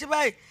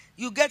 hey,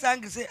 you get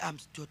angry, say, I'm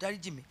Daddy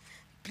Jimmy.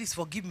 Please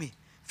forgive me.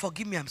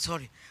 Forgive me, I'm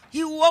sorry.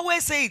 He will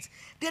always say it.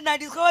 Then I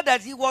discovered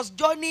that he was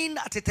journeying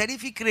at a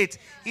terrific rate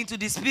into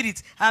the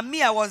spirit. And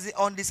me, I was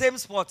on the same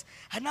spot.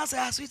 And I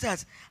said,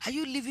 sweetheart, are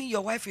you leaving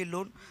your wife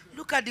alone?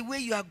 Look at the way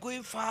you are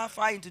going far,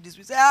 far into the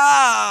spirit.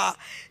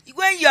 Say,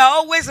 when you are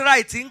always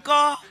right,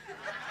 Inko.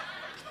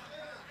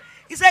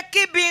 He said,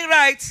 keep being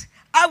right.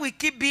 I will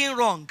keep being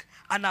wrong.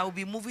 And I will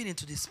be moving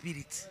into the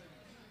spirit.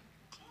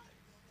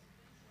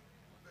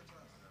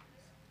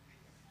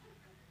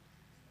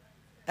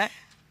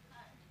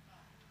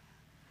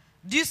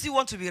 Do you still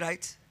want to be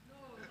right?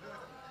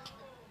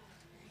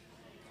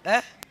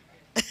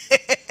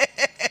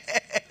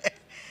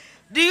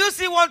 Do you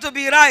still want to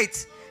be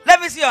right?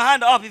 Let me see your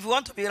hand up if you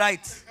want to be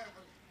right.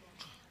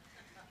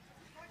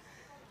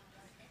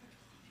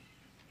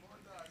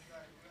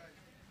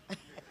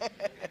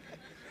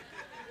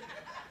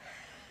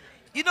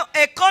 You know,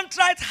 a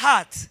contrite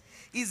heart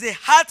is a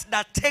heart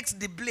that takes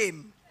the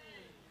blame.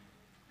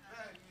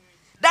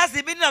 That's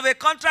the meaning of a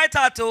contrite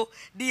heart, oh,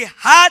 the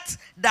heart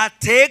that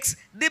takes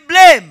the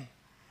blame.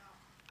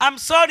 I'm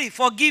sorry,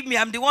 forgive me,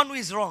 I'm the one who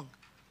is wrong.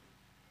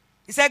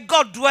 He said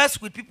God dwells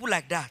with people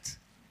like that.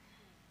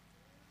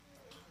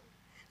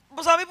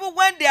 But some people,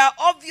 when they are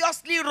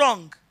obviously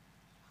wrong,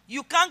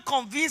 you can't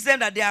convince them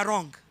that they are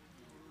wrong.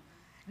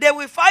 They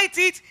will fight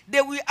it,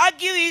 they will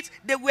argue it,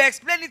 they will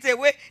explain it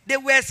away, they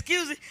will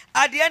excuse it.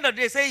 At the end of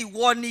the day, say, you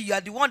warned me, you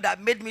are the one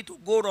that made me to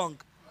go wrong.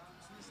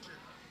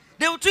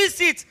 They will twist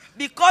it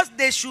because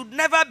they should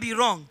never be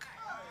wrong.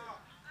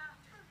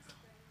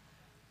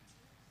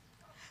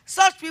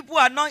 Such people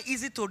are not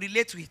easy to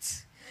relate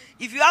with.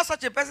 If you have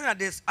such a person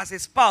as a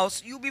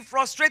spouse, you'll be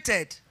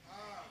frustrated.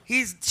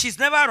 She's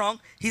never wrong,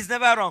 he's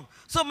never wrong.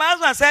 So my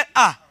husband said,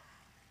 I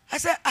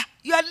said,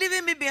 you are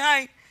leaving me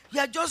behind. You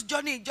are just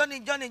Johnny.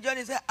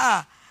 He said,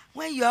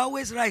 when you are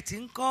always right,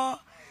 Inko.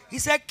 He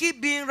said,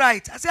 keep being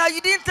right. I said, you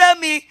didn't tell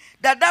me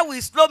that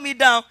will slow me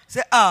down. He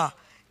said,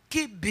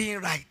 keep being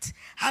right.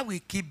 I will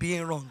keep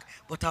being wrong,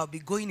 but I'll be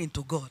going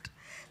into God.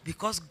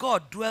 Because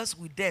God dwells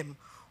with them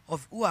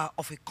who are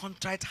of a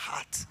contrite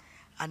heart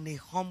and a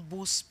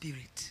humble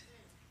spirit.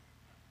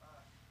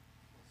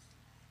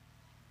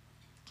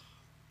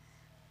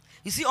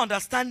 You see,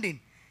 understanding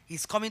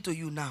is coming to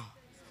you now.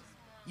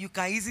 You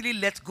can easily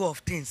let go of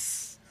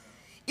things.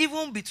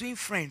 Even between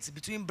friends,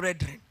 between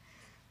brethren.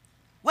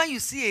 When you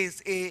see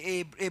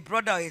a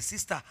brother or a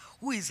sister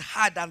who is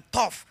hard and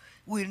tough,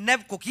 will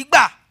never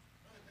kokigba.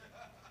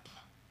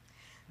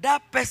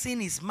 That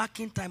person is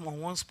marking time on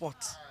one spot.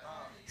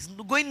 He's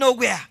going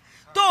nowhere.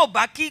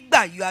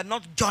 Bakigba, you are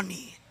not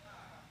Johnny.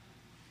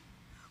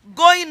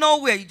 Going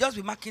nowhere, you just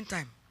be marking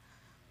time.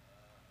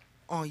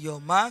 On your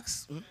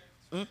marks,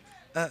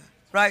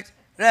 right,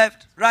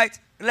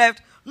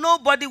 left.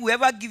 Nobody will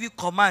ever give you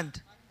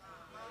command.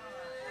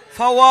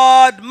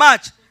 Forward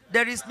march.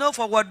 There is no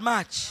forward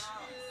march.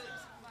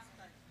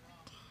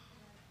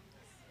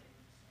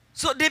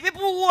 So the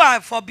people who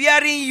are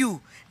forbearing you,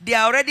 they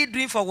are already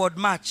doing forward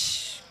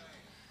march.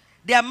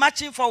 They are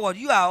marching forward.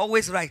 You are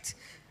always right.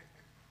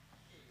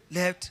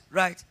 Left,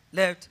 right.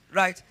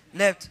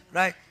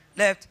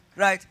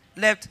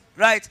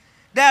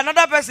 Then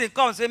another person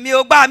comes and say, mi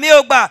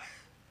ogba.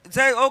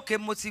 Say, okay,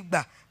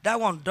 motigba. That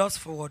one does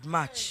forward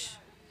march.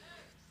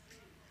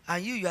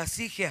 And you are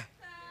still here.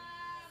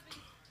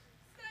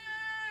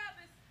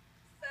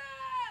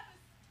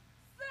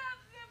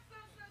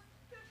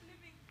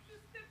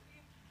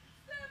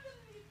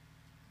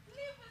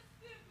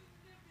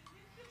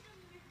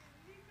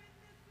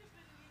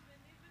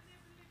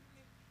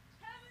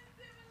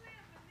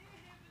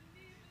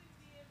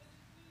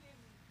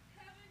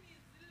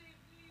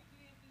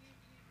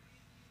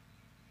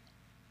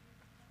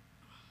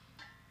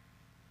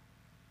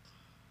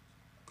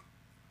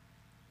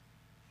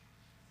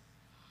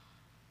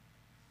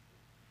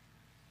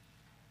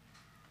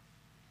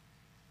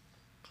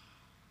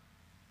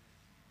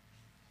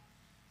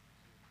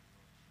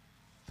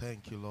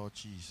 Thank you, Lord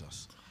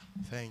Jesus.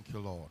 Thank you,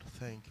 Lord.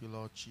 Thank you,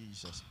 Lord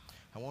Jesus.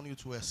 I want you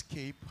to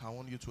escape. I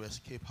want you to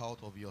escape out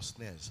of your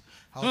snares.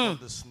 Out of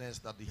the snares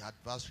that the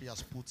adversary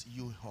has put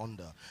you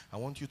under. I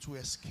want you to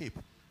escape.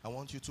 I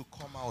want you to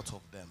come out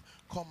of them.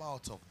 Come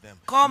out of them.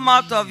 Come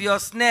out of your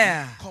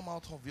snare. Come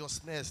out of your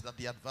snares that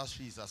the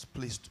adversary has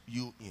placed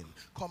you in.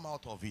 Come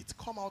out of it.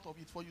 Come out of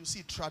it. For you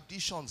see,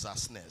 traditions are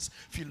snares.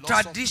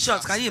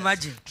 Traditions, can you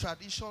imagine?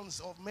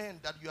 Traditions of men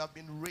that you have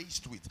been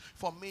raised with.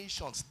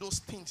 Formations, those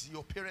things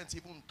your parents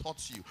even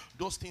taught you.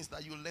 Those things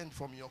that you learned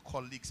from your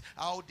colleagues.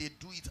 How they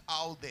do it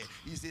out there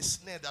is a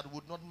snare that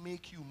would not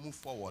make you move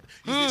forward.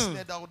 Is a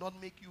snare that would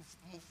not make you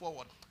move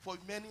forward. For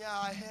many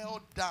are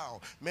held down.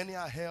 Many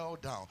are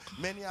held down.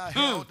 Many are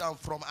held down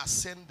from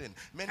ascending.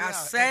 Many are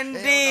held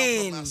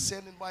down from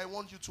ascending. But I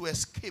want you to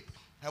escape.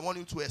 I want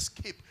you to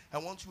escape. I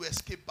want you to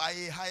escape by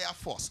a higher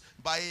force.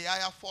 By a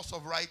higher force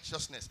of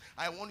righteousness.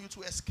 I want you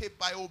to escape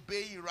by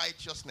obeying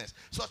righteousness.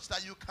 Such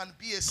that you can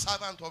be a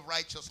servant of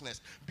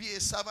righteousness. Be a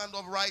servant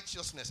of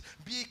righteousness.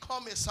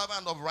 Become a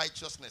servant of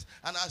righteousness.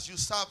 And as you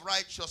serve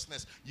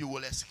righteousness, you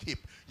will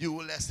escape. You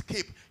will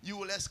escape. You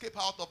will escape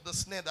out of the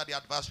snare that the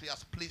adversary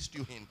has placed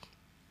you in.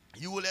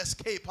 You will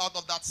escape out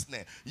of that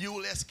snare. You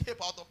will escape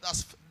out of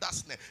that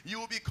snare. You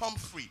will become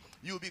free.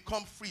 You will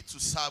become free to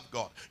serve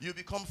God. You will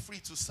become free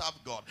to serve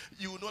God.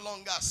 You will no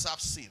longer serve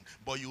sin,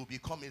 but you will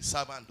become a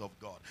servant of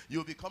God. You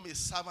will become a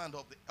servant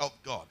of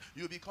God.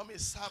 You will become a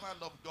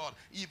servant of God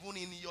even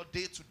in your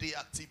day-to-day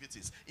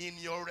activities, in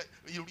your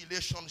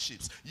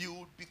relationships. You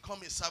will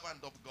become a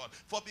servant of God.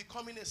 For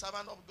becoming a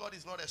servant of God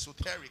is not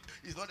esoteric.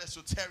 It's not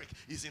esoteric.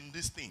 It's in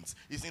these things.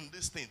 It's in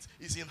these things.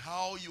 It's in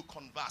how you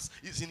converse.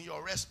 It's in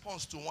your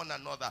response to one one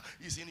another.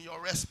 It's in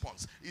your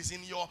response. It's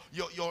in your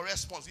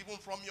response, even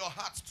from your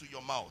heart to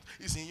your mouth.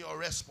 It's in your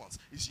response.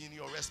 It's in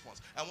your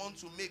response. I want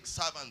to make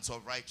servants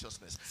of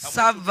righteousness. I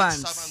want to make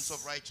servants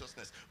of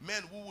righteousness.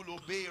 Men who will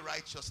obey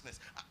righteousness.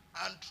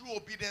 And through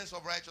obedience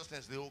of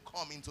righteousness, they will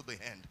come into the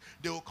hand.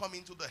 They will come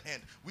into the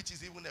hand, which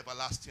is even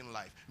everlasting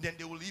life. Then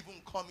they will even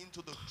come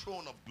into the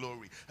throne of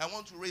glory. I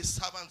want to raise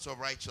servants of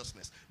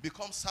righteousness.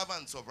 Become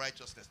servants of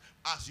righteousness.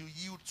 As you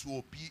yield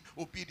to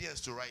obedience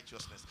to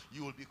righteousness,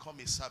 you will become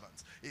a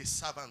servant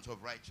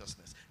of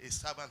righteousness, a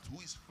servant who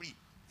is free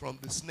from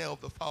the snare of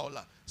the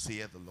fowler,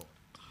 saith the Lord.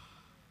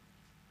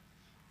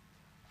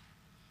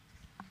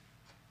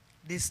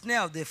 The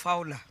snare of the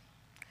fowler.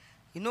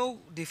 You know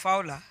the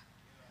fowler?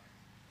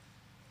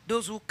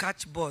 Those who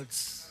catch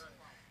birds,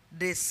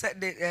 they set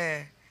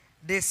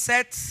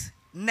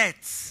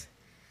nets,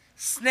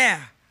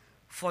 snare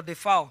for the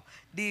fowl.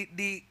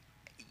 The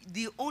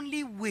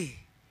only way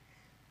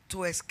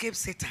to escape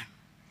Satan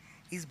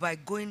is by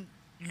going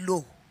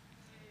low.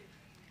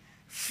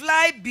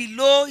 Fly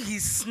below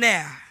his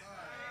snare.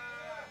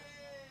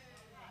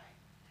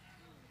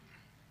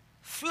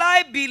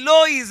 Fly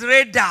below his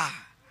radar.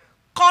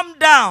 Come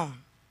down.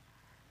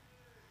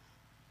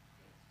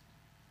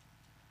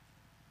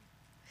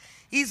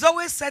 He's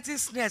always setting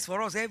snares for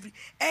us every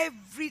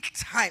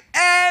time.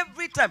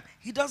 Every time.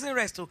 He doesn't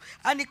rest.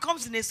 And he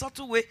comes in a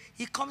subtle way.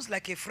 He comes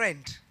like a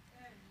friend.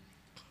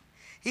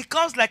 He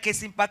comes like a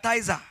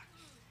sympathizer.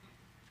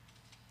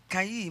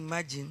 Can you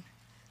imagine?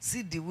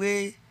 See the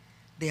way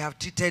they have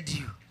treated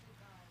you.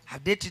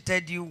 Have they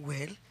treated you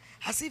well?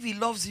 As if he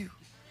loves you.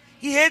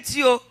 He hates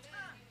you.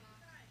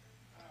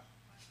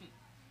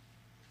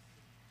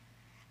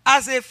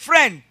 As a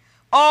friend,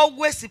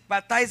 always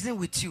sympathizing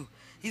with you.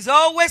 He's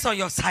always on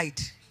your side.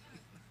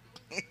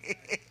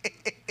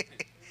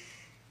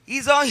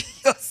 He's on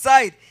your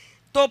side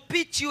to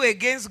pitch you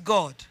against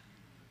God.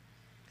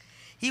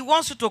 He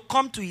wants you to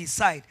come to his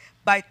side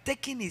by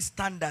taking his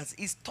standards,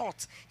 his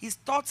thoughts. His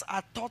thoughts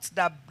are thoughts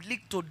that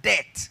lead to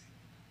death.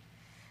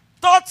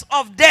 Thoughts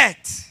of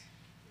death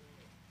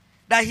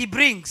that he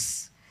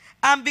brings.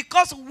 And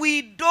because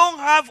we don't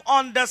have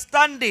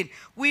understanding,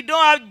 we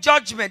don't have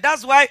judgment.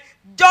 That's why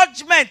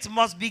judgment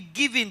must be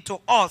given to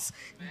us.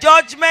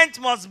 Judgment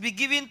must be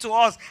given to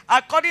us.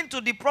 According to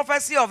the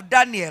prophecy of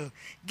Daniel.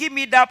 Give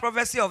me that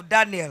prophecy of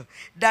Daniel.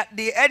 That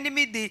the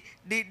enemy,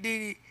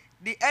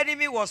 the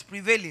enemy was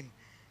prevailing.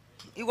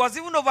 He was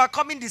even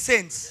overcoming the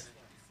saints.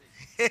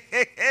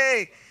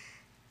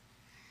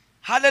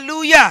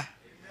 Hallelujah. Amen.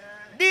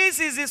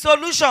 This is the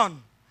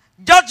solution.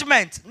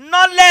 Judgment.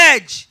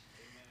 Knowledge.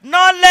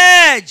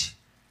 Knowledge.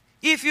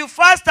 If you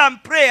fast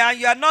and pray and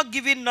you are not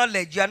giving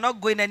knowledge, you are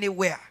not going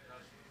anywhere.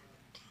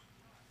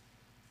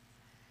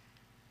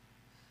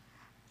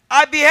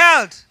 I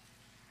beheld,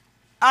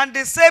 and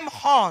the same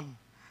horn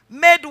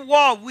made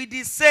war with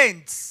the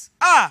saints.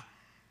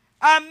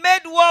 And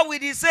made war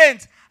with the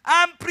saints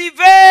and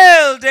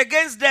prevailed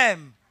against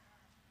them.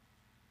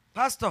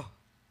 Pastor,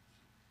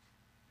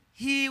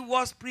 he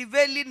was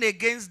prevailing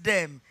against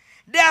them.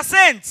 They are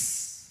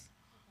saints.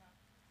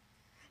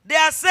 They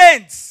are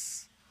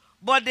saints,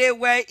 but they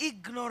were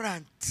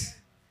ignorant.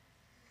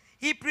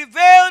 He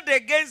prevailed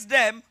against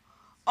them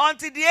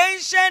until the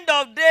Ancient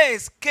of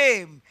Days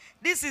came.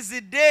 This is the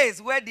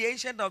days where the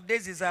Ancient of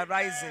Days is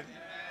arising.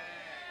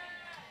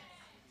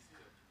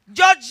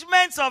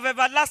 Judgments of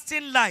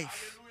everlasting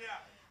life.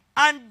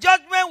 And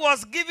judgment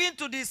was given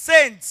to the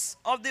saints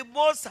of the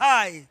Most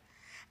High.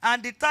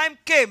 And the time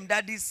came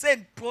that the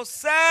saints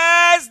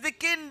possessed the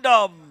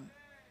kingdom.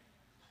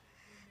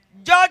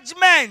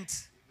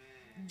 Judgment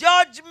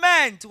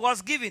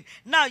was given.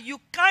 Now, you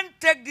can't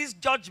take this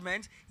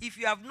judgment if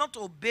you have not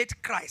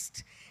obeyed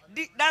Christ.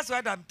 That's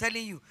what I'm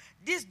telling you.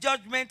 This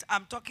judgment,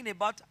 I'm talking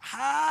about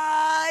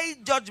high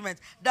judgment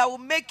that will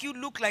make you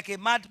look like a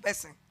mad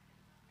person.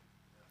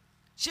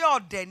 You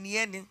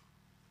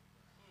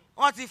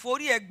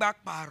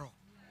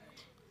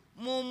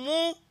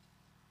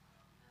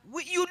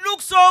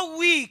look so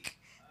weak.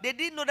 They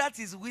didn't know that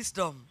is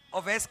wisdom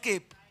of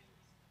escape.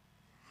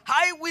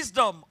 High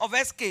wisdom of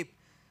escape.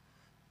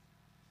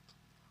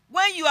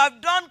 When you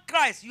have done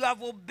Christ, you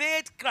have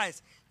obeyed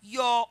Christ,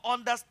 your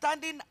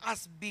understanding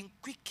has been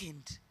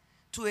quickened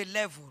to a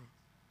level.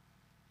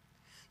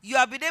 You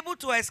have been able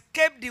to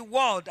escape the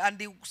world and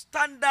the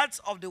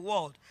standards of the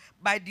world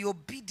by the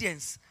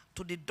obedience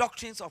to the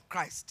doctrines of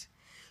Christ.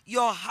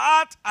 Your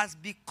heart has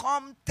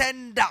become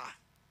tender.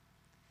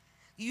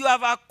 You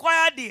have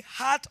acquired the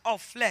heart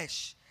of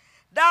flesh.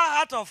 That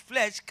heart of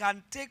flesh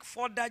can take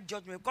further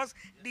judgment because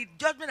the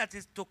judgment that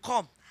is to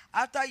come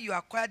after you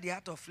acquire the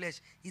heart of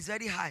flesh is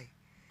very high.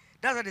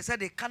 That's why they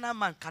said a carnal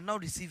man cannot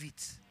receive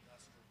it.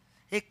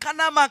 A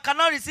carnal man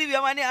cannot receive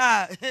your money.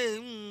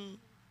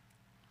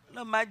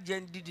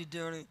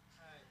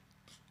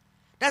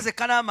 That's a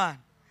carnal man.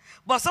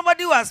 But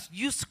somebody who has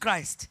used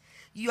Christ,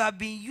 you have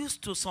been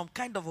used to some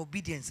kind of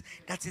obedience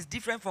that is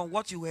different from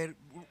what you were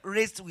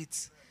raised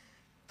with.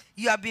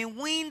 You have been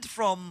weaned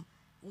from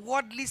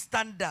worldly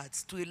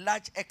standards to a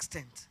large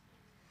extent.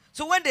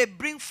 So when they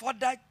bring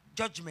further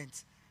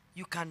judgment,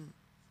 you can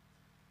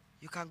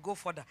go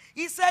further.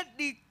 He said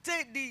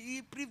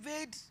he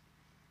prevailed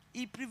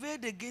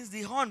against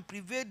the horn,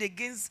 prevailed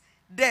against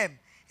them,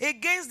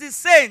 against the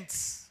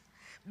saints,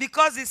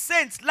 because the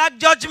saints lack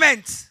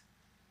judgment.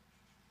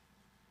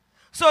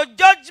 So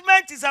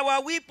judgment is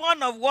our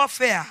weapon of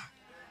warfare.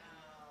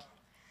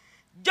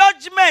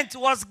 Judgment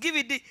was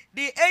given.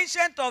 The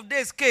Ancient of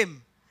Days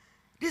came.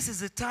 This is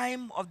the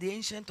time of the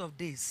Ancient of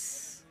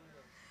Days,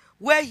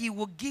 where he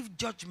will give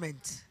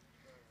judgment.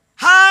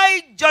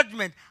 High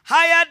judgment,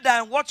 higher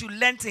than what you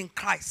learnt in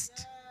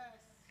Christ.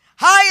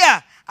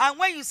 Higher. And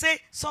when you say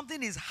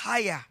something is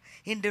higher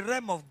in the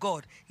realm of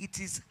God, it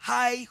is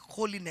high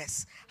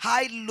holiness,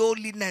 high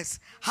lowliness,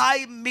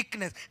 high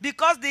meekness.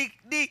 Because the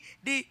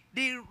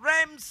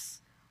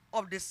realms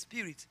of the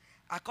Spirit,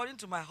 according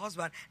to my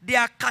husband, they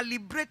are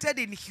calibrated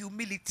in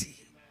humility.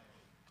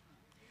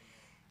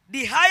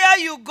 The higher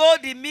you go,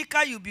 the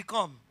meeker you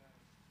become.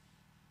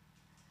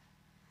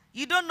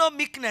 You don't know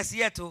meekness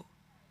yet, oh.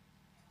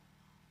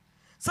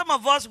 Some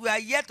of us, we are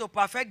yet to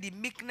perfect the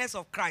meekness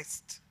of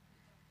Christ.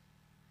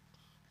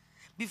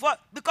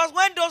 Because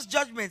when those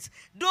judgments,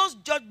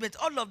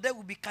 all of them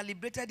will be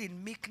calibrated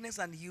in meekness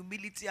and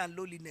humility and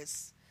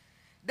lowliness.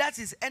 That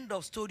is end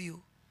of story.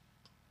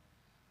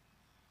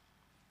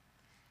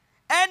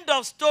 End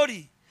of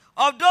story.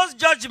 Of those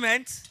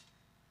judgments,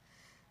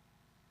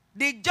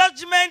 the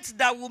judgment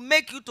that will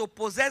make you to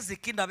possess the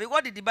kingdom.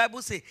 What did the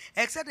Bible say?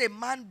 Except a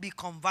man be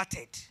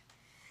converted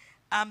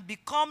and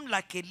become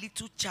like a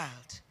little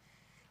child.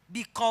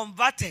 Be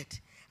converted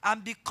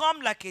and become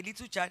like a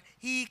little child.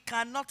 He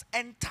cannot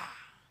enter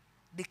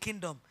the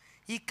kingdom.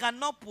 He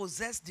cannot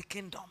possess the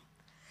kingdom.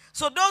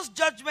 So those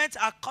judgments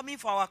are coming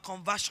for our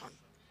conversion.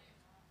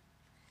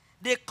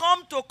 They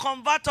come to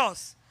convert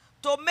us,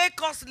 to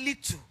make us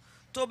little,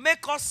 to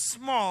make us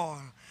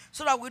small,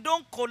 so that we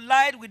don't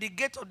collide with the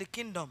gate of the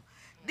kingdom.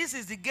 This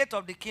is the gate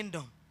of the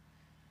kingdom.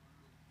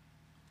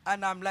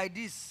 And I'm like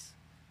this.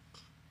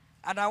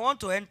 And I want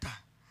to enter.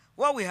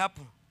 What will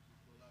happen?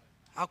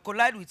 I'll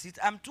collide with it.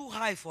 I'm too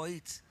high for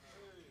it.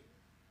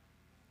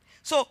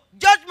 So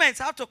judgments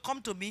have to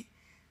come to me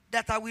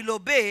that I will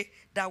obey,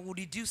 that will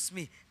reduce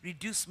me,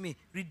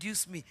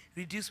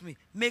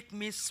 make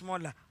me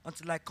smaller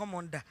until I come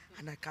under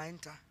and I can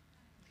enter.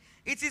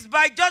 It is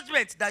by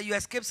judgment that you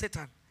escape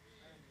Satan.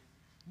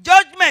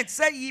 Judgment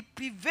said he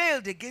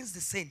prevailed against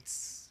the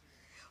saints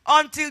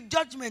until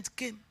judgment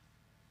came.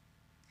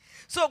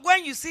 So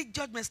when you see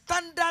judgment,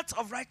 standards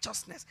of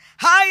righteousness,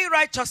 high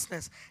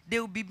righteousness, they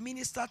will be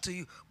ministered to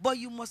you. But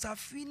you must have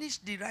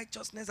finished the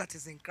righteousness that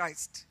is in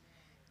Christ,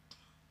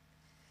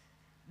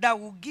 that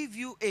will give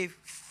you a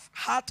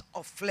heart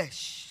of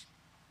flesh.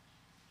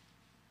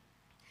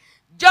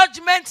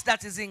 Judgment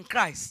that is in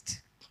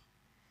Christ.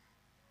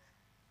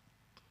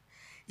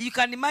 You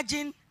can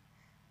imagine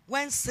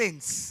when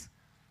saints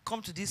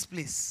come to this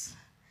place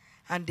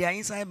and they are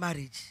inside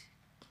marriage.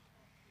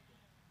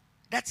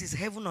 That is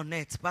heaven on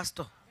earth,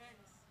 Pastor.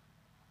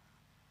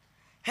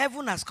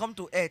 Heaven has come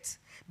to earth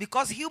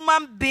because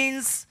human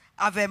beings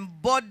have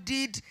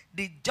embodied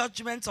the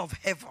judgments of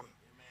heaven.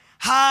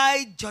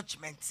 High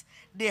judgments.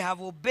 They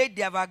have obeyed,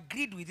 they have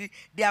agreed with it.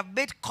 They have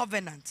made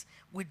covenants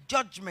with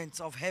judgments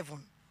of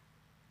heaven.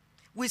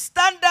 With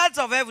standards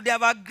of heaven, they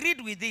have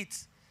agreed with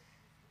it.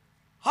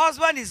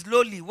 Husband is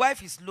lowly,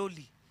 wife is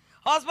lowly.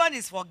 Husband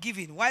is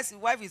forgiving, wife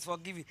is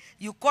forgiving.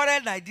 You quarrel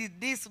like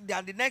this,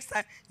 and the next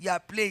time you are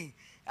playing.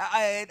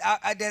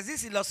 There's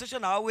this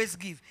illustration I always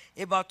give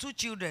about two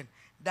children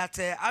that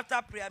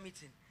after prayer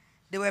meeting,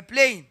 they were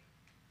playing.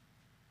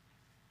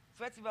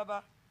 Feti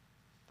Baba,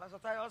 Pastor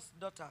Tayo's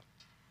daughter,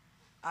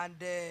 and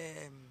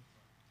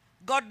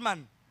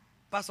Godman,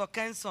 Pastor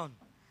Kenson.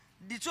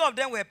 The two of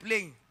them were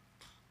playing.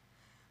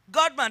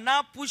 Godman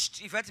now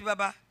pushed Ifeti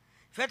Baba.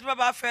 Ifeti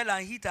Baba fell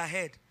and hit her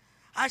head.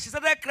 And she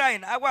started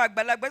crying. I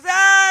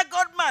said,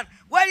 Godman,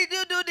 why did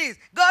you do this?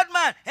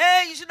 Godman,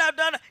 hey, you shouldn't have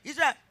done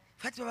that.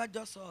 Ifeti Baba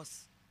just saw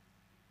us.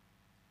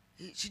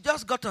 She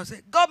just got us.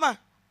 Said, Godman,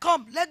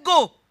 come, let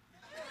go.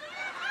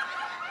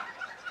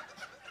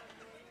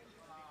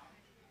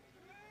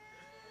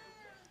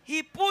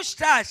 He pushed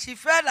her. She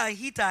fell and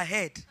hit her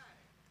head.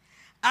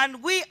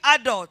 And we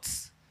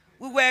adults,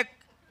 we were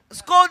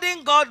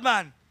scolding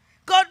Godman.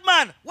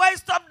 Godman, why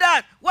stop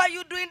that? Why are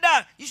you doing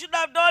that? You should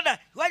have done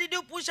that. Why did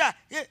you push her?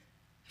 Yeah.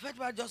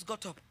 Fatima just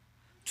got up.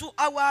 To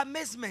our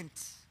amazement,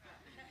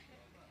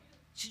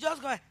 she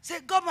just got up. Say,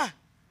 Godman,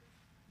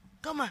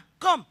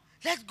 come,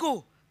 let's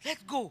go.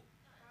 Let's go.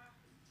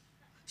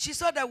 She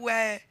saw that we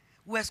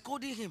were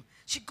scolding him.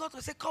 She got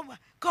to say,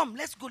 come,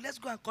 let's go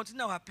and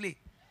continue our play.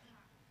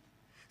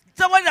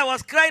 Somebody that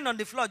was crying on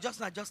the floor just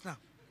now.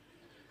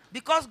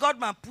 Because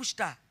Godman pushed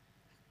her.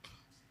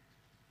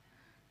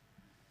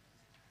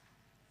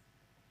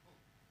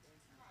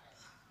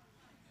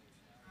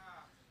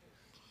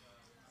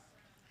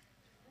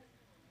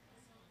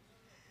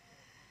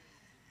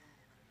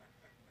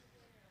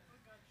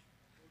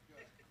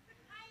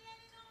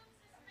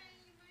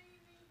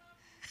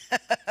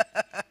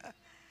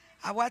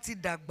 Àwa ti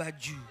dàgbà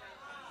jù.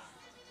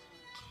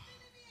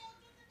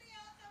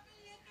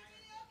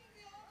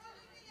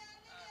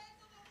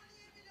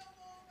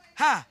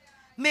 Ha!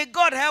 May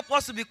God help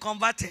us to be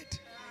converted.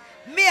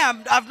 Me,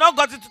 I've not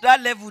gotten to that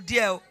level,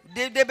 dear.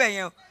 Me,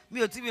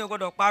 me, go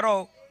to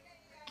paro.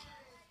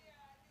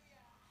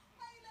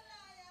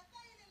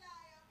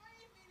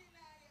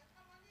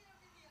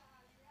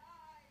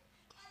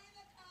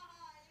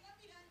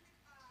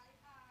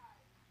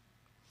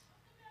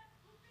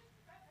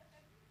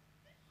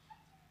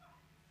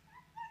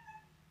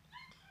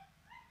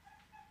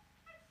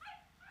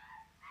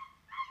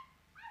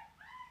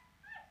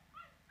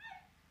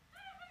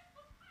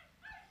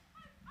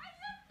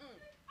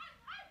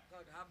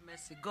 God have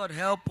mercy. God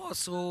help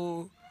us,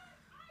 oh.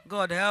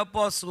 God help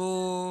us,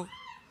 oh.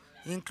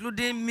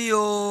 Including me,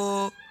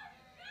 oh.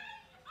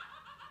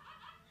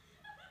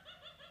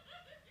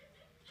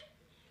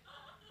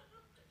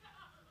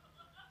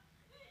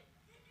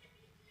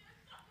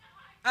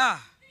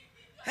 Ah.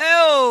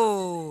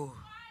 Hey,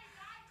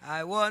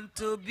 I want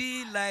to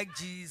be like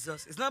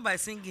Jesus. It's not by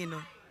singing,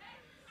 no.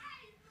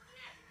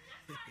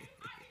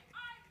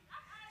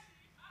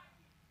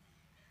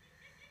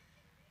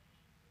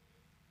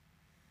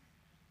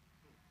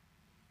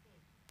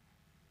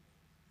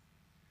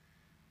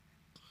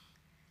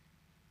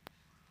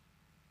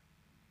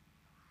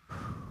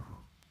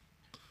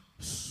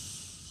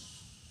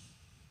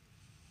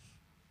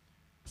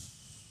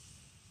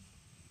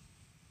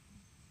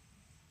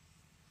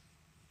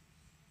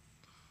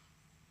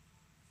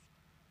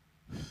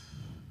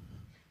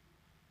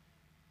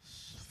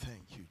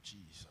 Thank you,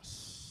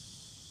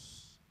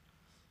 Jesus.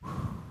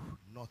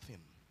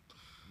 Nothing,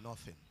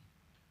 nothing,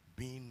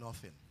 being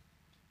nothing,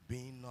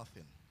 being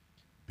nothing,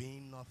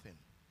 being nothing,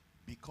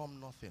 become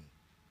nothing,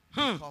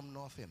 become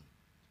nothing,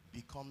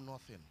 become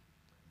nothing,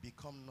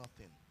 become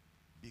nothing,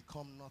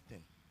 become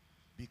nothing,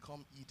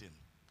 become Eden,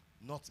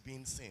 not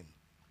being sin,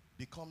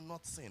 become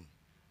not sin.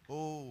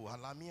 Oh,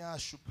 alamia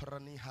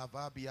shuprani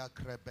havabia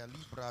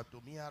krebelibra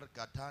domiar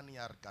gatani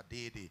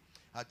argadede.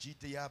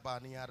 Ajitia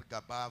baniar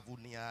gabavu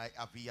niai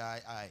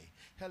aviai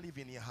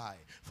helivini high.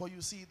 For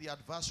you see, the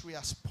adversary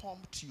has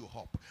pumped you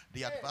up.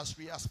 The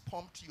adversary has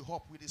pumped you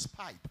up with his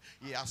pipe.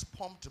 He has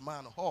pumped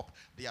man up.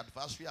 The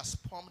adversary has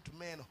pumped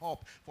men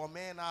up. For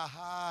men are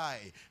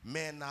high.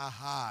 Men are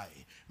high.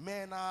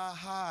 Men are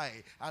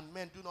high. And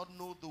men do not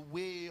know the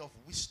way of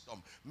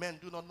wisdom. Men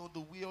do not know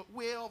the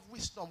way of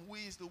wisdom. Who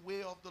is the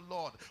way of the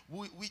Lord?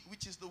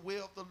 Which is the way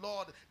of the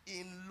Lord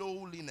in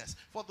lowliness.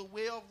 For the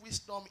way of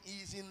wisdom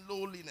is in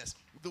lowliness.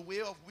 The way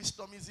of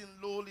wisdom is in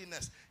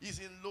lowliness. Is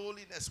in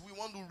lowliness. We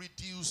want to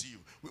reduce you.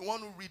 We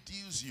want to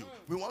reduce you.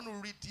 We want to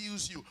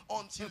reduce you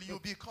until you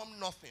become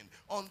nothing.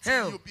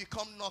 Until you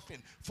become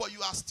nothing. For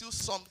you are still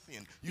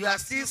something. You are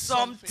still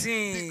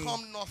something.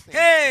 Become nothing.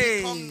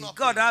 Hey, become nothing.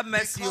 God have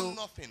mercy. Become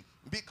nothing.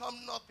 Become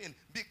nothing.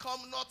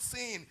 Become not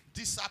seen.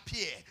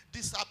 Disappear.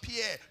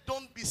 Disappear.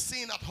 Don't be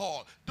seen at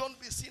all. Don't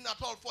be seen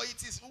at all. For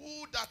it is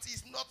who that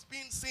is not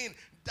being seen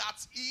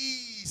that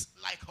is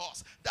like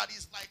us. That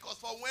is like us.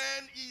 For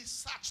when he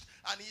searched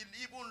and he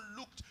even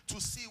looked to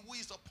see who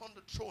is upon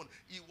the throne,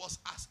 he was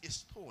as a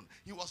stone.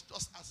 He was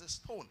just as a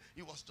stone.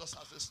 He was just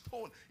as a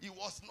stone. He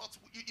was not.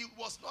 It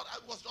was not.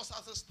 It was just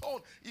as a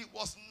stone. It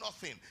was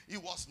nothing.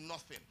 It was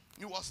nothing.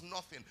 It was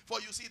nothing. For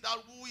you see that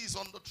who is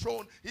on the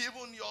throne,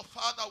 even your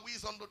Father who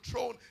is on the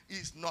throne,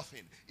 is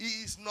nothing.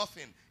 He is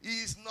nothing.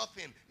 He is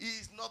nothing. He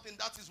is nothing.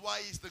 That is why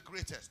he is the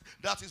greatest.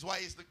 That is why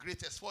he is the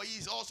greatest. For he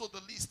is also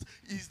the least.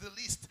 He is the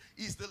least.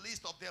 He is the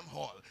least of them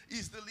all. He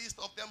is the least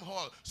of them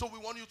all. So we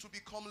want you to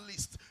become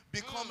least.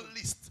 Become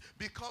least.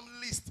 Become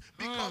least.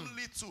 Become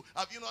little.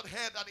 Have you not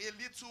heard that a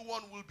little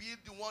one will be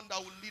the one that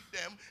will lead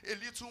them? A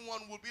little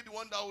one will be the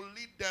one that will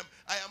lead them.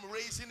 I am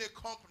raising a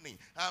company.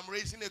 I am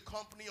raising a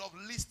company of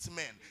least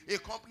men, a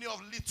company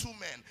of little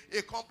men,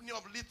 a company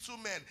of little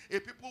men, a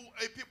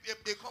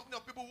company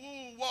of people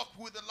who walk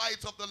with the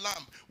light of the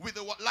lamp, with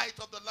the light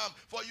of the lamp.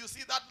 For you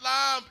see that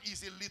lamp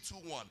is a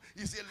little one,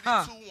 is a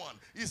little one,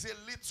 is a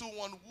little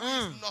one who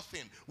is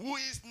nothing, who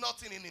is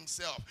nothing in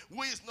himself,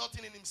 who is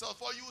nothing in himself.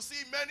 For you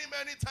see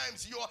many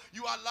times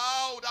you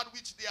allow that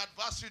which the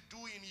adversary do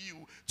in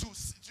you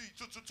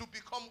to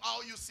become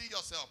how you see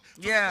yourself,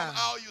 to become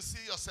how you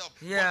see yourself.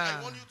 But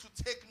I want you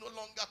to take no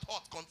longer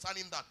thought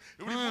concerning that.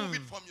 Remove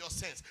it from your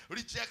sense.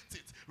 Reject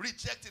it.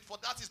 Reject it. For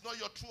that is not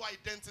your true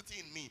identity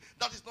in me.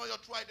 That is not your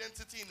true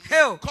identity in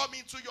me. Come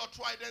into your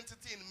true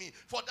identity in me.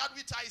 For that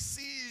which I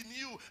see in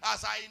you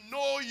as I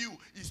know you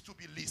is to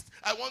be least.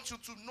 I want you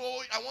to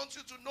know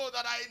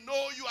that I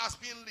know you as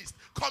being least.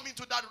 Come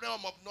into that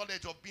realm of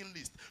knowledge of being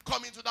least.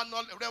 Come into that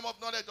realm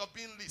of knowledge of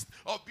being least,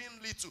 of being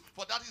little.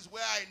 For that is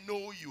where I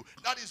know you.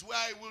 That is where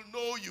I will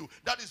know you.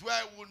 That is where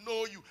I will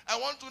know you. I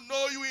want to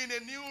know you in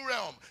a new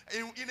realm.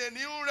 In a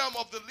new realm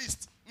of the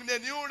least. in the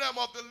new realm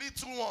of the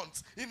little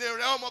ones, in the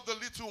realm of the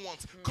little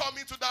ones. Come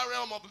into that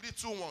realm of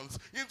little ones,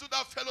 into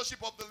that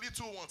fellowship of the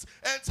little ones.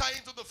 Enter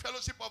into the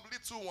fellowship of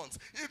little ones,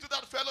 into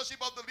that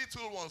fellowship of the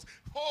little ones.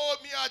 Oh,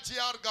 mia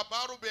jiarga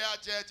baru bea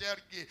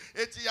jergi,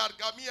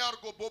 etiarga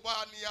miargo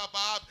boba nia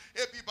bab,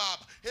 ebi bab,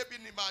 ebi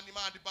nima di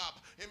bab,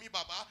 emi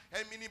baba,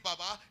 emini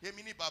baba,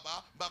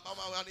 baba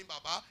mani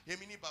baba,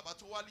 emini baba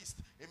to a list,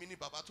 emini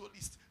baba to a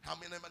list, how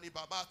many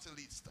baba to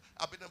list,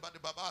 I've been about the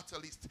baba to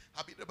list,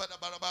 I've been about the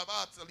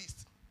baba to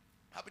list.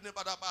 I've been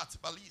about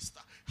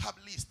balista, have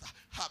list,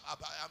 have a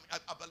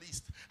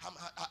list, I'm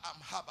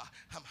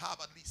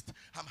haba list,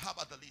 I'm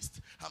haba the list,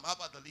 I'm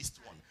haba the list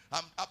one,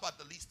 I'm haba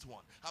the list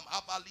one, I'm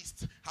haba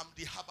list, I'm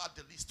the haba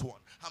the list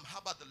one, I'm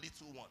haba the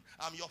little one,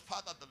 I'm your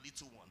father the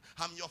little one,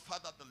 I'm your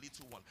father the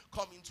little one.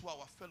 Come into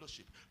our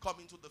fellowship, come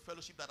into the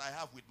fellowship that I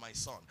have with my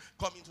son,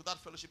 come into that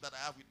fellowship that I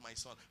have with my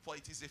son, for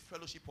it is a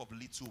fellowship of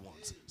little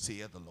ones,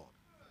 say the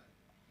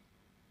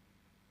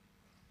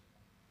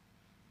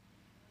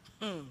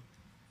Lord.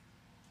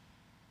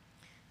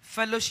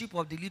 Fellowship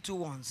of the little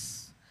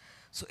ones.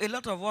 So a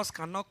lot of us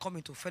cannot come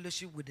into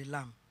fellowship with the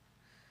Lamb.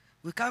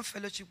 We can't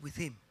fellowship with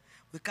him.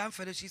 We can't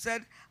fellowship. He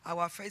said,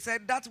 he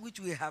said, that which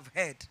we have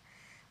heard,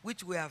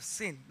 which we have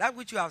seen, that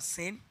which you have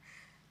seen,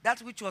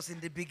 that which was in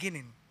the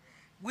beginning,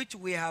 which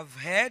we have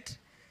heard,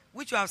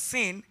 which you have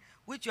seen,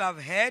 which you have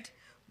heard,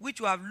 which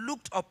you have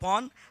looked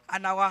upon,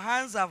 and our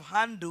hands have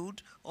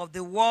handled of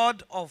the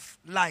word of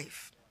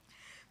life.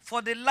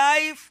 For the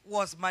life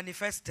was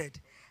manifested,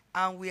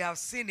 and we have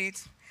seen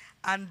it,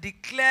 and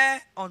declare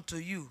unto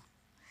you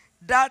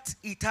that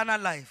eternal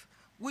life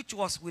which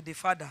was with the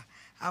Father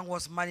and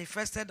was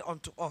manifested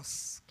unto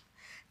us.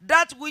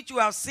 That which you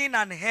have seen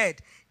and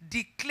heard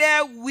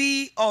declare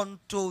we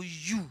unto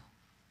you.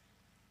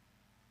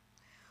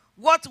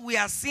 What we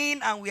are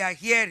seeing and we are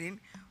hearing,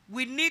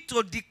 we need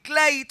to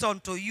declare it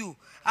unto you.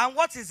 And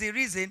what is the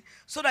reason?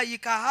 So that you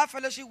can have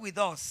fellowship with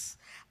us.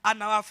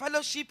 And our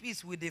fellowship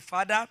is with the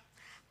Father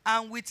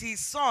and with his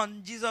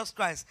Son, Jesus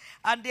Christ.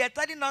 And they are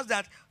telling us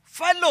that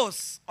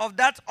fellows of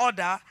that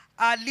order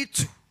are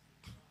little.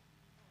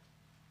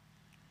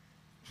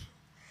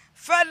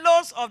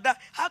 Fellows of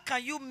that. How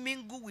can you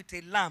mingle with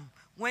a lamb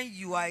when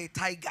you are a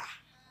tiger?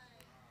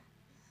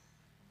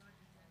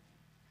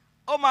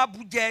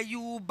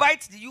 You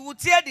bite, you will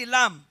tear the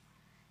lamb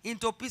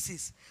into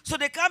pieces. So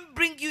they can't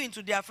bring you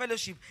into their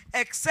fellowship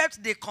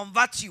except they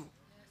convert you.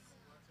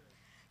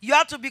 You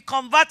have to be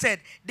converted.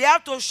 They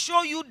have to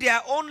show you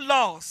their own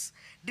laws.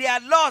 They are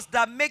laws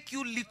that make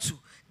you little.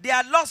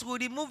 Their laws will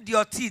remove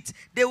your teeth.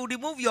 They will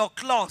remove your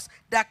claws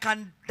that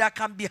can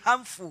be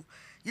harmful.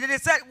 You know, they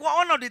said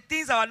one of the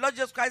things our Lord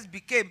Jesus Christ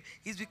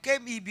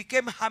he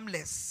became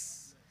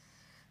harmless.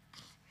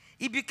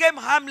 He became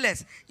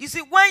harmless. You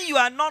see, when you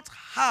are not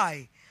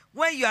high,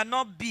 when you are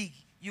not big,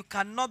 you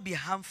cannot be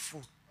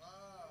harmful.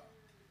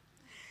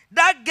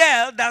 That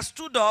girl that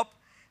stood up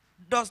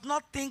does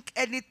not think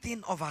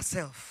anything of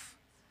herself.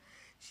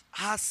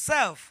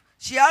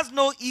 She has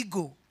no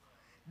ego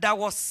that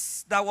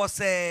was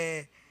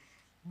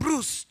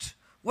bruised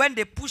when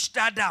they pushed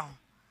her down.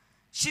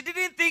 She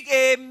didn't think,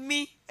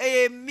 me,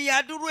 is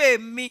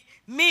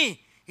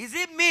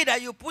it me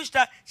that you pushed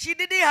her? She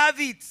didn't have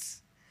it.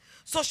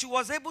 So she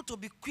was able to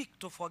be quick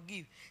to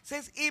forgive. It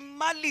says, in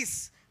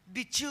malice,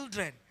 be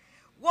children.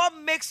 What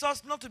makes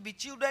us not to be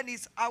children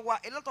is a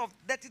lot of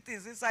dirty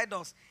things inside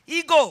us.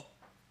 Ego,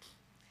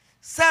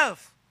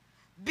 self,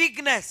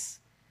 bigness,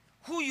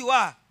 who you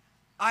are.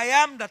 I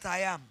am that I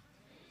am.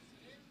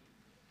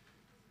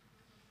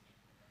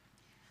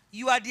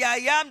 You are the I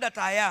am that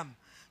I am.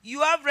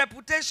 You have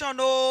reputation,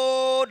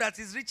 that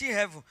is reaching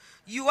heaven.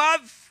 You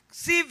have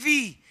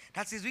CV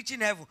that is reaching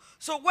heaven.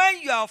 So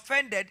when you are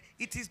offended,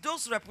 it is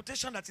those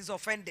reputation that is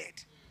offended.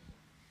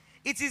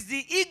 It is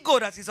the ego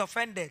that is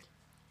offended.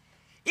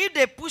 If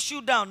they push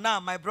you down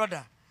now, my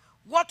brother,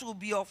 what will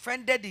be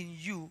offended in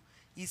you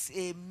is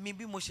a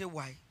maybe Moshe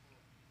why.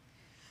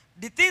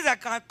 The things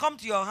that can come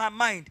to your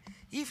mind,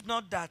 if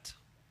not that,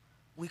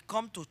 we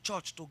come to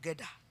church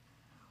together.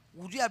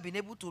 Would you have been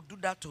able to do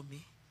that to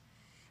me?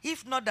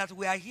 If not that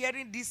we are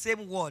hearing this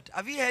same word.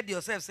 Have you heard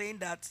yourself saying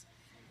that?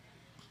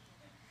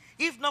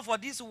 If not for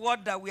this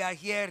word that we are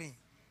hearing,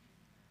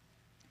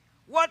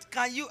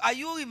 are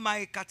you in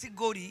my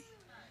category?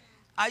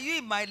 Are you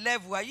in my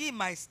level? Are you in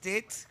my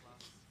state?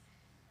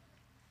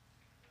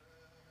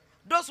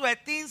 Those were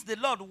things the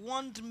Lord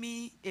warned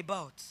me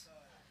about.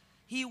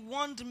 He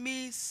warned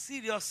me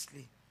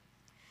seriously.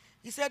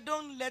 He said,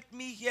 don't let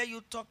me hear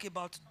you talk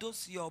about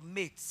those your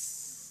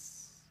mates.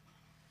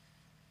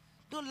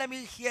 Don't let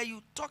me hear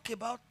you talk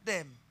about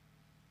them.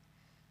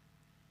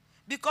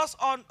 Because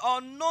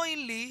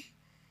unknowingly,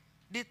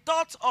 the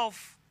thought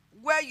of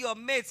where your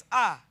mates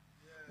are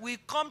will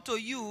come to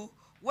you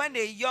when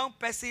a young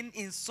person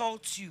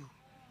insults you.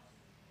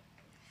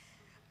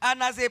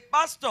 And as a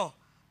pastor,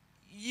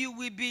 you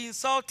will be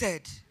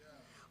insulted,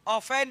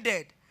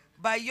 offended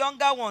by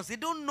younger ones. They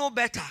don't know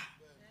better.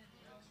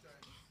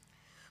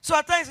 So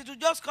at times it will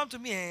just come to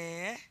me,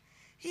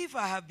 if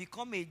I have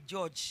become a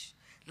judge,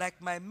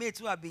 like my mates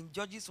who have been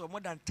judges for more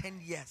than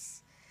 10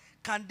 years,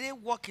 can they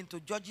walk into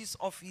judge's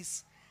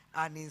office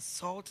and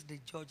insult the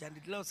judge? And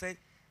the Lord said,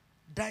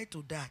 die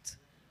to that.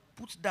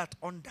 Put that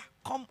under.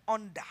 Come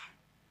under.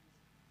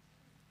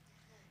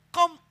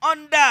 Come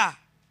under.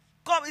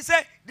 Come. He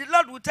said, the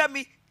Lord will tell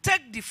me,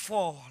 take the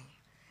fall.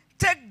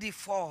 Take the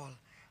fall.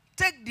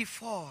 Take the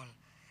fall.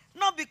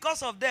 Not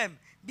because of them,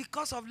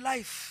 because of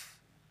life.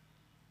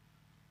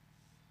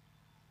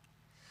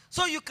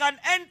 So you can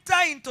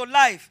enter into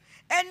life.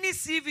 Any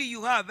CV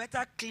you have,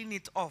 better clean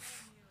it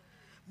off.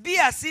 Be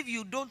as if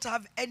you don't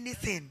have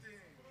anything.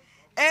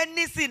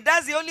 Anything.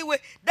 That's the only way.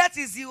 That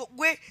is the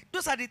way.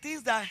 Those are the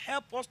things that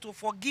help us to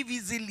forgive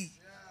easily.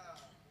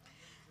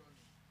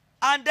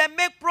 And then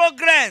make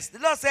progress. The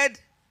Lord said,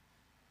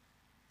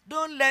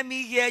 don't let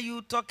me hear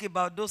you talk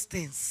about those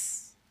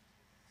things.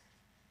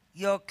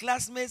 Your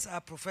classmates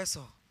are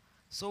professors.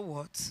 So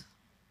what?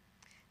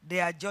 They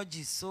are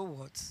judges. So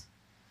what?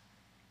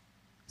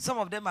 Some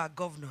of them are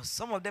governors.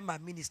 Some of them are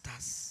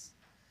ministers.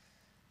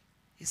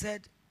 He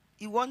said,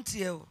 he wants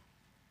you.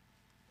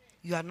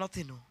 You are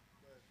nothing. No.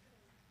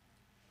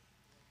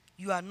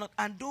 You are not.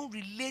 And don't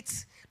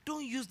relate.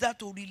 Don't use that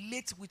to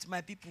relate with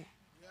my people.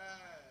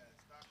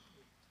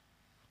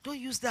 Don't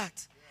use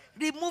that.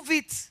 Remove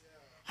it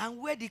and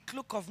wear the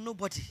cloak of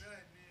nobody.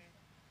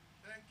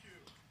 Thank you.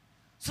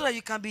 So that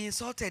you can be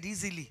insulted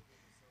easily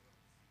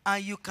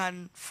and you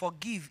can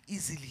forgive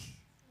easily.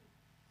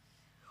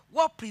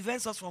 What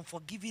prevents us from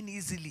forgiving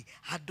easily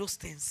are those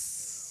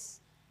things.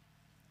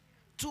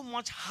 Too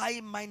much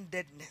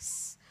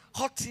high-mindedness,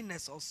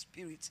 haughtiness of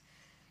spirit.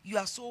 You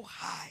are so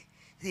high.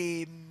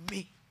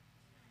 Me.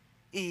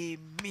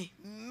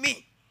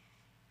 Me.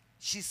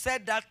 She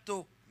said that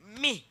to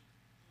me.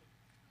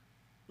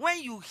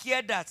 When you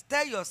hear that,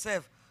 tell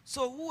yourself,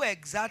 so who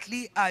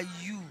exactly are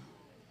you?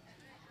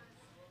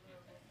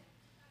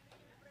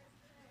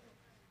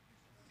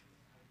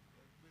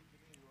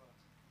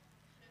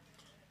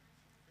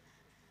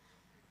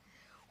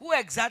 Who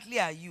exactly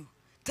are you?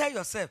 Tell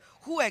yourself,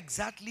 who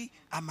exactly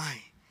am I?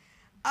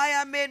 I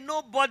am a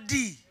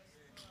nobody.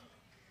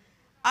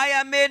 I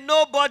am a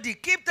nobody.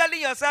 Keep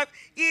telling yourself,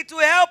 it will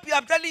help you.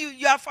 I'm telling you,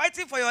 you are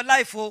fighting for your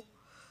life, oh.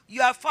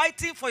 You are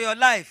fighting for your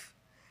life.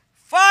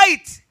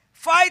 Fight.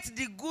 Fight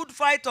the good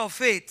fight of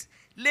faith.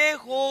 Lay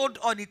hold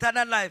on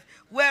eternal life,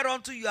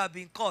 whereunto you have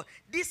been called.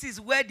 This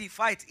is where the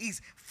fight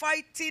is.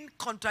 Fighting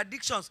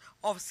contradictions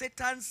of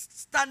Satan's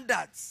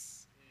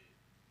standards.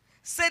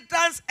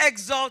 Satan's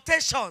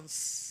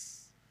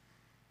exaltations.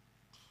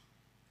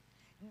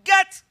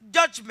 Get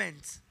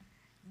judgment.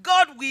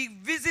 God will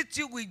visit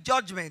you with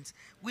judgment,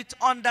 with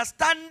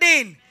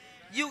understanding.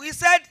 He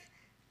said,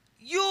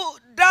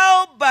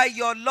 thou by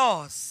your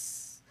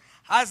laws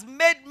has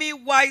made me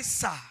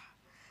wiser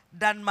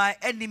than my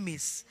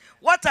enemies.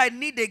 What I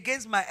need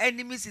against my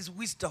enemies is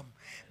wisdom.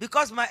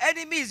 Because my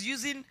enemy is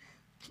using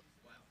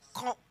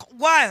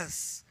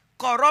wiles,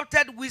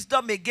 corrupted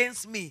wisdom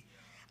against me.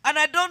 And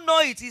I don't know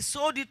it. He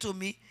sold it to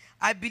me.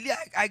 I believe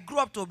I grew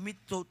up to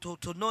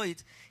know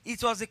it.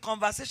 It was a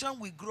conversation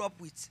we grew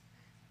up with.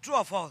 Two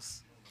of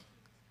us.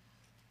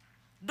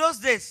 Those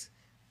days,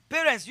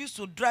 parents used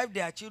to drive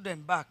their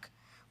children back.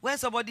 When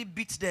somebody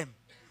beats them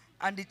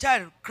and the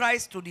child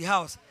cries to the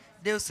house,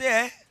 they'll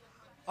say,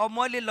 they will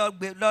beat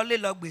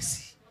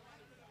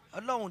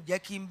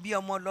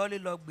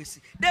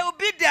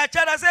their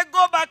child and say,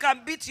 go back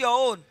and beat your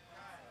own.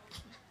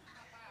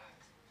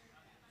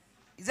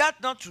 Is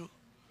that not true?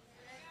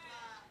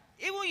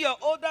 Even your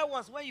older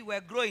ones, when you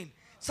were growing,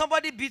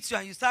 somebody beats you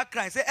and you start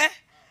crying. Say,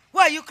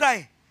 why are you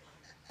crying?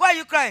 Why are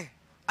you crying?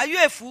 Are you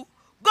a fool?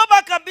 Go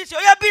back and beat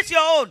beat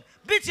your own.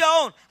 Beat your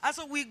own. And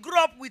so we grew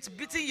up with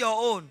beating your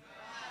own.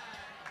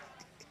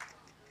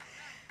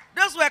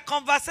 Those were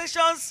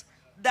conversations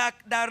that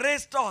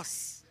raised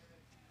us.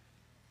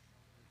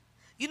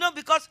 You know,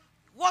 because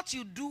what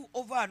you do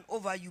over and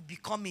over, you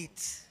become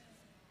it.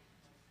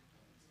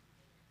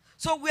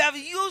 So we have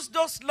used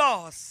those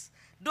laws,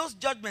 those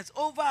judgments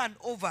over and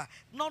over,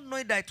 not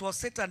knowing that it was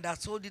Satan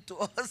that sold it to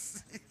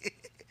us.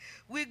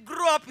 We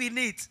grew up in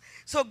it.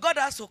 So God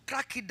has to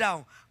crack it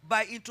down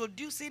by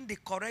introducing the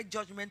correct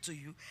judgment to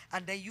you,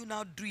 and then you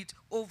now do it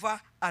over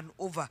and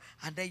over,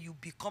 and then you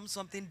become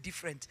something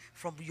different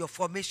from your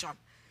formation.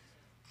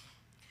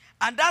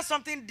 And that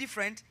something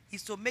different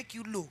is to make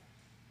you low.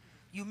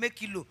 You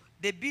make you low.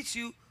 They beat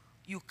you,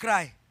 you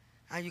cry,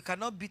 and you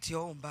cannot beat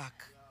your own back.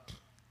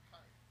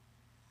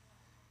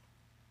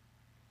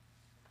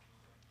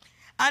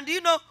 And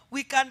you know,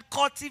 we can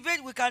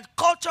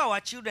culture our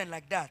children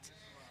like that.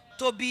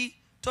 To be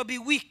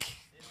weak.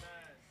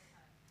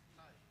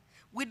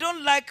 We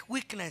don't like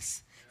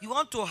weakness. You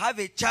want to have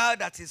a child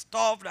that is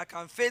tough, that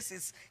can face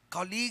his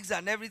colleagues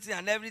and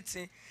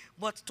everything.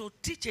 But to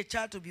teach a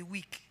child to be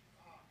weak.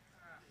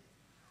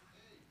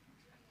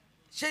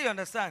 Sure, you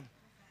understand?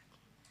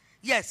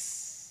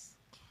 Yes.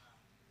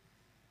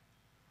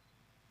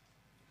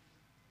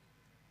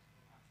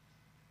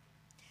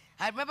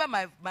 I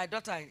remember my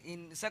daughter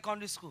in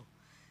secondary school.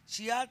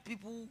 She had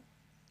people,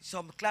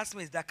 some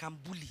classmates that can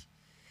bully.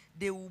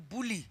 They will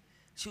bully.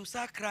 she will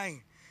start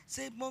crying.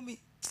 Say, Mommy,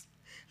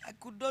 I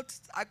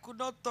could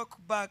not talk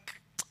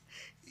back.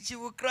 She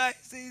will cry,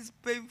 say, it's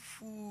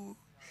painful.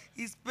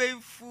 It's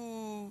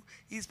painful.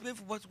 It's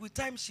painful. But with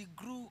time, she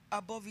grew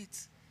above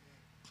it.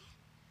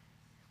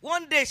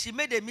 One day, she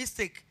made a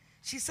mistake.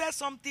 She said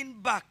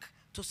something back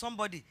to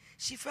somebody.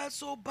 She felt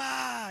so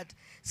bad.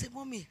 Say,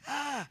 Mommy,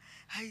 I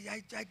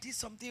did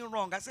something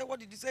wrong. I said, what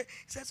did you say?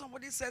 She said,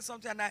 somebody said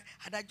something, and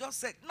I just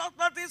said,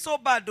 nothing so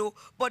bad, though.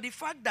 But the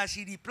fact that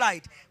she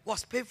replied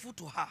was painful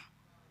to her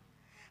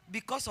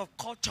because of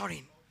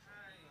culturing.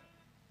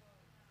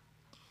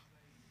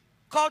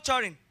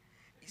 Culturing.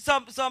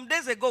 Some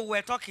days ago, we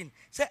were talking.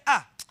 Say,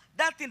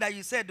 that thing that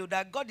you said, though,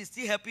 that God is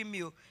still helping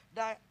me,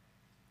 that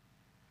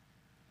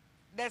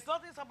there's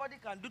nothing somebody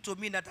can do to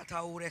me that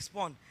I will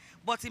respond.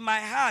 But in my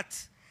heart,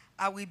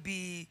 I will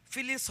be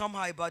feeling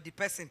somehow about the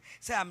person.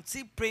 Say, I'm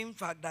still praying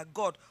for that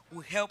God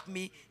will help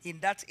me in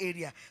that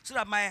area. So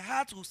that my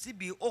heart will still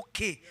be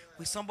okay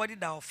with somebody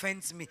that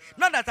offends me.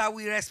 Not that I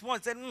will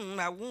respond. Say,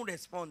 I won't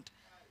respond.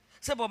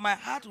 Say, but my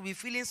heart will be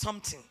feeling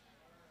something.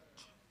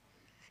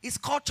 It's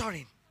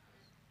culturing.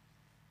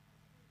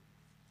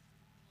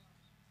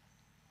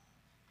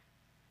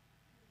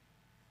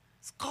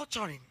 It's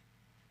culturing.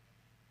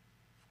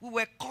 We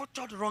were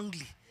cultured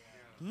wrongly.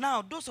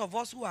 Now, those of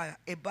us who are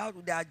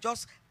they are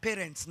just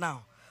parents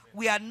now.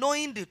 We are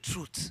knowing the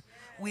truth.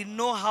 We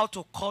know how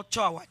to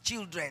culture our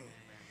children.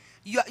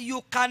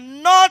 You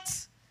cannot,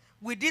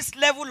 with this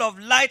level of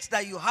light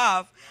that you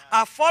have,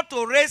 afford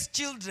to raise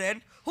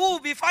children who will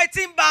be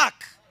fighting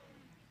back.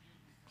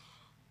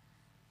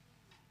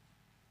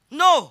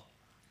 No,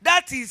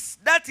 that is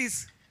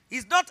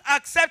not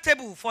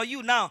acceptable for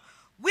you now.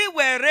 We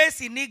were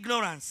raised in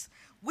ignorance.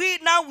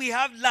 Now we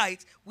have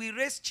light. We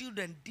raise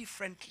children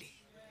differently.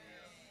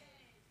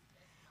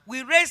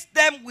 We raise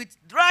them with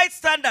right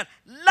standard,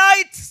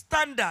 light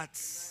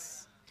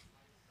standards.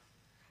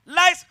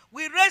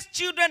 We raise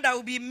children that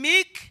will be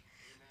meek,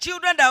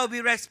 children that will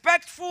be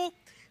respectful,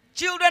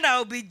 children that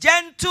will be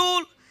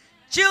gentle,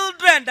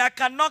 children that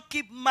cannot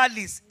keep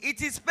malice.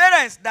 It is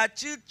parents that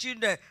teach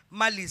children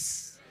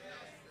malice.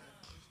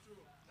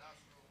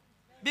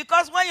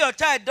 Because when your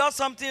child does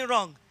something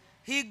wrong,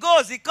 he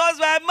calls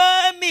my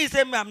mommy. He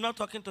says, I'm not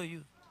talking to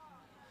you.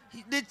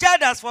 The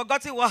child has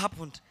forgotten what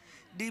happened.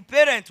 The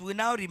parent will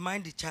now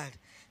remind the child,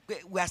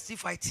 we are still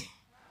fighting.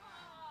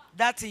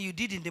 That thing you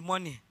did in the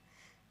morning,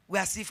 we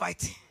are still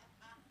fighting.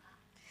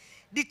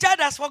 The child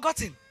has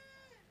forgotten.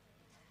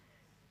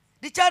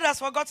 The child has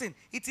forgotten.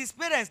 It is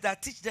parents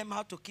that teach them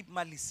how to keep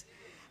malice,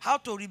 how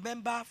to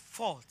remember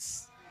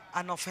faults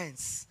and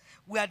offense.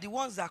 We are the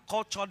ones that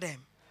culture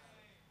them.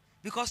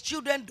 Because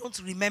children don't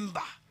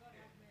remember.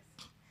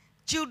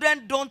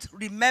 Children don't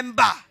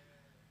remember.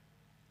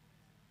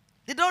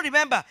 They don't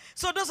remember.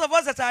 So those of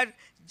us that are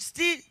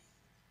still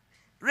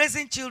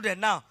raising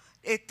children now,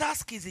 a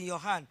task is in your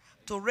hand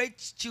to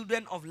raise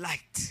children of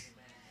light.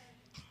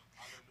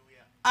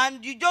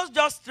 And you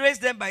just raise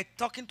them by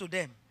talking to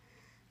them.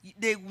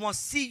 They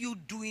must see you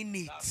doing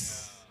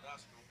it.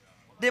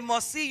 They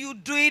must see you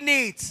doing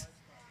it.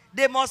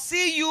 They must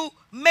see you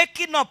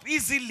making up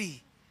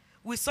easily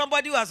with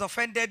somebody who has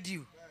offended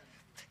you.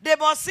 They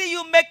must see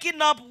you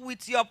making up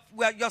with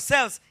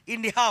yourselves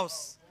in the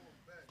house.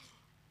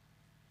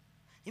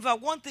 In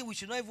fact, one thing we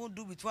should not even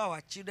do before our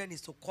children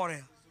is to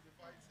quarrel.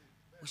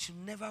 We should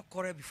never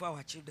quarrel before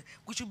our children.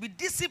 We should be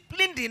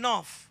disciplined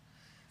enough.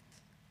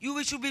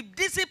 We should be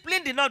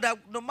disciplined enough that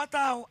no matter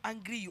how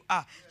angry you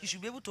are, you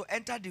should be able to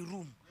enter the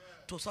room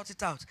to sort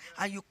it out.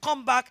 And you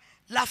come back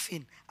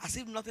laughing as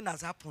if nothing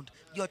has happened.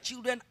 Your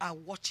children are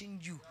watching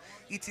you.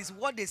 It is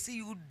what they see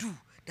you do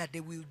that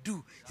they will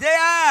do. Say,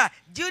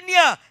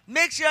 Junior,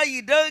 make sure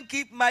you don't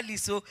keep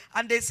malice.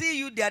 And they see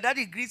you, their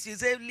daddy greets you,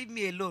 say, leave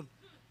me alone.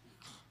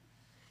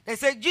 They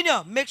say,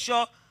 Junior, make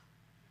sure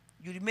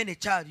you remain a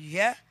child. You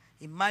hear?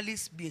 In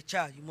malice, be a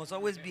child. You must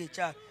always be a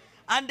child.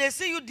 And they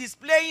see you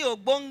displaying your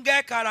bonge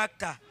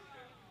character.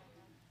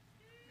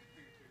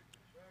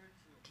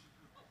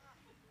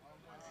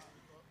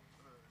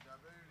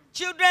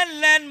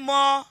 Children learn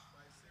more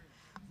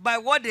by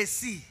what they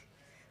see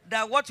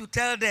than what you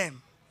tell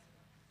them.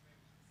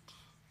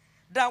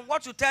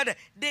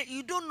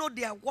 You don't know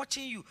they are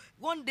watching you.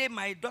 One day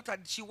my daughter,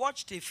 she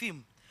watched a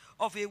film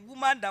of a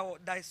woman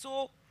that is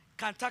so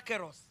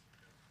cantankerous.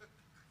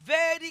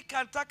 Very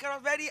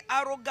cantankerous, very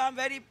arrogant,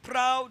 very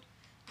proud.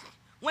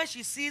 When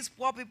she sees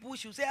poor people,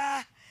 she'll say,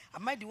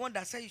 am I the one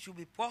that said you should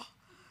be poor?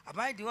 Am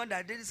I the one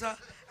that did this?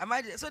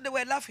 So they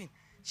were laughing.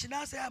 She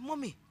now said,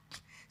 Mommy,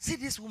 see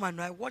this woman.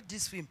 I watched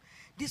this film.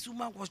 This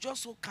woman was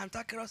just so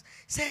cantankerous.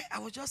 I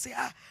was just saying,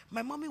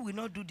 my mommy will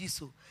not do this.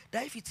 So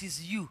that if it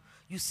is you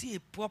see a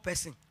poor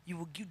person, you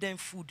will give them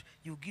food,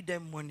 you will give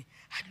them money.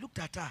 I looked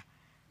at her.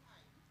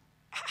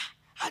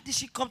 How did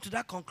she come to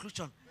that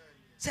conclusion?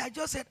 I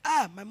just said,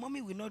 my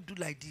mommy will not do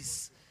like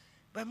this.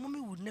 My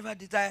mommy would never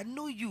do that. I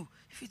know you.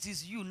 If it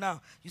is you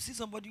now, you see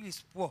somebody who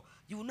is poor,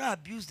 you will not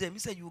abuse them. He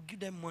said you will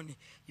give them money,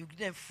 you will give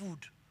them food.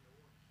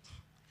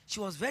 She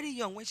was very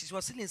young when she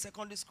was still in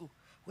secondary school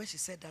when she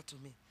said that to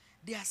me.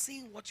 They are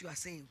seeing what you are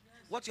saying,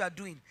 what you are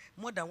doing,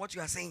 more than what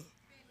you are saying.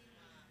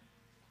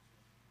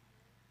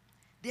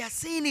 They are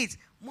seeing it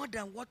more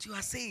than what you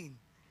are saying.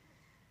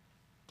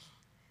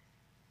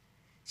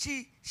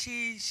 She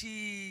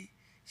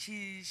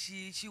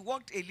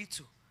worked a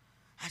little,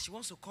 and she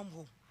wants to come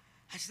home.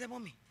 And she said,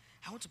 Mommy,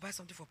 I want to buy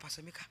something for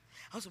Pastor Mika.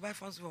 I want to buy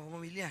something for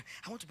Mommy Leah.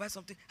 I want to buy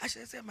something. I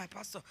should say, my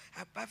pastor,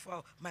 I buy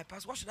for my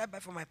pastor. What should I buy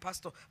for my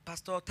pastor?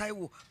 Pastor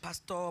Taiwo,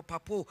 Pastor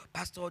Papo,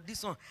 Pastor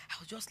this one. I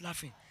was just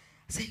laughing.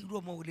 I said,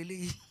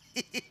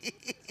 I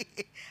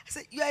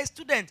said, you are a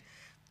student.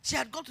 She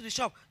had gone to the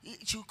shop.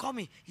 She would call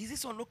me. Is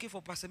this one looking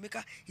for Pastor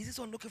Mika? Is this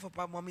one looking for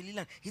Mommy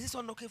Leland? Is this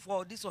one looking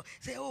for this one?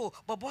 Say, oh,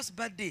 but boss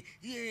birthday.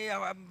 Yeah,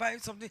 I'm buying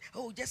something.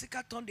 Oh,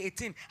 Jessica turned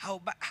 18. I'll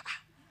buy.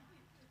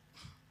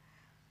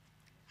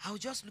 I was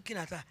just looking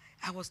at her.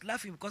 I was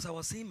laughing because I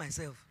was seeing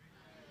myself.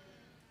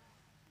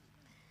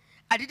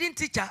 I didn't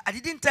teach her. I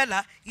didn't tell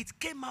her. It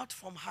came out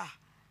from her.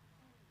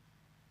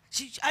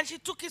 She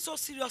took it so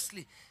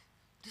seriously.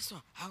 This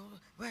one,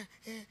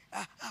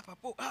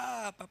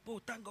 Papo,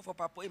 thank God for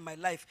Papo in my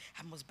life.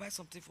 I must buy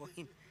something for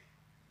him.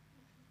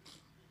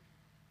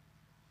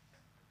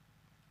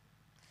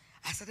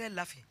 I started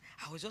laughing.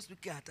 I was just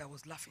looking at her. I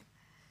was laughing.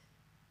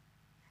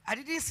 I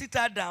didn't sit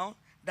her down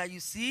that you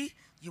see,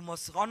 you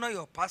must honor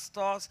your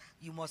pastors,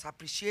 you must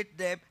appreciate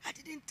them. I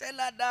didn't tell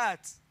her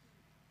that.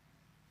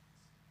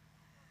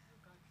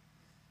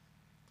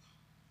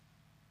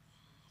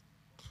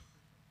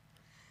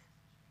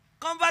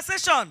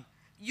 Conversation.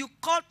 You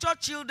culture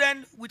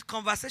children with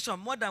conversation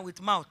more than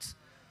with mouth.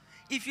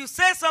 If you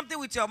say something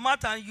with your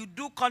mouth and you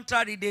do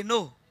contrary, they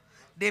know.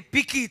 They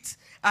pick it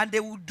and they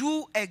will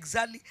do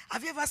exactly.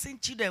 Have you ever seen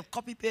children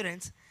copy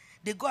parents?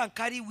 They go and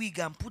carry wig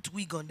and put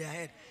wig on their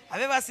head. Have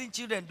you ever seen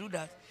children do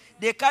that?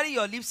 They carry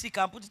your lipstick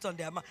and put it on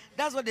their mouth.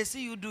 That's what they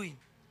see you doing.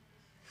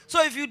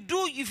 So if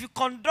you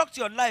conduct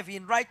your life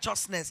in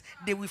righteousness,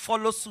 they will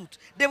follow suit.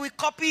 They will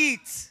copy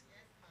it.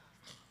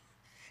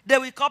 They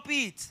will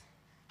copy it.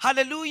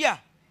 Hallelujah.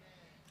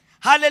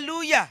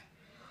 Hallelujah.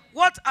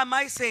 What am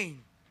I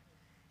saying?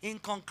 In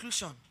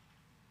conclusion,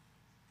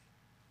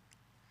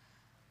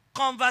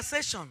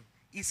 conversation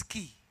is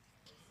key.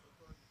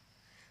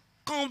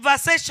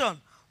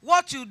 Conversation.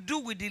 What you do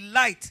with the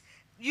light.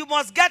 You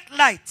must get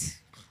light.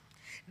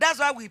 That's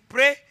why we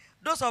pray.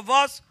 Those of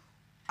us,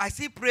 I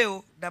still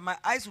pray that my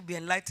eyes will be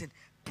enlightened.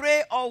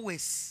 Pray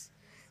always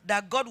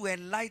that God will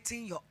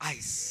enlighten your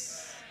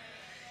eyes.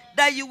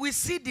 That you will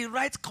see the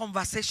right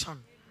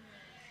conversation.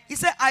 He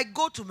said, I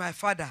go to my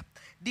Father.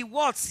 The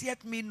world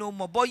seeth me no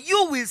more, but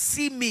you will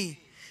see me.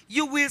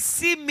 You will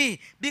see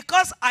me.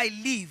 Because I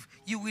live,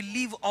 you will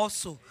live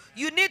also.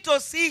 You need to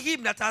see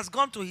him that has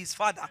gone to his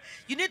Father.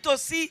 You need to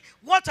see,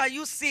 what are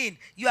you seeing?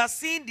 You are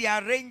seeing the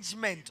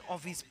arrangement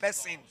of his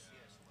person.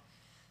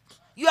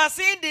 You are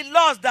seeing the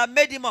laws that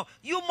made him up.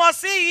 You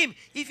must see him.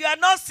 If you are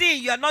not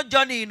seeing, you are not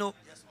journeying, you know.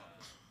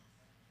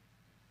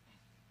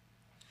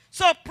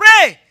 So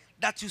pray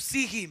that you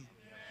see him.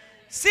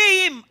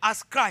 See him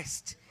as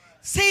Christ.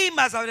 See him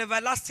as an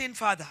everlasting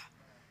Father.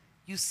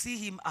 You see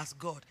him as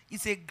God.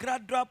 It's a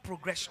gradual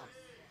progression.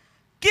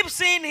 Keep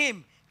seeing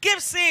him.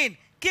 Keep seeing.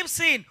 Keep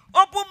seeing.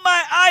 Open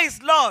my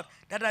eyes, Lord,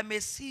 that I may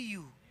see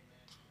you.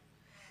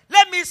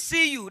 Let me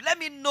see you. Let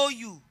me know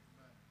you.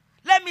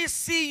 Let me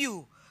see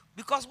you.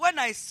 Because when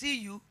I see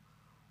you,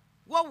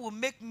 what will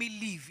make me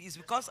live is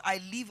because I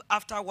live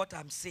after what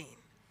I'm seeing.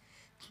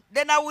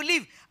 Then I will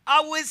live. I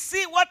will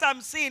see what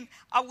I'm seeing.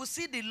 I will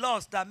see the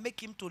laws that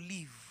make him to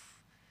live.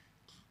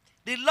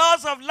 The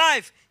laws of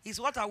life is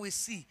what I will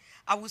see.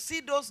 I will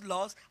see those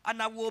laws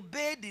and I will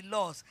obey the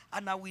laws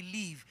and I will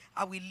live.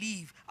 I will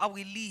live. I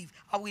will live.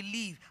 I will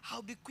live.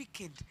 I'll be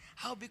quickened.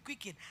 I'll be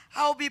quickened.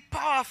 I'll be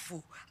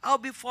powerful. I'll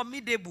be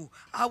formidable.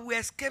 I will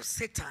escape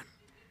Satan.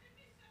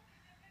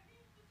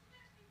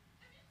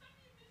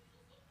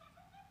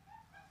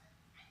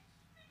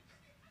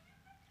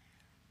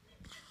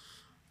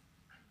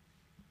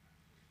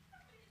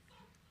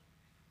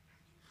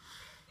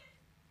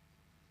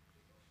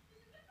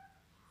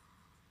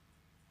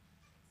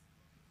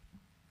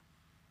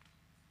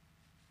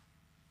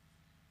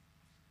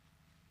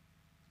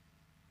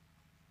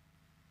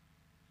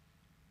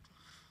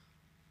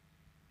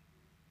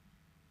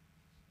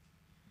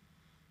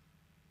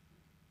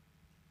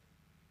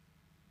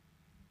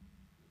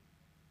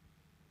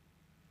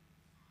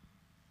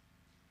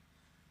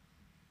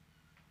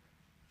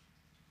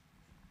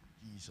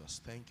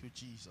 Jesus. Thank you,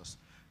 Jesus.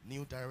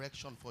 New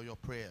direction for your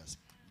prayers.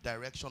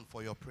 Direction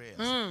for your prayers.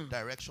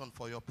 Direction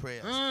for your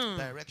prayers.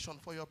 Direction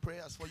for your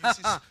prayers. For you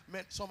see,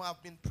 some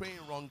have been praying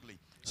wrongly.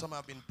 Some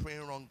have been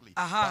praying wrongly.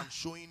 I'm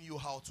showing you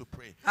how to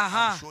pray.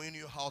 I'm showing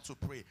you how to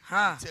pray.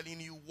 I'm telling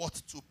you what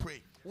to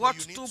pray.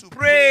 What you need to pray.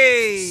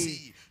 pray. To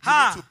see. You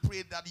need to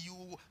pray that you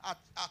are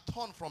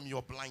torn from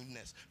your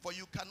blindness. For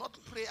you cannot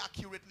pray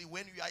accurately accurately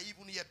when you are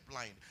even yet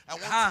blind. I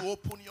want to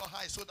open your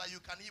eyes so that you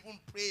can even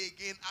pray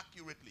again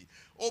accurately.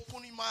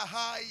 Opening my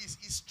eyes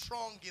is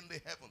strong in the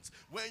heavens.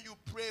 When you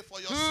pray for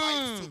your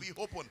sight to be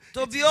open,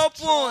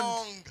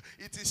 strong.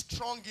 It is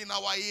strong in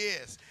our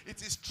ears.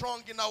 It is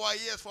strong in our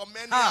ears, for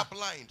many are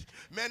blind.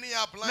 Many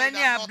are blind.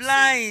 Many are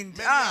blind.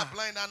 Many are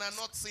blind and are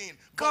not seeing.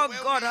 God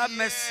have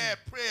mercy.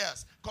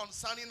 Prayers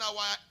concerning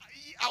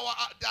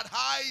that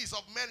eyes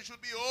of men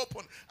should be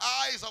open,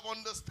 eyes of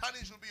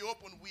understanding should be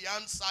open. We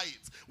answer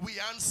it. We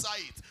answer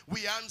it.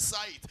 We answer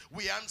it.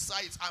 We answer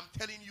it. I'm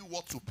telling you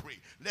what to pray.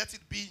 Let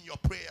it be in your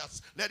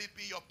prayers. Let it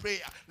be your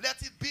prayer.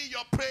 Let it be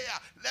your prayer.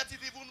 Let it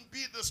even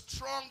be the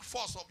strong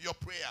force of your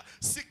prayer.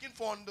 Seeking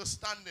for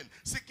understanding.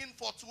 Seeking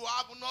for to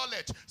have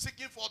knowledge.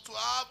 Seeking for to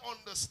have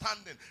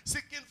understanding.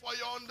 Seeking for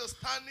your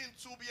understanding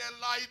to be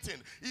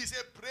enlightened. Is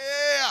a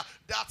prayer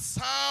that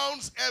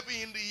sounds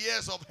heavy in the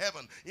ears of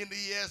heaven. In the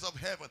ears of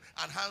heaven.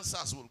 And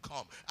answers will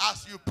come.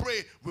 As you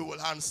pray, we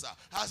will answer.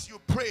 As you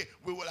pray,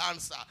 we will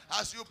answer.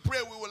 As you pray,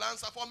 we will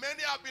answer. For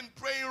many have been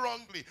praying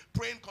wrongly.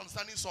 Praying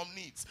concerning some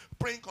needs.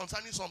 Praying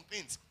concerning some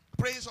things.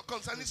 Praying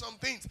concerning some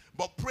things.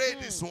 But pray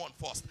this one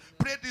first.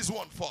 Pray this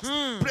one first.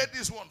 Pray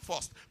this one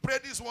first. Pray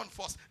this one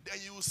first. Then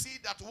you will see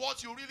that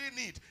what you really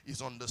need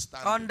is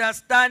understanding.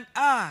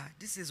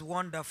 This is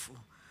wonderful.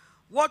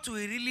 What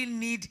we really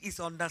need is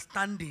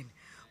understanding.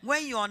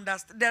 When you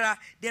understand,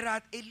 there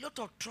are a lot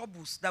of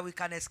troubles that we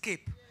can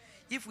escape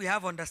if we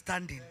have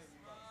understanding.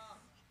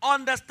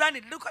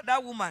 Understanding. Look at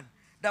that woman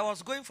that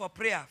was going for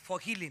prayer for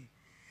healing.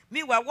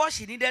 Meanwhile, what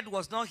she needed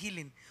was not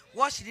healing.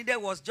 What she needed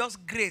was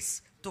just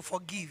grace to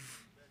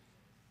forgive.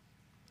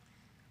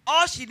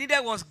 All she needed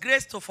was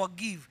grace to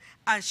forgive,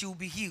 and she will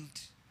be healed.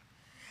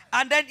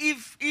 And then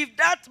if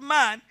that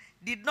man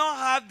did not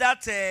have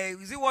that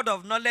word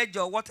of knowledge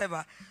or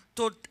whatever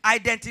to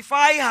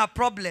identify her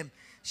problem,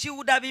 she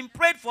would have been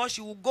prayed for.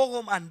 She would go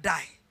home and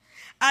die.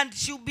 And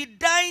she will be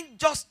dying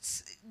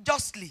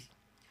justly.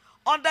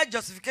 Under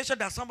justification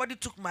that somebody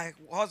took my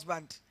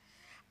husband.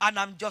 And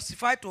I'm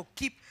justified to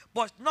keep.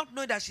 But not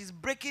knowing that she's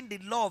breaking the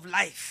law of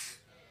life.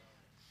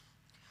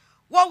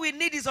 What we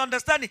need is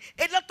understanding.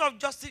 A lot of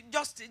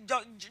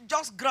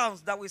just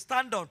grounds that we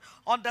stand on.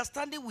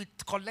 Understanding will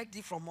collect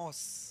it from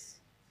us.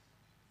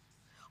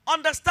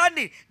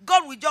 Understanding.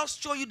 God will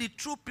just show you the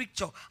true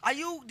picture.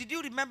 Did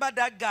you remember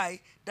that guy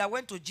that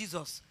went to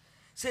Jesus?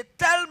 Said,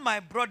 tell my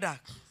brother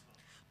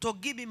to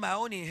give me my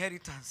own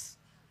inheritance.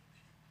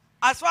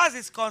 As far as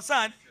it's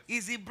concerned,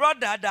 it's the brother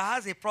that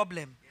has a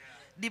problem.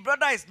 The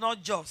brother is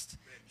not just.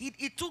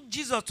 He took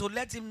Jesus to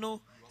let him know,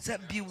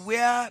 said,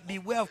 beware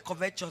of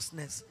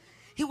covetousness.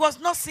 He was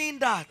not seeing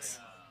that.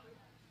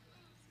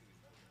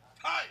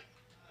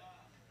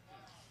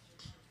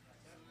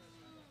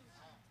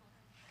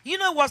 You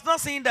know, he was not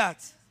saying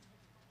that.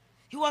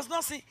 He was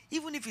not saying,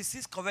 even if he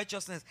sees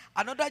covetousness,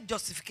 another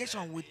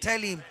justification will tell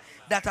him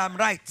that I'm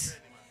right.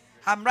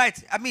 I'm right.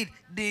 I mean,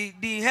 the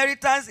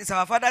inheritance is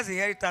our father's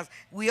inheritance.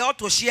 We ought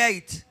to share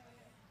it.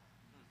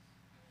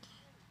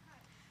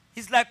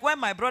 It's like when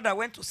my brother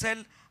went to sell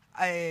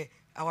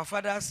our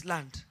father's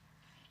land,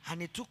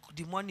 and he took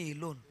the money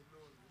alone.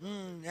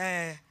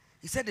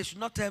 He said they should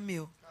not tell me.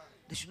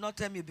 They should not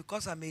tell me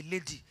because I'm a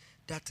lady,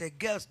 that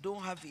girls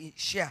don't have a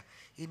share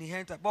in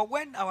inheritance. But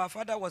when our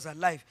father was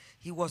alive,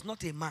 he was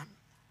not a man.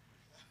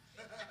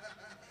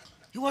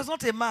 He was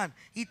not a man.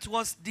 It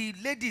was the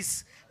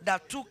ladies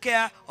that took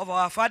care of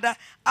our father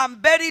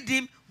and buried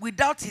him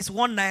without his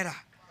 1 naira.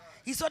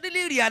 He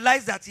suddenly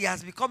realized that he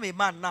has become a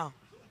man now.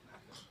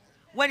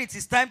 When it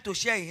is time to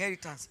share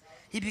inheritance,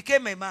 he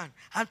became a man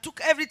and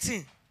took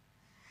everything.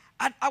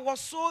 And I was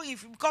so,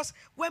 because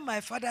when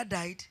my father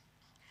died,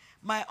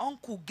 my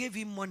uncle gave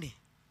him money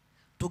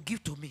to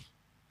give to me.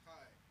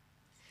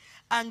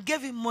 And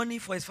gave him money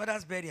for his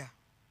father's burial.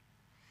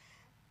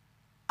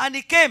 And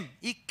he came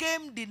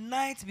the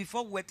night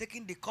before we were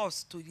taking the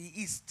course to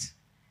the east.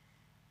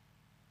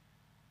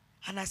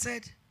 And I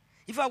said,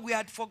 in fact, we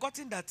had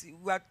forgotten that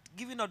we had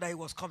given up that he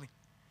was coming.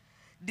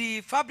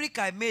 The fabric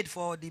I made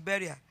for the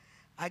burial,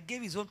 I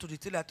gave his own to the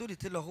tailor. I told the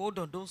tailor, hold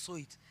on, don't sew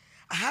it.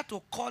 I had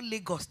to call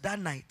Lagos that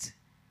night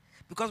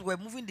because we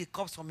were moving the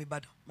corpse from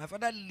Ibadan. My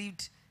father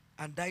lived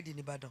and died in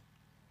Ibadan.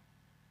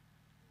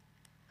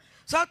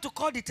 So I had to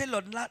call the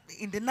tailor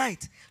in the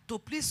night to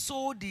please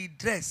sew the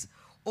dress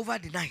over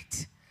the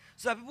night.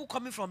 So that people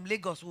coming from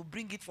Lagos will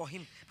bring it for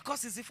him.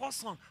 Because it's the first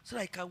son, so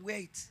that he can wear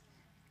it.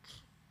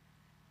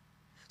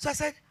 So I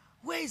said,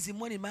 where is the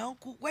money? My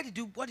uncle, what did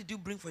you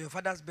bring for your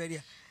father's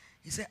burial?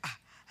 He said,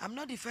 I'm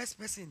not the first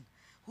person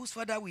whose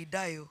father will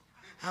die,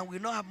 and will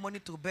not have money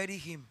to bury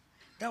him.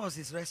 That was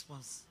his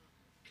response.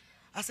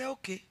 I said,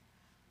 okay,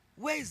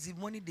 where is the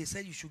money they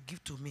said you should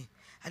give to me?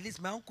 At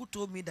least my uncle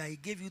told me that he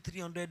gave you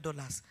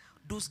 $300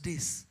 those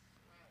days.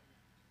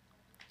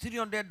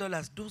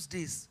 $300 those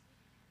days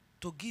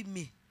to give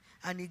me.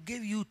 And he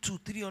gave you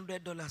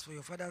 $300 for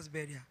your father's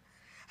burial.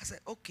 I said,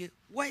 okay,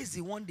 where is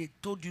the one they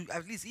told you,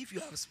 at least if you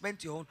have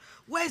spent your own,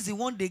 where is the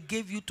one they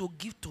gave you to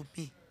give to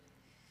me?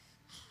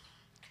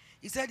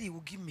 He said he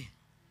will give me.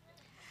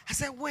 I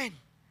said, when?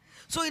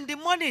 So in the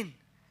morning,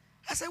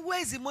 I said,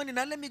 where is the money?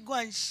 Now let me go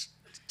and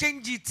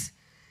change it.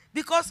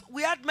 Because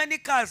we had many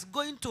cars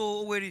going to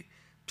Owerri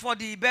for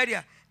the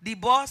burial. The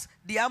bus,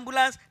 the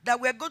ambulance that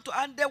we were going to,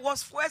 and there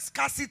was fuel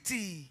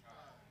scarcity.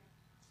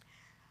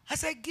 I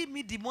said, give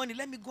me the money.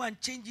 Let me go and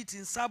change it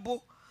in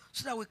Sabo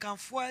so that we can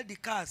fuel the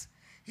cars.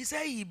 He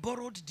said he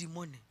borrowed the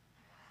money.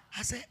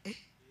 I said, eh?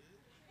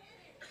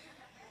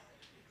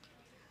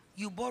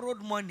 You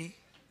borrowed money?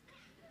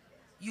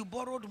 You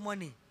borrowed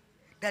money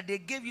that they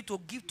gave you to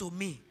give to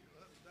me.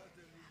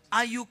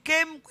 And you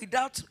came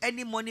without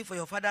any money for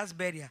your father's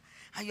burial.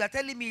 And you are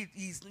telling me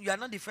you are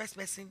not the first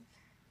person.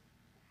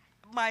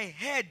 My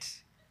head.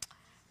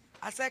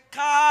 I said,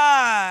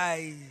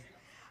 Kai,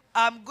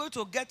 I'm going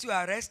to get you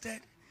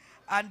arrested.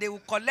 And they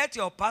will collect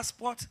your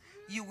passport.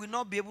 You will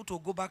not be able to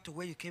go back to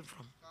where you came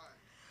from.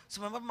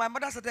 So my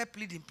mother started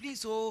pleading,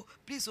 please, oh,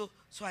 please, oh.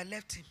 So I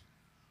left him.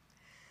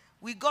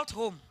 We got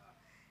home.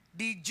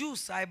 The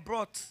juice I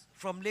brought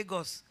from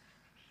Lagos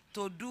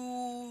to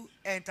do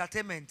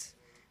entertainment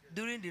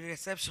during the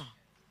reception,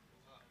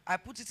 I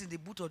put it in the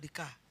boot of the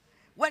car.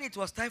 When it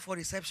was time for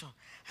reception,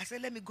 I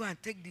said, let me go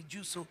and take the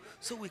juice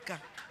so we can.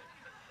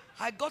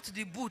 I got to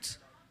the boot.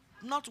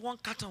 Not one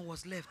carton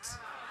was left.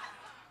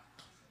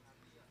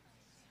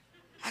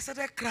 I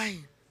started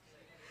crying.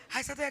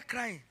 I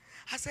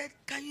said,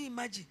 can you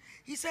imagine?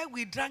 He said,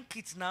 we drank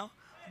it now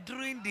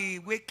during the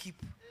wake keep.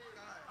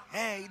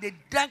 Hey, they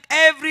drank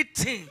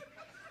everything.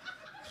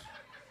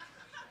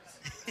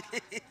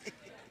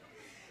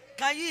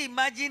 Can you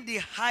imagine the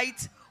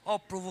height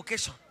of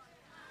provocation?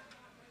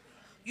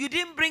 You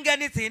didn't bring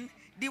anything.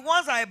 The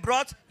ones I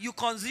brought, you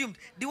consumed.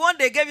 The one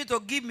they gave you to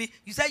give me,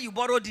 you said you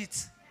borrowed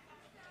it.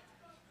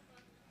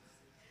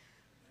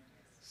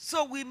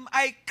 So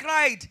I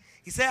cried.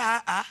 He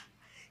said,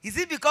 is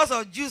it because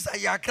of juice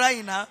that you are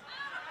crying now?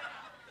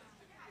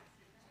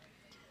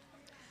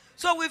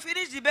 So we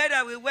finished the bed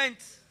and we went.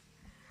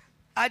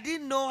 I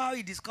didn't know how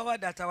he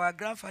discovered that our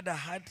grandfather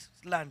had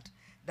land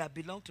that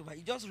belonged to him.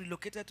 He just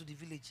relocated to the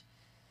village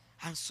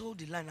and sold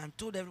the land and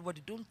told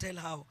everybody, don't tell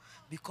how,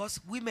 because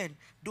women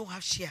don't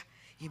have share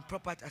in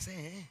property. I said,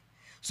 eh.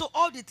 So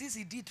all the things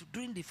he did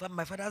during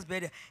my father's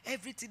burial,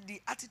 everything,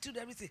 the attitude,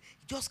 everything,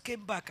 he just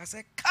came back. I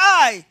said,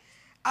 Kai,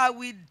 I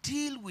will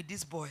deal with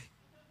this boy.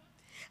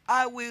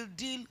 I will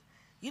deal.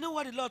 You know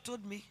what the Lord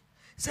told me?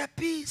 He said,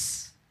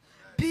 peace,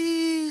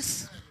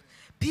 peace,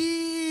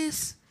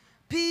 peace,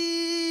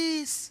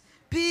 peace,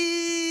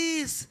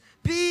 peace,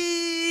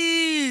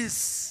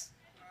 peace.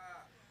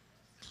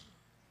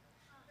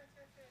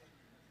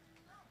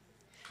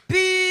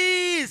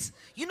 Peace.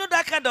 You know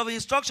that kind of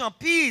instruction,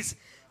 peace.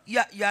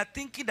 You are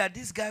thinking that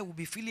this guy will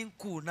be feeling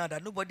cool now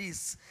that nobody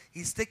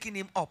is taking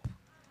him up.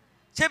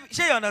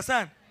 Shall you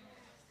understand?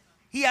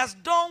 He has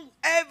done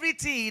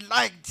everything he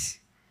liked.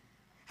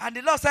 And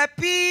the Lord said,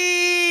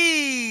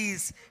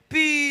 peace,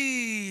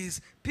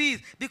 peace, peace.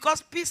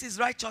 Because peace is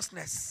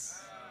righteousness.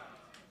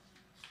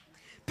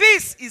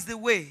 Peace is the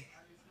way.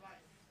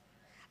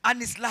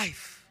 And it's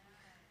life.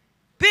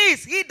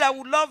 Peace, he that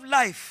will love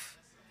life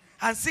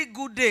and see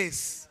good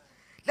days,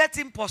 let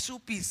him pursue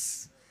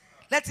peace.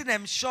 Let him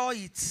ensure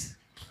it.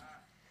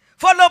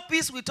 Follow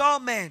peace with all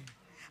men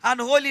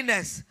and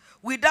holiness,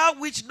 without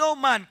which no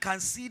man can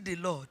see the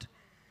Lord.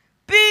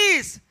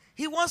 Peace.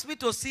 He wants me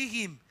to see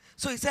him.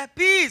 So he said,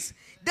 peace.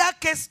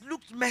 That case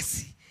looked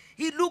messy.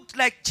 He looked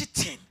like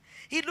cheating.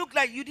 He looked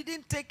like you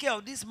didn't take care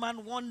of this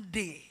man one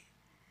day.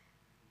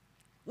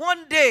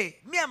 One day,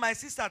 me and my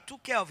sister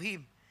took care of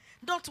him.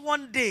 Not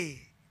one day.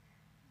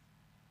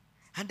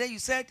 And then you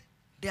said,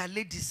 they are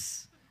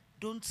ladies.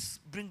 Don't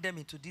bring them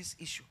into this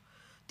issue.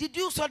 Did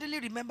you suddenly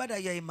remember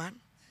that you're a man?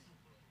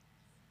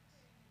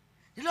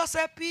 The Lord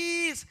said,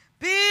 peace,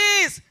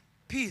 peace,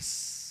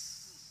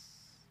 peace.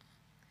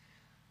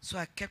 So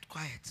I kept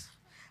quiet.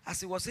 As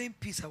he was saying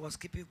peace, I was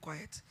keeping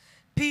quiet.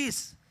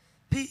 Peace,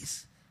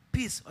 peace,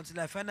 peace,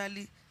 until I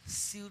finally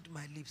sealed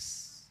my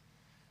lips.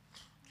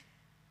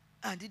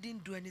 And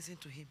didn't do anything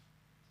to him.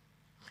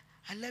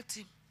 I left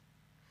him.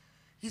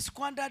 He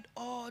squandered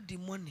all the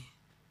money.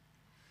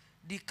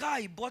 The car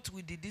he bought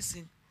with the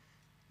dissing,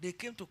 they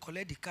came to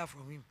collect the car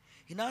from him.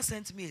 He now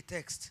sent me a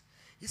text.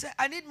 He said,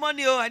 I need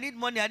money, oh, I need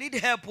money, I need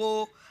help,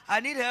 oh, I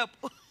need help.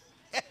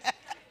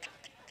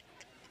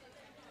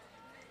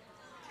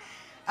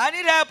 I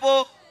need help,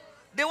 oh.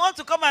 They want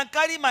to come and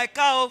carry my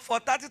car for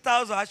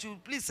 30,000. I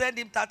should please send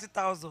him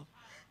 30,000.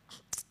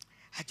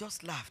 I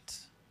just laughed.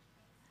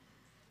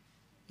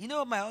 You know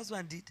what my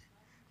husband did?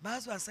 My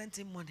husband sent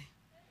him money.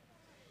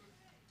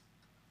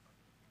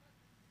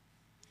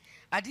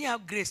 I didn't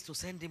have grace to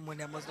send him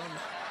money. I must not lie.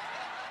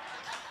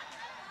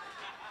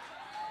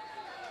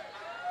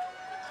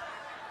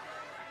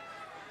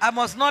 I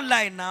must not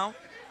lie now.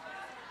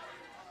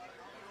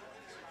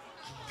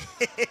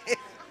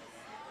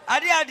 I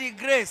didn't have the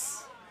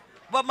grace.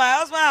 But my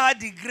husband had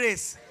the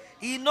grace.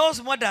 He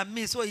knows more than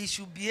me, so he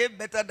should behave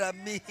better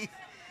than me.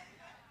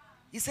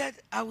 He said,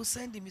 I will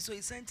send him. So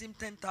he sent him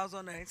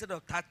 10,000 instead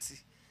of 30.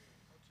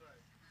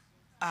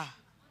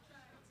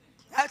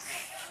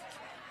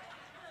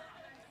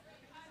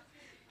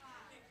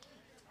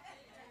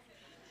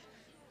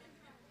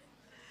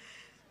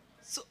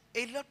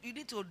 You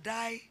need to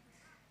die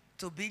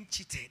to being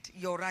cheated.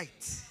 You're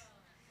right.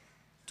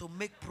 To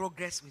make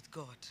progress with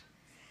God.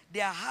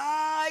 There are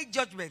high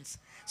judgments.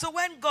 So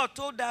when God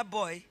told that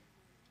boy,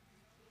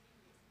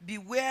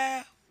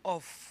 beware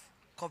of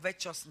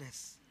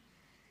covetousness,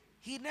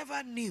 he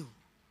never knew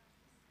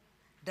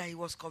that he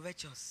was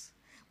covetous.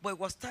 But he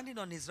was standing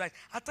on his right.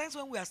 At times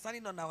when we are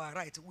standing on our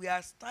right, we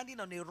are standing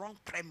on a wrong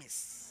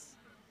premise.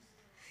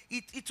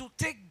 It will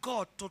take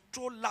God to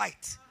throw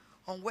light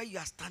on where you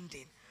are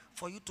standing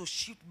for you to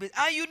shift.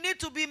 And you need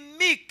to be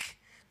meek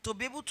to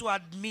be able to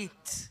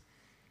admit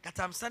that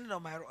I'm standing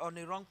on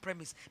a wrong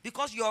premise.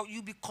 Because you'll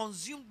be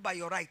consumed by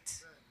your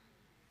right.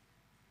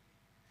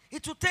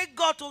 It will take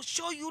God to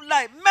show you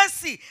light.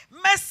 Mercy.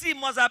 Mercy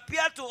must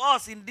appear to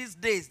us in these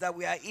days that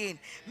we are in.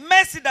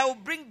 Mercy that will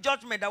bring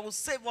judgment, that will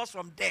save us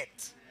from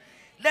death.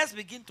 Let's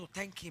begin to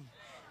thank him.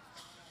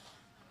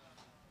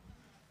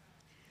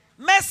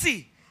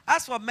 Mercy.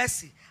 Ask for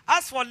mercy.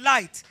 Ask for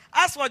light.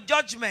 Ask for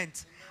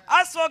judgment.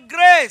 Ask for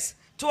grace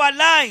to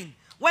align.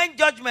 When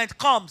judgment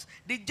comes,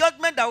 the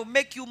judgment that will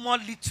make you more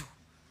little.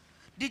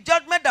 The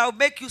judgment that will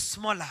make you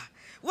smaller.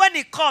 When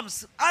it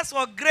comes, ask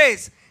for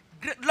grace.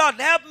 Lord,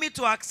 help me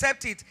to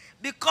accept it.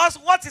 Because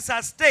what is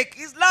at stake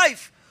is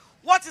life.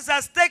 What is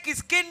at stake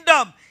is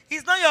kingdom.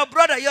 It's not your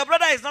brother. Your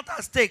brother is not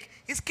at stake.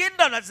 It's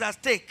kingdom that is at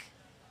stake.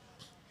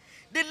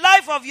 The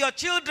life of your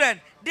children,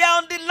 they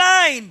are on the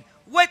line,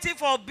 waiting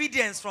for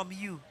obedience from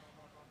you.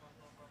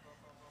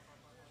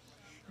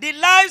 The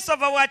lives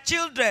of our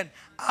children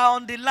are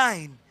on the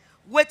line,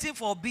 waiting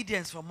for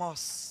obedience from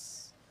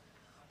us.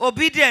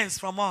 Obedience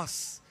from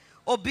us.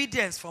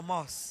 Obedience from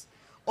us.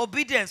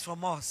 Obedience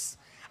from us.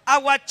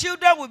 Our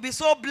children will be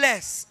so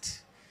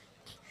blessed.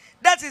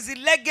 That is the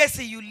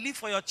legacy you leave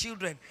for your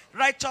children.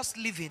 Righteous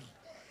living.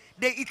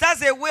 It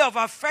has a way of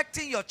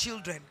affecting your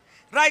children.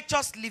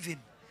 Righteous living.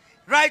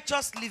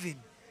 Righteous living.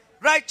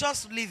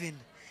 Righteous living.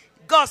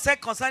 God said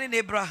concerning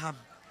Abraham,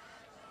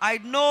 I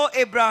know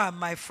Abraham,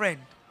 my friend.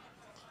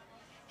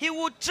 He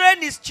would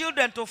train his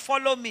children to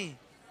follow me.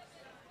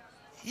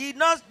 He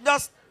not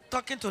just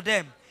talking to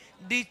them.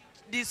 The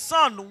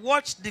son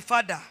watched the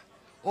father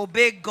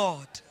obey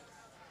God.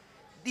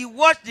 He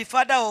watched the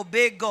father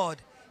obey God.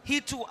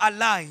 He too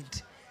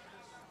aligned.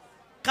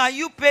 Can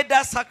you pay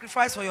that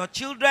sacrifice for your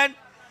children?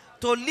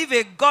 To leave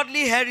a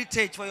godly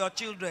heritage for your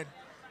children.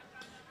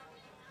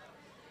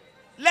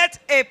 Let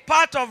a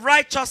path of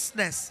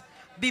righteousness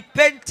be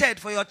painted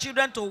for your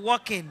children to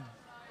walk in.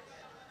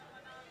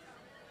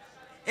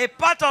 A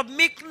path of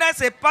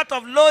meekness, a path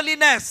of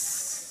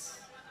lowliness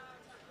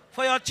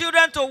for your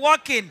children to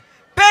walk in.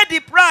 Pay the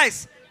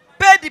price.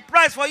 Pay the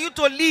price for you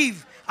to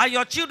live and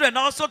your children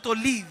also to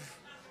live.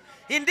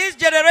 In this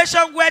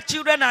generation where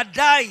children are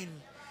dying,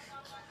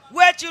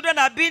 where children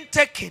are being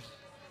taken,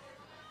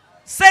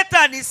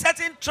 Satan is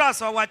setting traps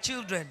for our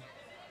children.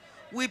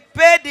 We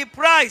pay the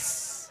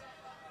price.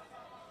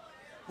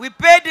 We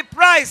pay the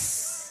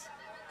price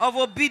of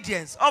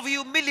obedience, of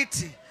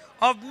humility,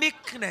 of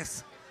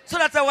meekness, so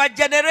that our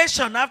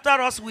generation after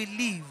us will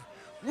live.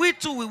 We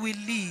too we will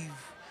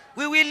live.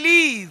 We will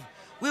live.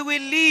 We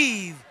will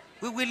live.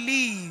 We will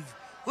live.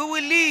 We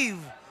will live.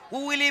 We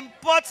will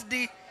import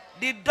the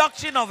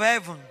doctrine of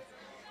heaven,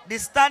 the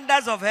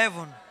standards of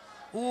heaven.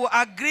 We will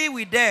agree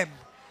with them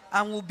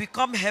and will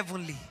become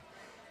heavenly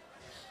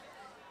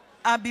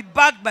and be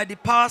backed by the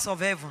powers of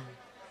heaven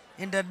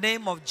in the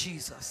name of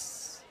Jesus.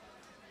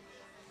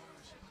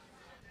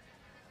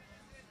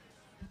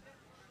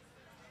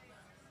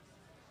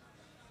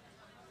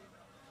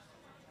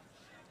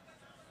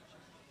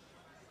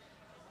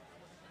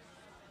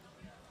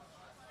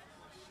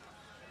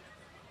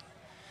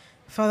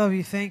 Father,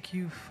 we thank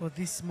you for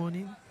this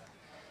morning.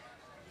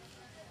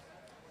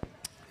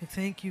 We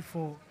thank you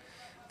for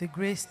the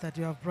grace that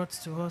you have brought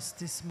to us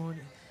this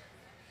morning.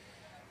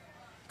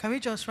 Can we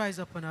just rise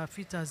up on our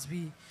feet as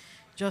we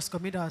just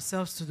commit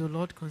ourselves to the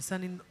Lord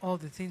concerning all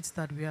the things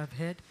that we have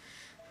heard?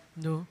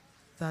 Know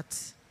that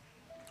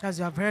as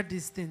you have heard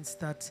these things,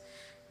 that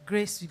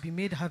grace will be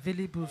made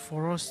available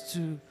for us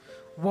to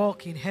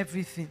walk in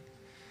everything.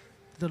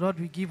 The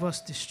Lord will give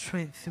us the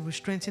strength. He will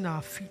strengthen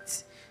our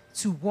feet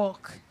to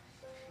walk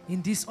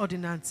in these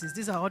ordinances.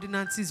 These are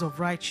ordinances of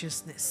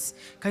righteousness.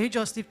 Can you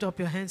just lift up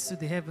your hands to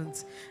the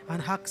heavens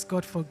and ask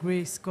God for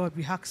grace? God,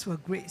 we ask for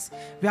grace.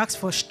 We ask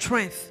for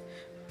strength.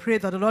 Pray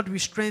that the Lord will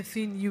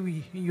strengthen you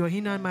in your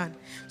inner man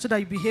so that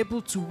you'll be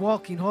able to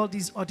walk in all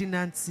these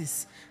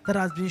ordinances that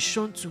has been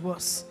shown to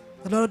us.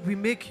 The Lord will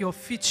make your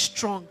feet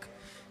strong.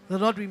 The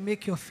Lord will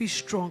make your feet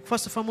strong.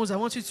 First and foremost, I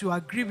want you to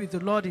agree with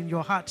the Lord in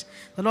your heart.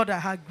 The Lord,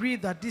 I agree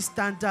that these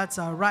standards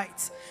are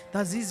right,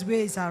 that these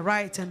ways are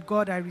right, and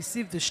God, I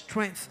receive the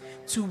strength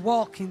to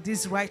walk in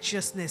this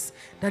righteousness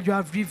that you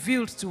have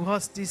revealed to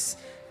us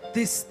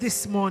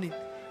this morning.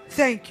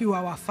 Thank you,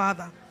 our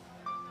Father.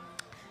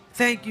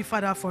 Thank you,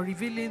 Father, for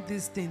revealing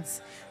these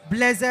things.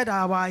 Blessed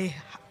are our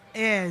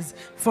ears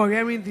for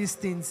hearing these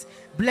things.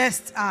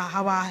 Blessed are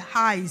our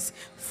eyes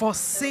for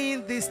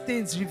seeing these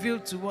things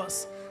revealed to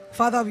us.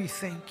 Father, we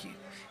thank you.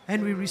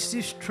 and we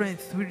receive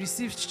strength. We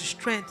receive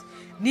strength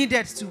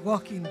needed to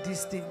walk in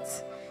these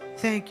things.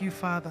 Thank you,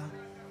 Father.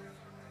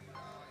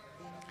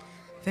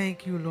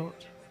 Thank you, Lord.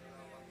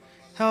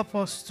 Help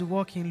us to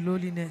walk in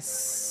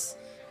lowliness.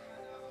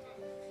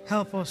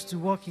 Help us to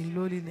walk in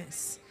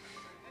lowliness.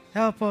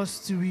 Help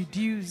us to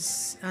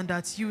reduce and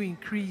that you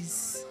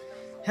increase.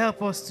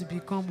 Help us to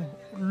become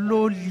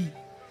lowly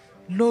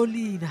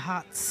in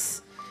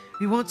hearts.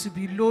 We want to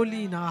be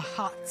lowly in our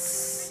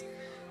hearts.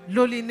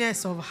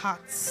 Lowliness of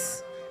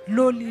hearts.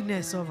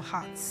 Lowliness of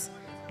hearts.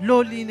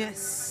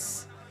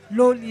 Lowliness.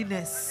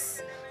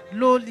 Lowliness.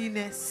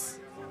 Lowliness.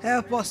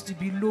 Help us to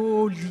be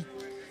lowly.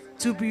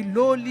 To be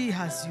lowly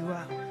as you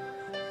are.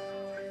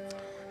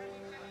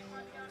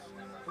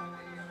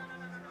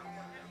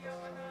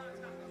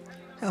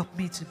 Help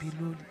me to be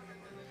lowly.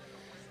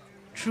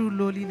 True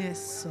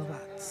lowliness of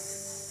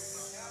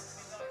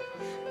hearts.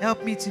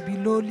 Help me to be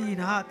lowly in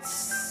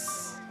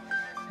hearts.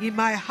 In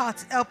my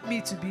heart, help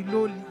me to be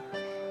lowly.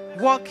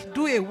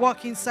 Do a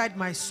walk inside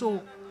my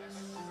soul.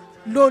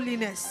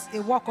 Lowliness,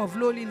 a walk of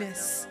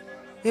lowliness.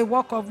 A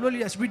walk of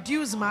lowliness.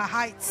 Reduce my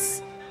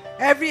heights.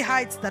 Every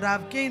height that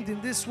I've gained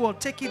in this world,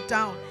 take it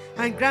down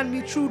and grant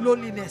me true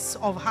lowliness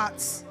of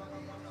hearts.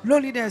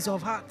 Lowliness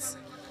of hearts.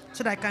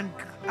 So that I can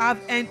have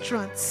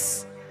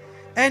entrance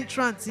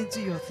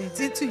into your things,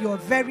 into your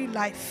very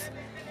life.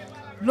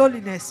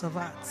 Lowliness of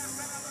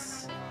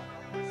hearts.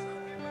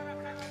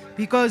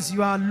 Because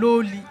you are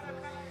lowly.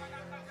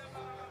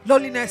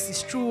 Lowliness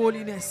is true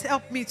holiness.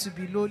 Help me to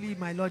be lowly,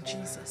 my Lord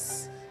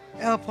Jesus.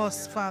 Help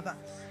us, Father.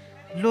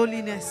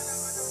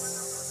 Lowliness.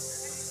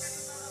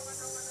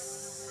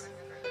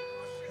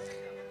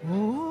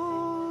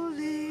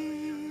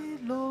 Holy,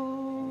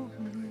 lowly.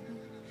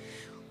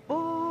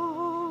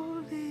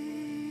 Holy,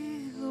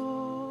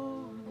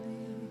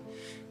 lowly.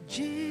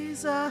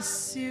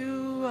 Jesus,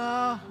 you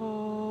are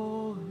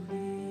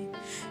holy.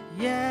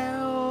 Yeah,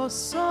 oh,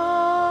 so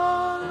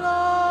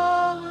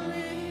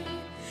lonely.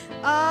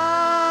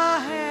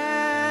 I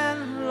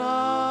am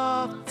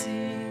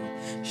lofty,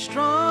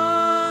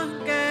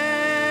 strong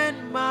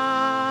and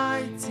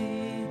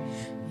mighty,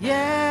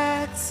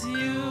 yet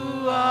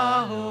you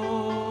are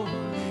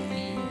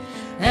holy.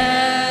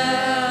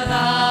 El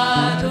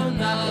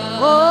Adonai,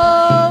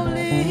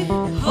 holy,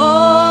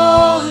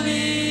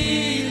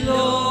 holy,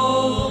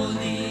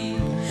 lowly,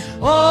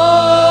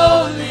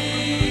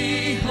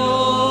 holy,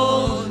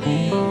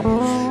 holy.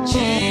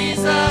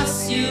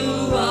 Jesus,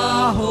 you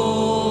are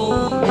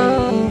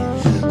holy.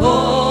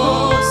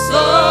 Oh,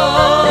 so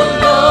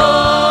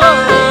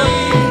lonely.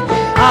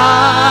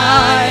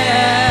 I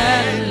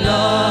am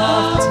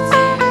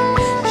lofty,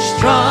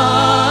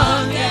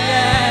 strong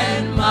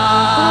and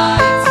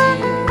mighty,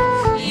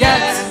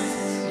 yet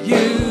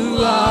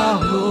you are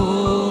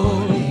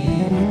holy.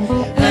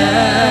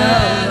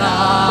 El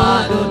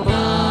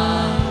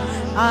Adonai,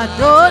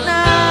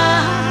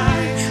 Adonai,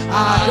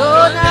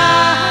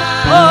 Adonai,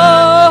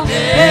 oh,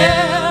 El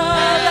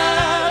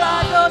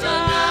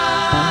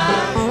Adonai,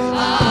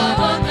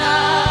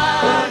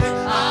 Adonai,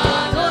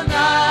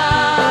 Adonai,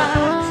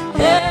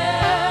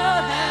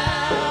 El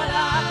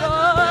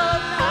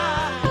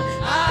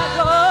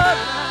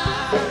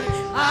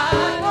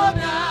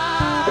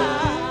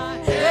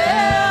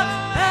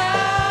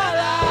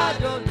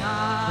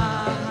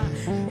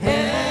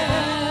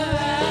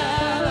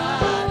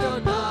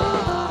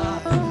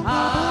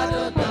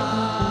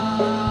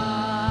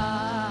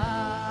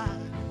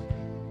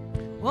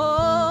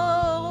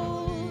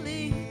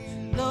holy,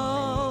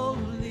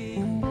 lowly,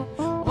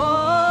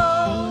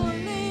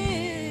 holy,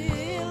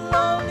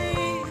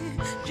 lowly.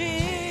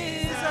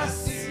 Jesus,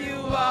 you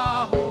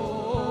are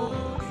holy.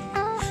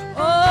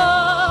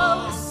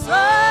 Oh,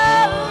 so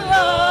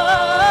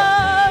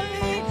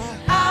lonely.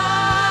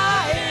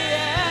 I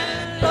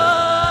am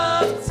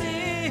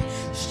lofty,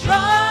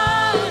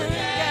 strong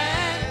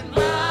and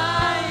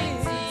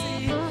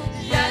mighty,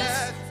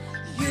 yet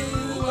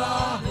you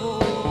are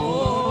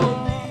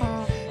holy.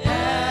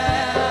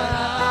 Adonai,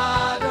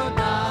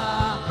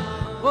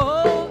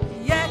 oh,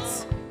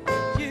 yet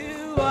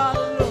you are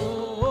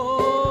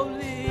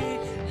lowly.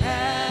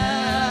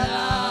 Adonai,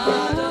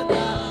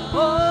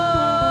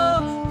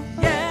 oh,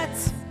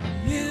 yet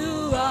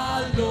you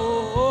are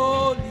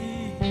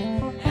lowly.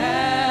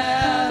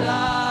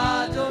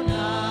 Adonai.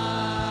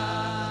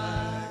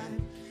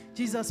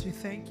 Jesus, we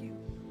thank you.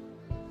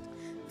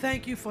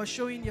 Thank you for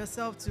showing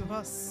yourself to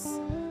us.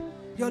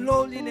 Your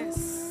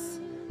lowliness.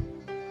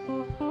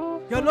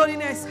 Your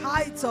lowliness,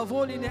 height of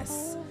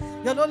holiness.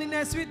 Your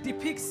lowliness which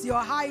depicts your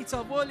height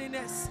of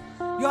holiness.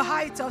 Your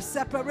height of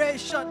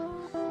separation.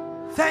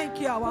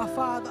 Thank you, our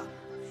Father.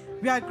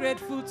 We are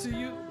grateful to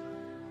you.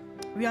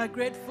 We are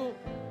grateful.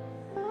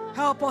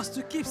 Help us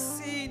to keep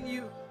seeing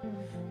you.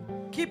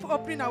 Keep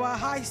opening our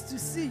eyes to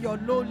see your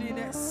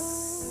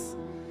lowliness.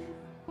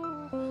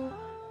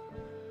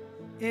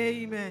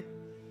 Amen.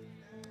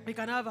 We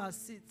can have our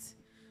seat.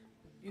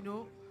 You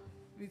know,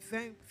 we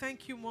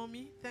thank you,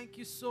 Mommy. Thank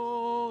you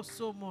so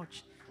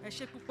much.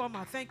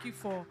 Thank you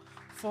for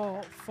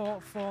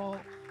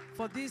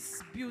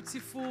this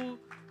beautiful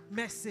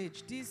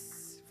message,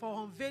 this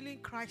for unveiling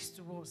Christ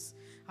to us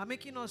and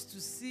making us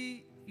to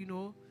see,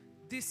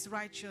 this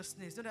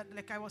righteousness. So that,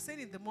 like I was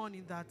saying in the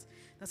morning, that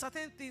there are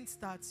certain things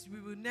that we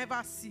will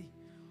never see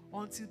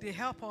until they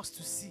help us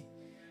to see.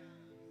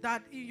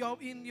 That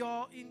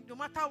no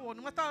matter what,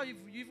 no matter if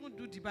you even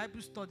do the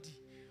Bible study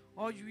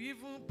or you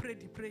even pray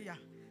the prayer,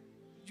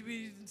 you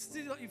will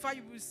still, in fact,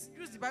 you will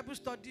use the Bible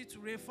study to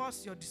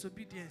reinforce your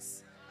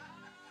disobedience.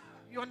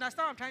 You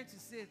understand what I'm trying to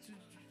say?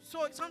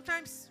 So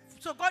sometimes,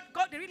 God,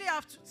 they really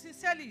have to,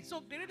 sincerely,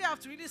 so they really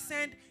have to really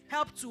send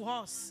help to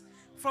us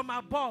from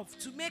above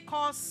to make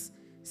us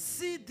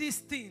see these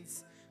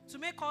things, to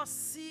make us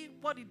see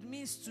what it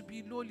means to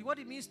be lowly, what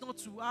it means not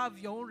to have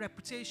your own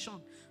reputation.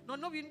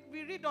 No, we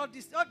read all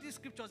these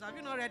scriptures. Have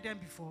you not read them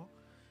before?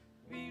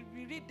 We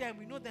read them,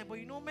 we know them, but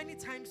many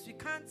times we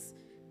can't,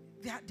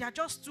 they are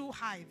just too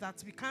high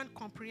that we can't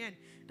comprehend.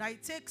 That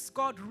it takes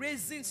God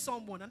raising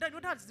someone. And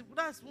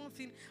that's one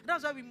thing.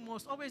 That's why we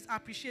must always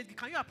appreciate.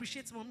 Can you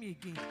appreciate mommy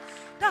again?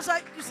 That's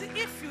why, you see,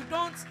 if you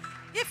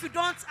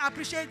don't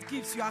appreciate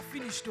gifts, you are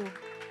finished though.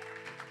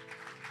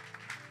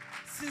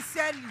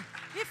 Sincerely,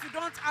 if you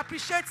don't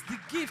appreciate the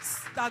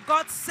gifts that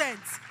God sent,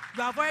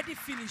 you have already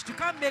finished. You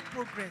can't make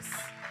progress.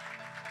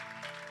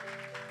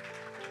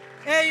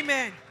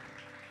 Amen.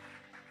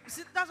 You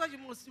see, that's why you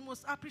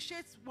must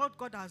appreciate what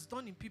God has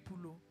done in people.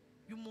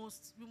 You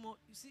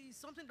see, it's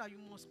something that you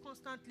must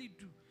constantly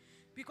do.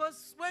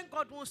 Because when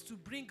God wants to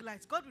bring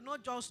light, God will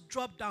not just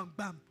drop down,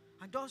 bam,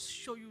 and just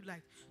show you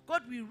light.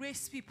 God will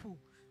raise people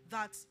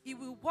that He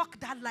will walk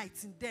that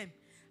light in them.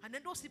 And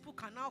then those people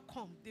can now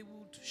come. They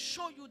will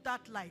show you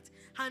that light.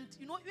 And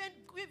when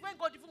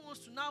God even wants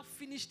to now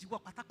finish the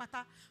work,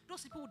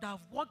 those people would have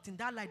walked in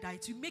that light, that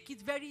it will make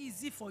it very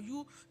easy for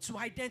you to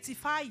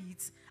identify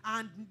it.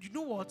 And you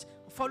know what?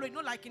 Follow.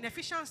 Like in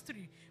Ephesians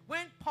 3,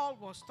 when Paul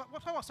was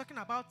talking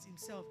about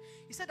himself,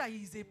 he said that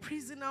he is a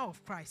prisoner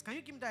of Christ. Can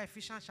you give me that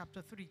Ephesians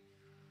chapter 3?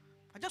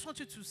 I just want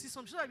you to see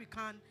something so that we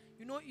can,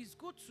 it's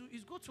good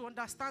to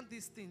understand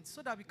these things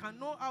so that we can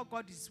know how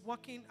God is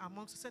working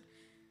amongst us.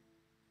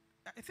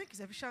 I think it's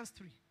Ephesians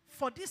 3.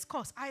 For this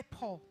cause, I,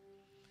 Paul,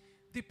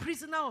 the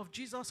prisoner of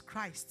Jesus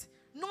Christ,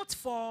 not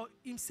for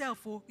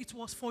himself, it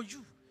was for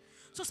you.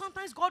 So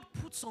sometimes God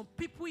puts some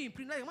people in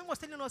prison. Like, when was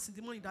telling us in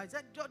the morning that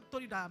God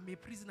told you that I'm a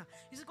prisoner.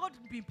 He said God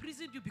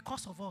imprisoned you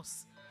because of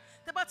us.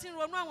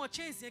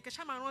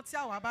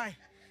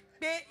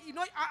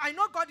 I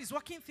know God is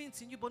working things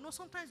in you, but no,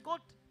 sometimes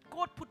God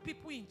put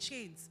people in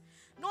chains.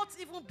 Not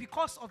even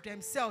because of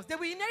themselves. They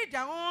will inherit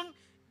their own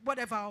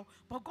whatever,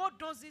 but God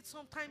does it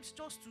sometimes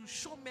just to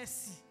show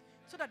mercy,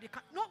 so that they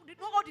can. Not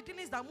all the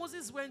things that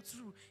Moses went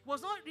through, it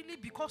was not really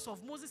because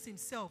of Moses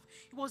himself.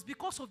 It was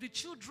because of the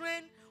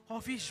children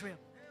of Israel.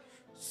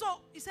 So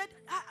he said,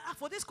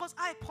 for this cause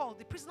I, Paul,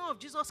 the prisoner of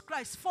Jesus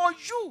Christ, for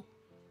you,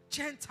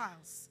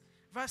 Gentiles.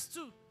 Verse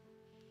 2.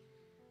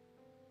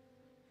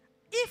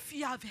 If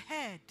you have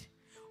heard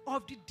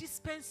of the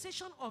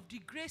dispensation of the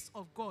grace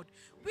of God,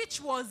 which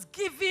was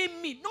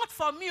given me, not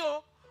for me,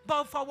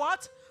 but for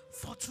what?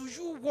 For to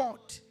you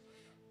what?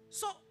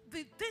 So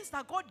the things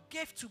that God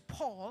gave to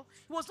Paul,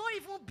 it was not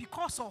even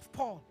because of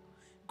Paul.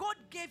 God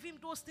gave him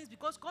those things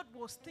because God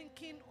was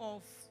thinking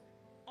of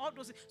all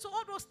those things. So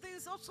all those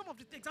things, some of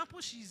the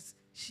examples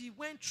she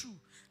went through,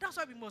 that's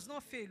why we must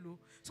not fail.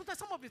 Sometimes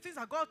some of the things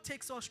that God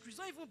takes us through, it's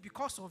not even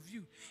because of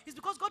you. It's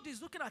because God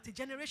is looking at a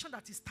generation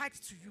that is tied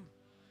to you.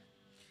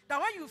 That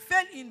when you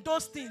fail in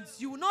those things,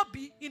 you will not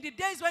be, in the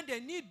days when they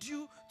need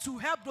you to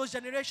help those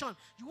generations,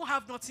 you won't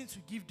have nothing to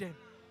give them.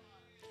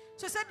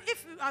 So he said,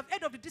 if you have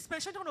heard of the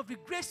dispensation of the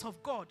grace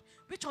of God,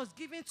 which was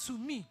given to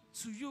me,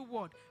 to you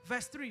what?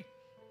 Verse 3.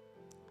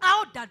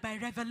 How that by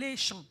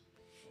revelation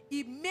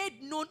He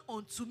made known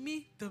unto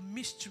me the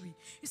mystery.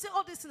 You see,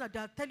 all these things that they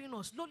are telling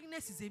us,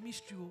 lowliness is a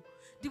mystery.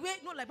 The way,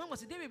 like when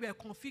was the day we were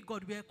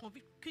configured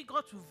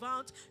to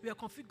vount, we were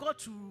configured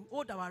to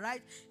hold our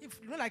rights. If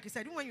like you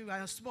said, even when you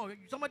were small,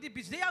 somebody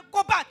beats you,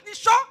 go back. They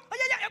show?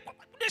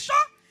 They show?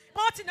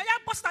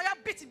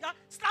 Beat him,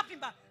 slap him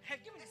back. Hey,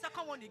 give me the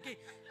second one again.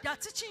 They are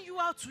teaching you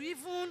how to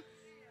even,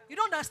 you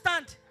don't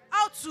understand,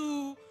 how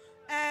to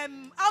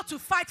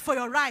fight for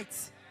your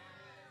rights.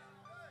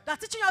 They are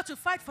teaching you how to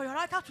fight for your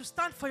right, how to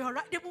stand for your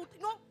right. They will,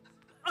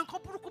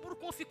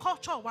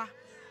 culture.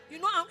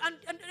 And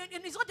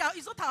it's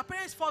not our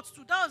parents' fault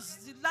too. That was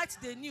the light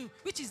they knew,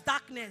 which is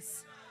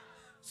darkness.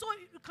 So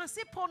you can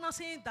see Paul now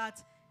saying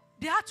that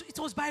it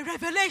was by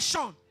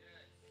revelation.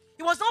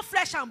 It was not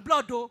flesh and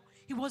blood though.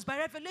 It was by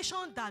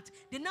revelation that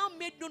they now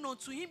made known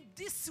unto him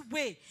this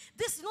way.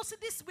 This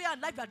way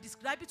and life that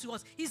described it to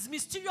us is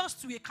mysterious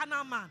to a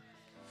carnal man.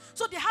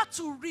 So they had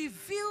to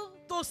reveal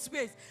those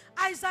ways.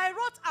 As I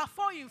wrote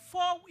afore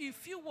in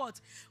few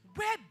words,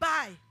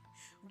 whereby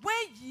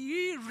when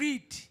ye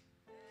read,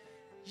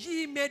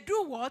 ye may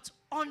do what?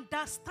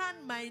 Understand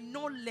my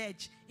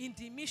knowledge in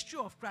the mystery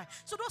of Christ.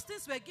 So those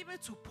things were given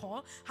to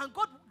Paul, and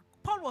God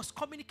Paul was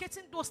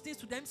communicating those things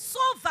to them so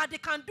that they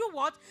can do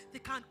what? They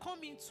can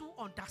come into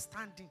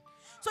understanding.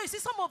 So you see,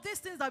 some of these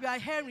things that we are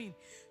hearing,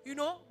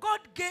 God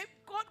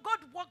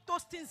worked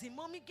those things in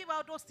mommy, gave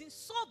out those things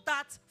so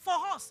that for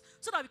us,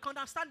 so that we can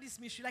understand this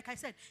mystery. Like I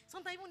said,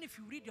 sometimes even if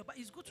you read your Bible,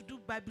 it's good to do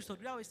Bible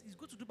study. It's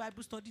good to do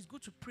Bible study. It's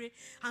good to pray.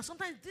 And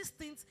sometimes these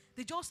things,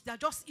 they're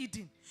just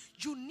hidden.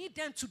 You need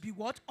them to be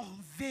what?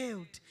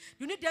 Unveiled.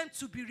 You need them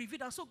to be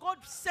revealed. And so God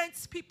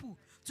sends people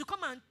to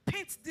come and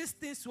paint these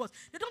things to us.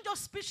 They don't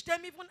just speak them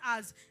even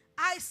as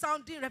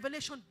eye-sounding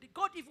revelation.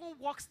 God even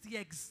works the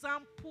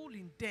example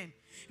in them.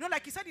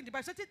 Like he said in the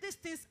Bible, these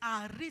things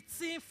are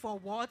written for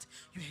what?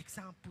 Your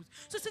examples.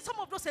 So see, some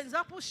of those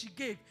examples she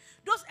gave,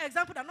 those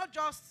examples are not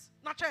just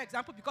natural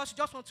examples because she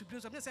just wants to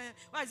build something. Saying,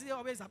 why is it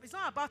always up? It's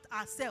not about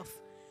herself.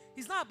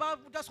 It's not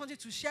about just wanting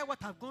to share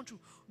what I've gone through.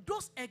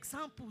 Those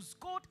examples,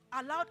 God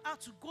allowed her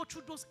to go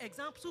through those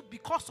examples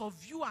because of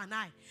you and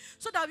I.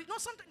 So that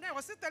sometimes I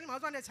was still telling my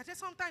husband that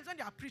sometimes when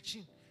they are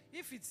preaching,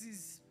 if it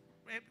is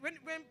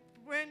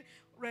when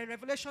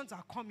revelations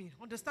are coming,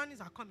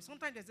 understandings are coming,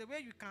 sometimes there's a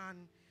way you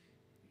can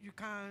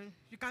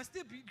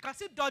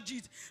still dodge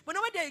it. But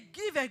now when they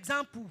give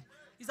example,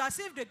 it's as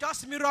if they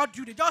just mirrored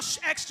you, they just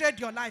x-rayed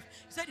your life.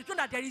 He said, you know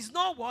that there is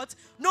no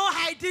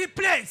hiding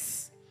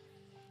place.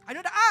 I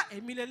know that,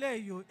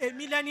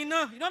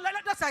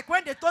 that's like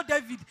when they told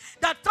David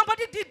that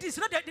somebody did this.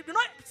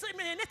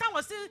 Nathan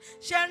was still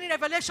sharing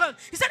revelation.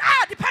 He said,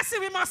 the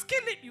person, we must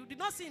kill it. You did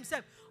not see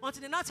himself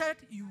until the Lord said,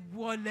 you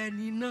are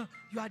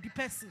the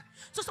person.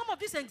 So some of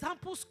these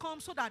examples come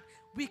so that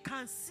we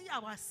can see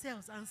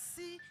ourselves and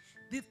see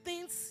the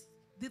things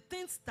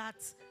that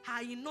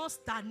are in us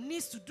that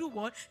needs to do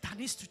what? That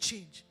needs to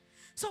change.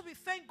 So we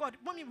thank God.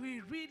 Mommy,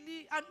 we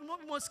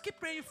must keep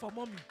praying for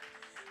mommy.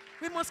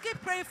 We must keep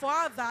praying for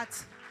her that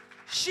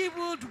she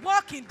would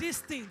walk in these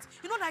things.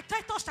 Like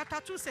Titus chapter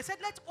 2 said,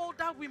 let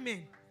older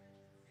women,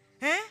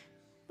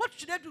 what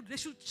should they do? They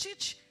should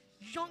teach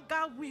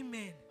younger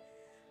women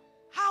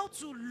how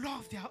to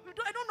love their husband.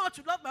 I don't know how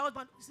to love my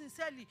husband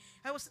sincerely.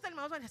 I was telling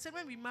my husband, I said,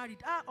 when we married,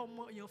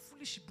 you're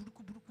foolish,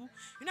 buruku.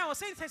 I was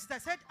saying, I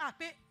said,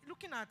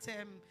 looking at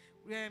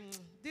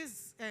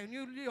this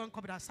newly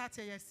uncovered that sat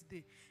here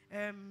yesterday.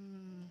 I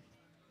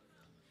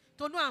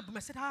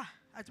said,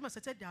 I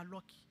said they are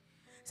lucky.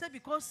 I said,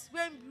 because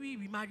when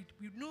we married,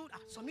 we knew,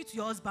 submit to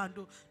your husband,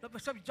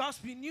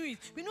 we knew it.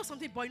 We know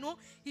something, but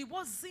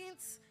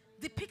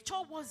the picture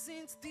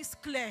wasn't this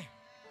clear.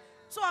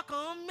 So I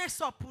can't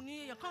mess up,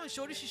 you can't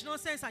show this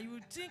nonsense, and you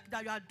think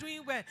that you are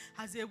doing well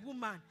as a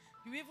woman.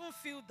 You even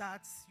feel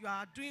that you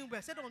are doing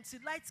well. Said until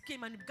light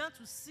came and we began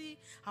to see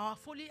our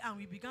folly and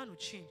we began to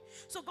change.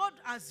 So God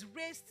has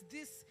raised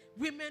these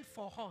women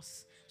for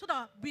us so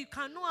that we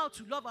can know how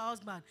to love our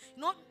husband.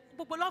 Love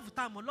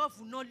time or love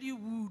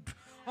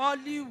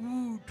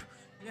Hollywood.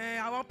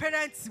 Our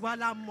parents,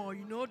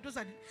 those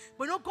are.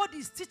 But God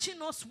is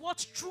teaching us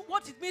what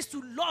it means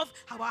to love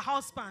our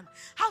husband,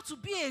 how to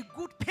be a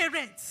good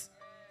parent.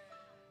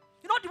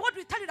 The word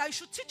will tell you that you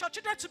should teach your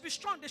children to be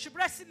strong, they should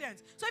be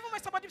resilient. So even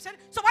when somebody said,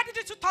 so why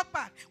didn't you talk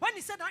back? When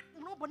he said that,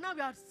 but now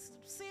we are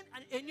seeing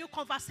a new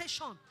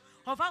conversation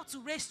of how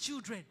to raise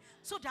children.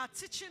 So they are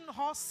teaching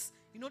us,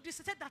 they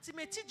said that it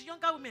may teach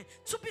younger women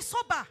to be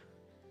sober.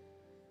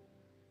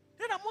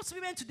 That most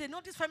women today,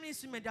 not these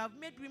feminist women, they have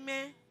made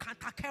women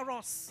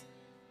cantankerous.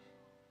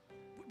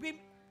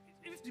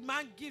 If the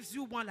man gives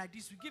you one like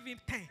this, you give him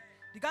 10.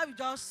 The guy will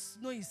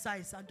just know his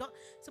size.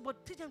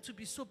 But teach them to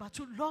be sober,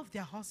 to love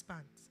their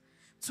husbands,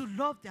 to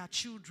love their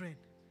children.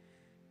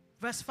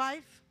 Verse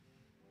 5.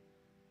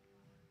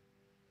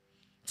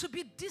 To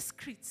be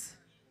discreet,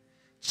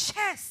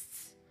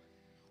 chaste,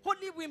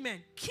 holy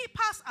women,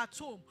 keepers at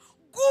home,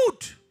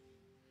 good,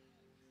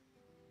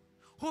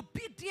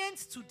 obedient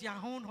to their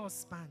own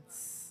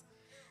husbands,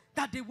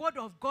 that the word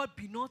of God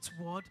be not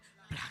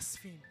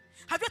blasphemed.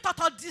 Have you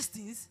taught all these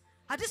things?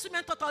 Have these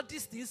women taught all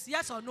these things?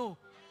 Yes or no?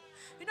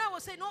 I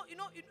was saying,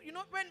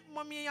 when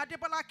Mommy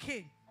Adebola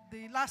came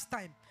the last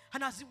time,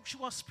 and as she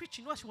was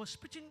preaching, she was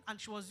preaching and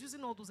she was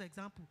using all those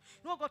examples.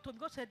 What God told me?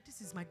 God said, this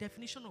is my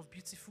definition of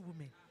beautiful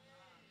women.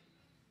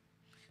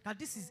 That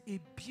this is a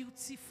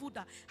beautiful,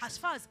 that as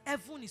far as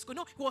heaven is going,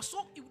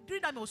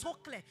 during that it was so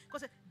clear.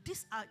 God said,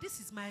 this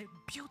is my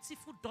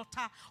beautiful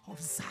daughter of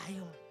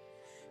Zion.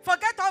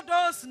 Forget all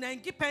those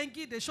nengi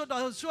pengi they show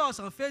us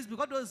on Facebook,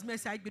 all those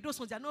messages, those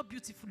ones are not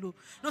beautiful.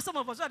 No, some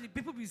of us the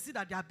people we see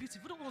that they are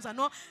beautiful. Those ones are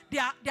not, they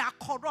are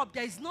corrupt.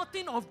 There is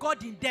nothing of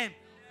God in them.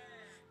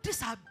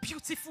 These are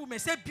beautiful women.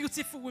 Say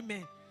beautiful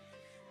women.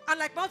 And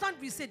like my husband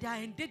will say, they are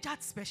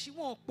endangered species.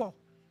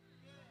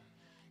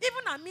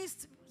 Even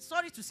amidst,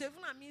 sorry to say,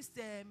 even amidst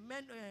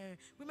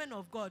women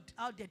of God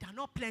out there, they are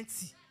not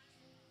plenty.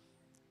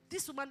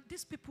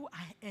 These people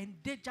are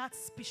endangered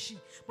species.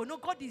 But no,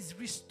 God is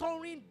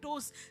restoring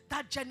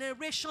that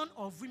generation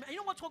of women. You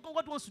know what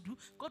God wants to do?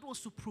 God wants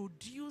to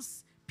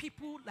produce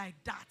people like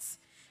that.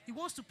 He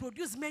wants to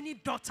produce many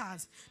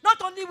daughters.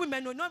 Not only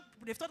women,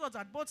 they've taught us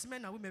that both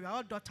men and women, we are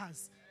all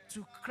daughters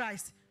to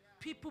Christ.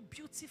 People,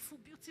 beautiful,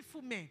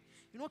 beautiful men.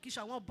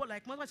 Kisha,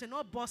 like my husband said,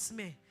 not boss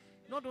men.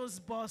 Not those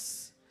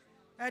boss,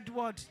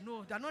 Edward.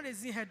 No, they're not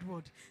raising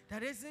Edward.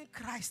 They're raising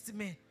Christ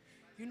men.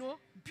 You know,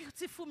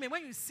 beautiful men.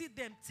 When you see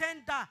them,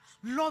 tender,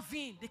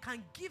 loving, they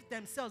can give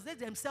themselves, lay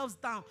themselves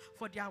down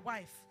for their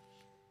wife.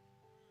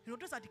 You know,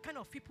 those are the kind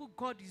of people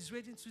God is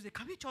raising today.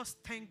 Can we just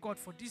thank God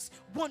for these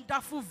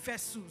wonderful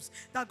vessels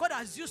that God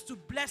has used to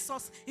bless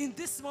us in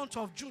this month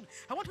of June?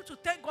 I want you to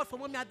thank God for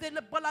Mommy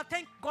Adelabola.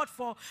 Thank God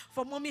for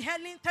Mommy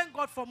Helen. Thank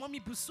God for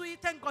Mommy Busui.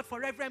 Thank God for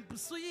Reverend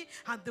Busui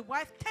and the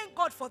wife. Thank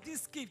God for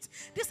these gifts.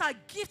 These are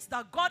gifts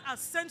that God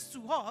has sent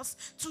to us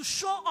to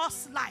show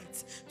us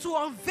light, to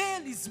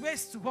unveil His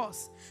ways to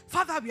us.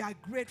 Father, we are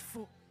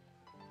grateful.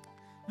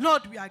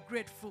 Lord, we are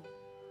grateful.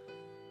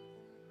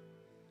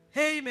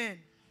 Amen.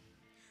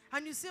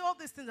 And you see all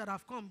these things that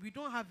have come, we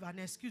don't have an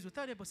excuse. We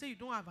tell them, but say you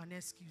don't have an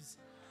excuse.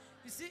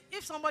 You see,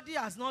 if somebody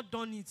has not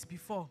done it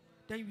before,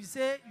 then you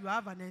say you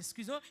have an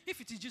excuse. No,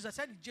 if it is Jesus,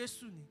 I said it's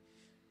Jesus.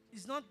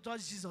 It's not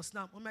just Jesus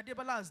now. Mommy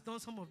Adebola has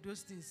done some of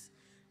those things.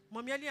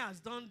 Mommy Eli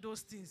has done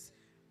those things.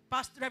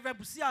 Pastor Reverend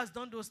Busi has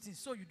done those things.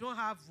 So you don't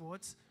have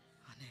what?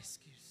 An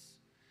excuse.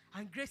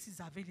 And grace is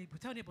available.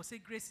 Tell them, but say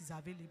grace is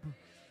available.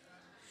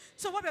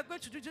 So what we're going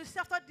to do, just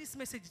after this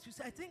message,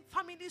 I think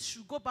families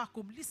should go back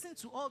home, listen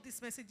to all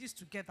these messages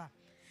together.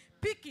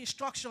 Pick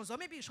instructions, or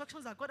maybe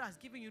instructions that God has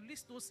given you,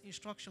 list those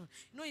instructions.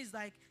 You know, it's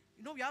like,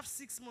 you know, we have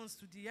 6 months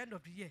to the end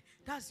of the year.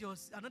 That's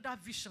another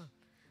vision.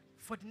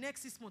 For the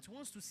next 6 months, we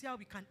want to see how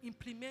we can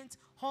implement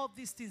all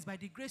these things by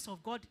the grace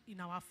of God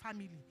in our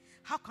family.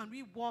 How can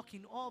we walk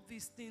in all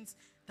these things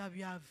that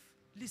we have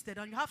listed?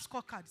 And you have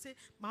scorecard. Say,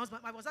 my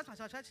husband,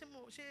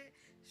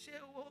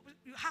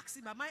 you ask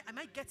him, am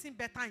I getting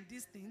better in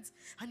these things?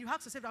 And you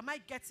have to say, am I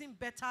getting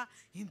better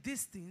in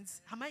these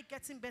things? Am I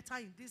getting better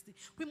in these things?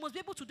 We must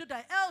be able to do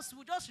that, else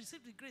we'll just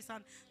receive the grace.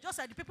 And just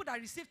like the people that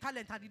received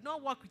talent and did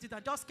not work with it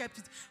and just kept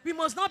it, we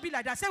must not be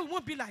like that. Say, we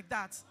won't be like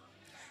that.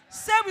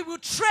 Say, we will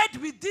trade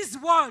with these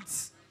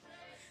words.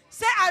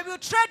 Say, I will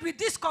trade with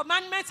these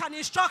commandments and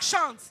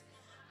instructions.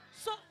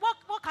 So,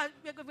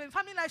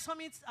 Family Life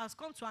Summit has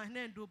come to an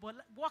end, but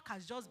work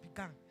has just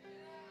begun.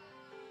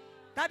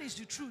 That is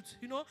the truth.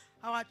 You know,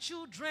 our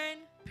children,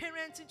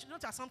 parenting, you know,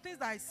 there are some things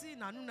that I see in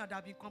Anuna that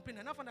have been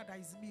complaining. Enough of that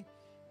is me.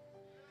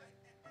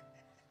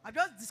 I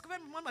just discovered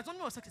my mom, I don't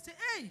know what to say.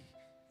 Hey,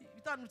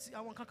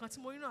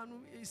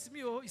 it's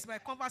me, it's my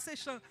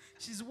conversation.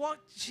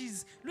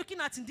 She's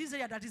looking at in this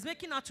area that is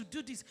making her to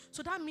do this.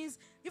 So that means,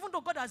 even though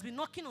God has been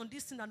knocking on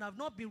this thing and I have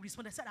not been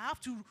responding, I said I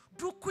have to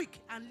do quick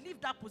and leave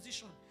that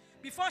position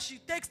before she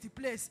takes the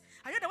place.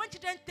 I know that when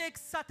children take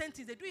certain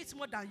things, they do it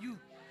more than you.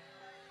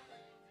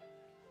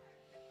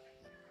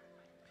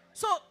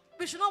 So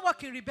we should not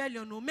walk in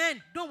rebellion. No,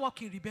 men, don't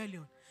walk in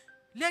rebellion.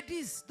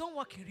 Ladies, don't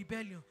walk in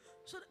rebellion.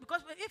 So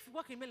because if you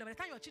walk in rebellion, by the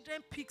time your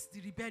children picks the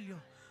rebellion,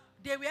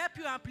 they will help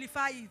you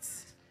amplify it.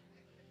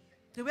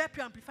 They will help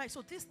you amplify it.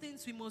 So these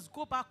things, we must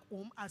go back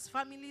home as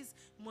families.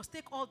 We must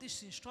take all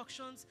these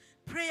instructions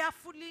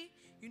prayerfully,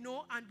 you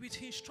know, and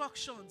with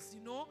instructions,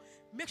 you know.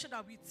 Make sure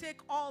that we take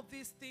all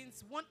these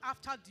things one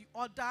after the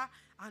other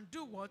and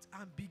do what?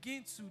 And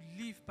begin to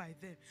live by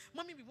them.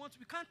 Mommy, we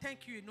can't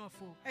thank you enough.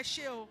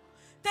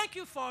 Thank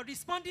you for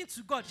responding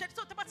to God.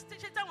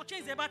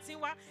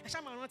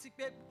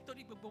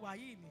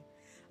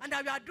 And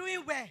that we are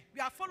doing well.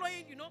 We are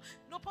following, you know.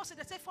 No person,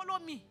 they say, follow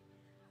me.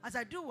 As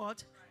I do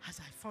what? As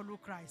I follow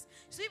Christ.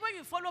 See, when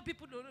you follow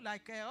people,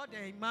 like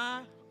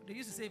they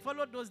used to say,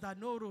 follow those that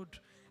know road.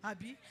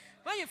 Abi?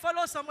 When you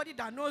follow somebody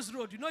that knows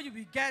road, you know you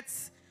will get.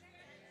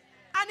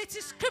 And it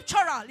is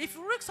scriptural. If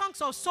you read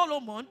Songs of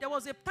Solomon, there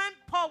was a time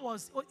one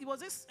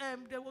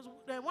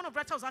of the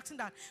writers was asking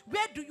that,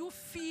 where do you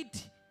feed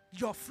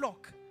your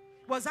flock?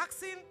 Was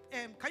asking,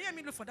 can you hear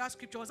me look for that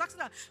scripture? Was asking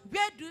that,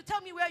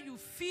 tell me where you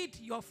feed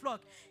your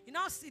flock? You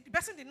know, the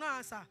person did not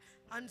answer.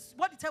 And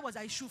what he said was,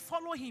 I should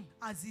follow him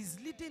as he's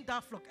leading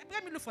that flock.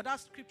 Let me look for that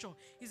scripture.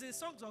 It's in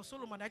Songs of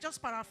Solomon. I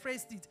just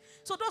paraphrased it.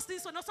 So those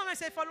things, so not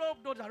sometimes I say follow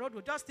those that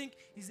road, just think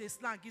it's a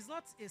slang. It's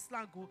not a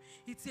slang.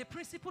 It's a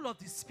principle of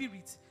the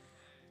spirit.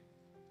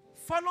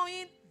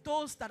 Following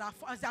those that are,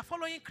 as they are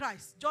following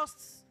Christ,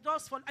 just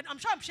follow. And I'm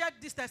sure I've shared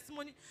this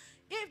testimony.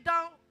 If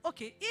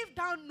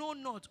thou know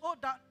not,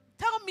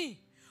 tell me,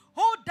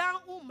 hold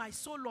down whom my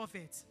soul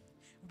loveth,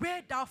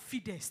 where thou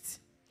feedest,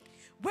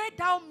 where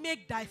thou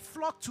make thy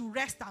flock to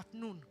rest at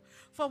noon.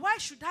 For why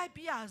should I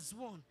be as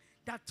one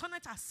that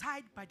turneth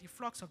aside by the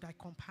flocks of thy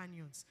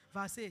companions?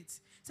 Verse 8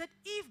 said,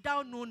 if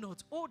thou know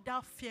not, O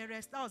thou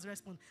fairest, that was the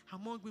response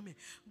among women,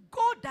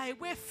 go thy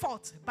way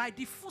forth by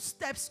the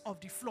footsteps of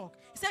the flock.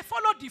 He said,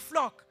 follow the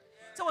flock.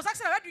 So I was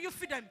asking, where do you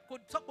feed them?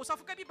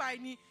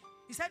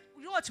 He said,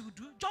 you know what you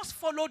do? Just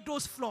follow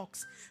those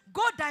flocks.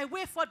 Go thy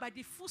way forth by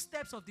the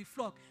footsteps of the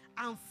flock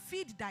and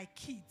feed thy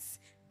kids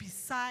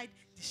beside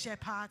the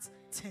shepherd's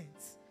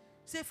tent.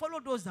 Say, follow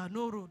those that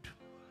know road.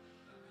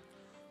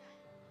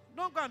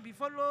 Don't go and be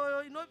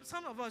follow. You know,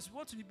 some of us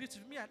want to be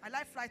beautiful. Me, I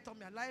like fly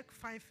tummy. I like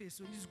fine face.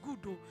 So it's good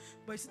though.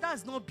 But you see,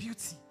 that's not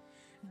beauty.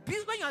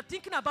 When you are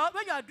thinking about,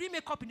 when you are doing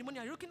makeup in the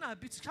morning, you're looking at a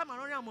bit,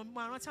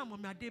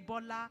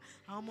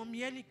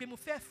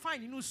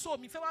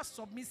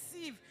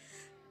 submissive.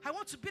 I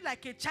want to be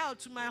like a child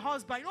to my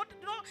husband. You know,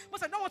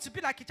 most I don't want to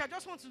be like a child. I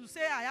just want to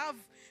say I have.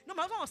 No,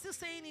 my husband was still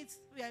saying it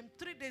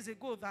 3 days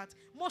ago that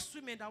most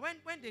women, that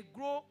when they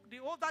grow, the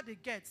older they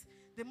get,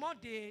 the more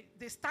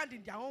they stand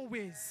in their own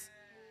ways.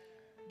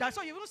 That's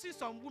why you will see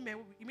some women,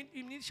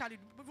 initially,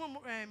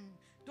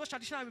 those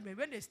traditional women,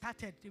 when they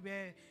started, they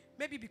were,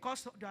 maybe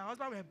because their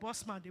husband were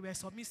boss man, they were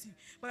submissive.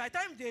 But by the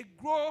time they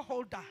grow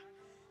older,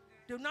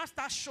 they will now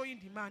start showing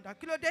the man that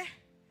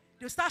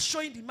they start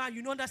showing the man,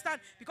 you know,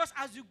 understand? Because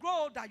as you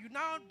grow older,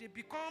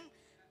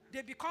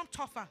 they become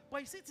tougher.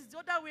 But you see, it's the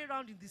other way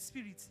around in the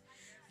spirit.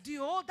 The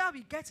older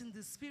we get in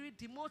the spirit,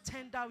 the more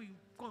tender we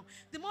become.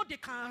 The more they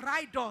can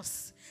ride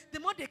us, the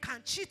more they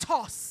can cheat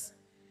us.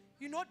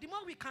 You know, the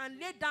more we can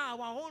lay down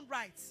our own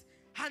rights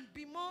and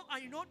be more,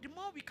 and you know, the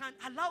more we can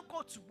allow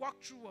God to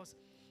walk through us.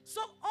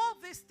 So all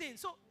these things.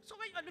 So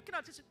when you're looking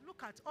at this,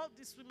 look at all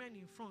these women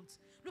in front.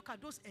 Look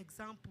at those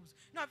examples.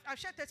 Now, I've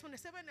shared testimony.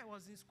 When I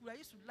was in school, I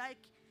used to like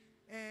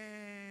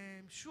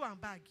shoe and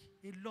bag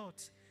a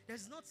lot.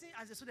 There's nothing,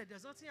 as a student,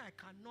 there's nothing I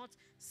cannot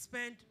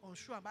spend on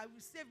shoe and bag. I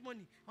will save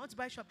money. I want to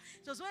buy shop.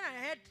 So when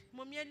I heard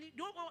Mommy,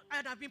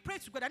 and I've been praying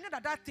to God, I know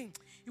that thing,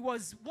 it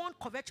was one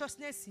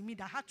covetousness in me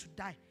that had to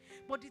die.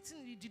 But the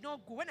thing, it did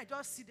not go. When I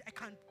just see that I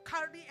can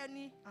carry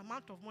any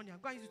amount of money, I'm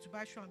going to use it to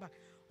buy shoe and bag.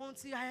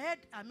 Until I heard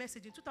a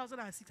message in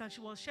 2006, and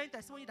she was sharing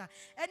testimony that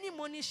any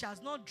money she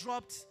has not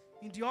dropped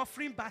in the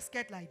offering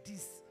basket like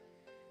this,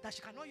 that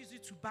she cannot use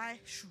it to buy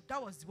shoe.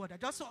 That was the word. I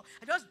just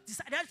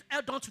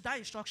held on to that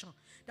instruction.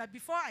 That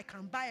before I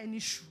can buy any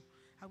shoe,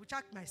 I will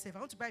check myself. I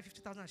want to buy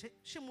 50,000.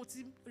 She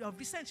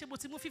recent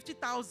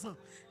 50,000.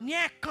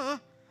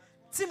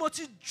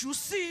 Timothy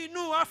juicy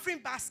no offering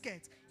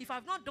basket. If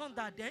I've not done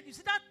that, then you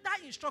see that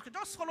instruction,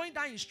 just following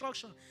that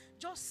instruction,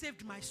 just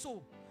saved my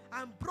soul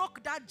and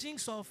broke that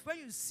jinx of when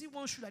you see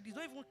one shoe that you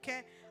don't even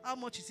care how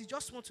much it is, you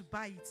just want to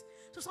buy it.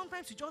 So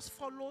sometimes you just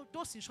follow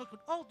those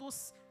instructions, all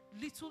those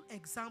little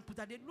examples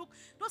that they look.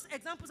 Those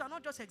examples are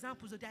not just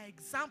examples, they are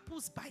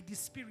examples by the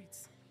Spirit.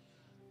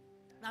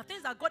 Now,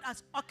 things that God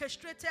has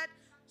orchestrated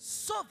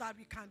so that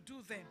we can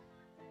do them.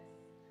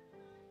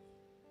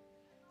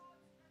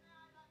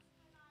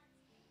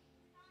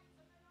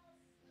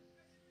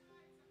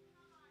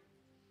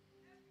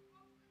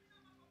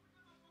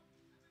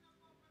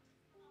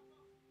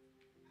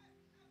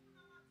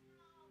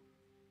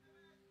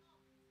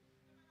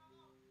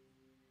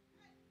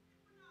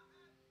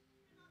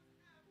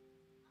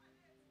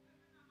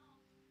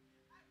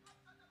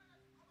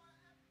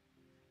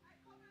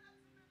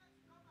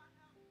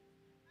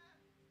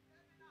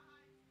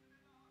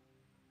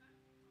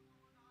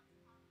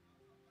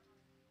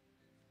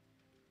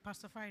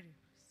 Pastor Friday.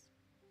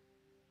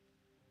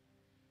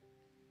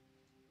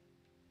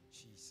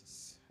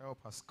 Jesus,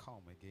 help us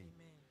come again.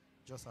 Amen.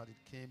 Just as it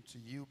came to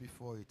you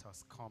before, it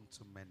has come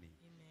to many.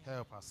 Amen.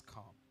 Help us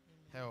come.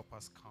 Amen. Help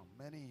us come.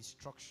 Many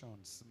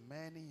instructions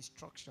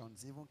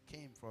even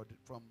came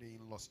from the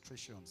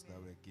illustrations that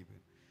were given.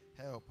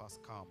 Help us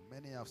come.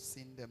 Many have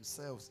seen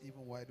themselves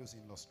even while those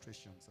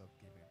illustrations have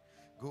given.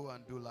 Go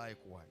and do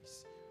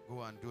likewise.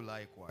 Go and do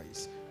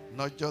likewise.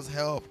 Not just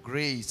help,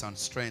 grace and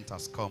strength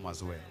has come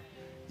as well.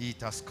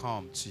 It has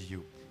come to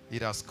you.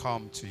 It has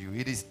come to you.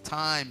 It is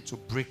time to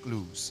break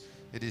loose.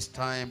 It is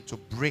time to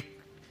break.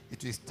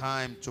 It is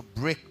time to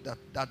break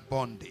that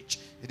bondage.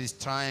 It is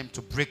time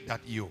to break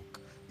that yoke.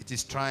 It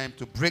is time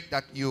to break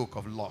that yoke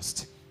of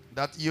lust.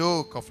 That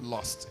yoke of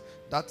lust.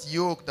 That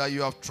yoke that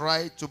you have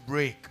tried to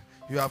break.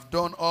 You have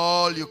done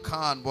all you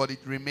can, but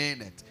it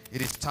remaineth.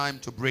 It is time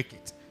to break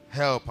it.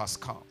 Help us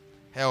come.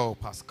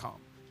 Help us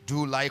come.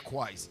 Do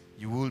likewise.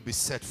 You will be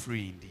set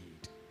free indeed.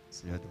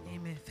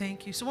 Amen.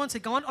 Thank you. So once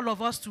again, I want all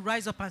of us to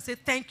rise up and say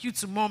thank you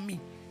to Mommy.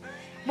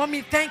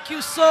 Mommy, thank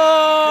you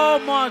so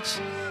much.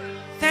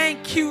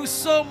 Thank you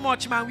so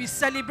much, man. We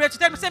celebrate you.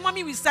 Tell me, say,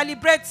 Mommy, we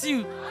celebrate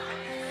you.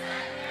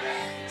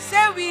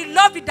 Say, we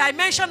love the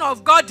dimension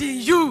of God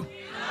in you.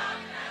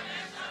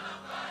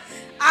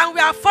 And we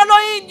are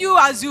following you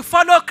as you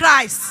follow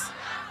Christ.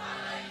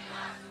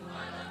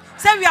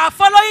 Say, we are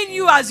following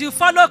you as you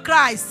follow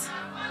Christ.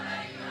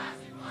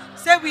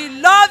 Say, we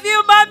love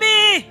you,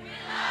 Mommy.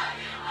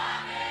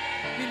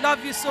 We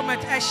love you so much.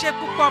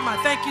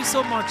 Thank you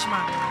so much,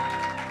 man.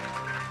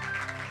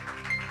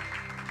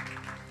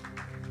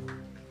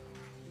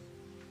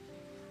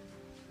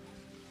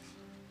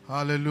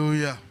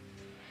 Hallelujah.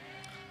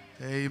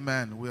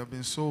 Amen. We have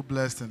been so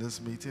blessed in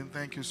this meeting.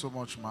 Thank you so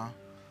much, Ma.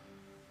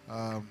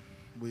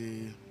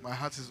 My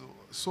heart is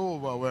so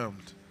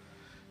overwhelmed.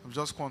 I'm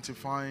just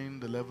quantifying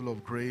the level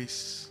of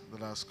grace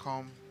that has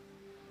come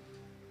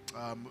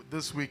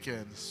this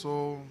weekend.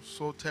 So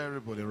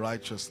terrible in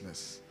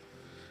righteousness.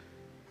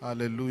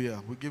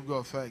 Hallelujah. We give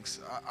God thanks.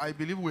 I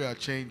believe we are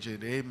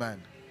changing.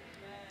 Amen.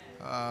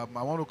 I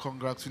want to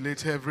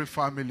congratulate every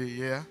family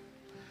here.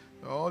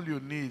 All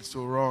you need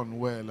to run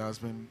well has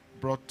been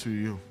brought to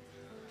you.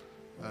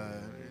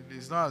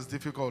 It's not as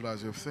difficult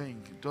as you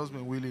think. Just be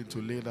willing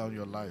to lay down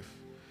your life.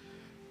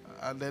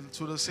 And then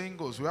to the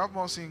singles, we have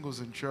more singles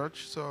in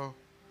church, so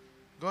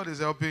God is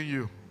helping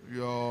you.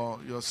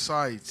 Your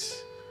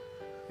sight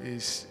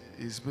is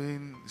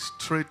being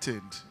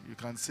straightened. You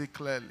can see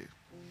clearly.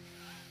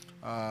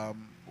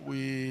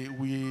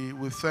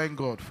 We thank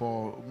God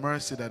for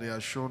mercy that He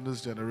has shown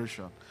this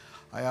generation.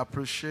 I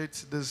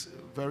appreciate these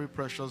very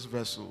precious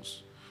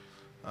vessels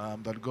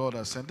that God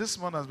has sent. This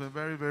month has been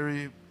very,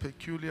 very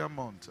peculiar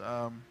month.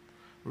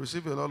 We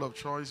received a lot of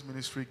choice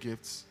ministry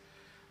gifts.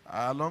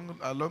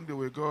 Along the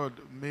way, God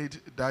made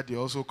Daddy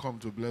also come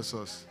to bless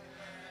us.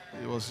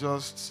 It was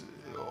just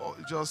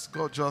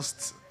God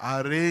just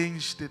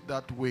arranged it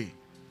that way.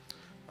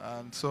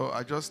 And so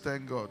I just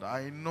thank God.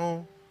 I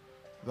know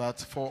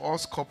that for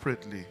us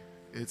corporately,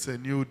 it's a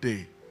new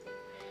day.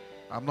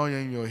 I'm not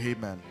hearing your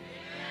amen.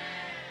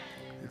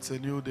 It's a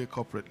new day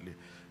corporately.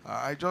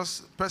 I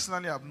just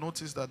personally have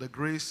noticed that the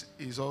grace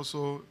is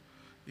also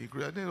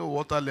increasing. I think the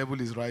water level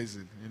is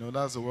rising. You know,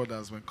 that's the word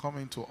that's been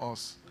coming to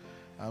us.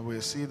 And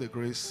we see the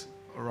grace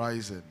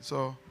rising.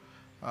 So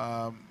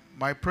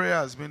my prayer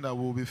has been that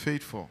we'll be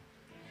faithful.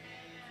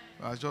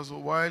 Just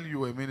while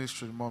you were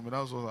ministering, Mommy,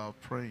 that's what I was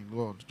praying.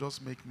 Lord,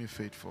 just make me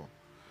faithful.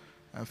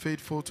 And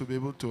faithful to be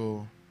able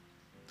to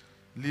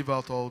live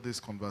out all this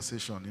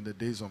conversation in the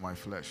days of my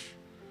flesh.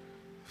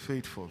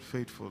 Faithful.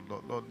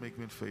 Lord, make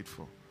me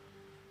faithful.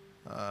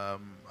 I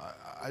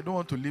don't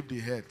want to leave the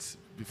head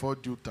before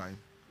due time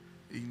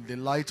in the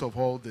light of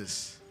all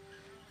this.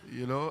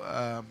 You know,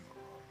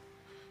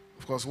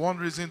 of course, one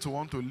reason to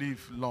want to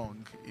live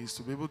long is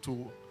to be able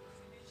to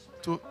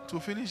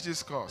finish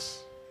this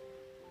course.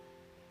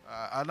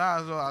 And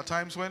at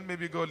times when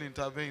maybe God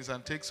intervenes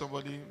and takes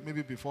somebody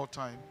maybe before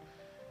time,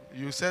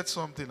 you said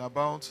something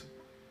about,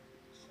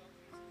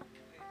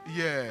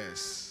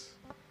 yes.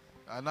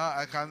 And now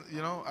I can,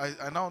 you know,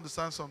 I now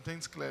understand some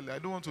things clearly. I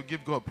don't want to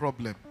give God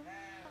problem.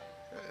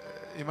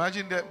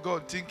 Imagine that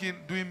God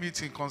doing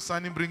meeting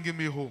concerning bringing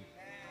me home.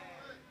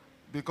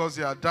 Because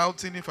they are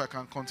doubting if I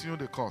can continue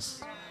the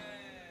course.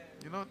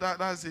 You know,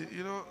 that's it.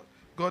 You know,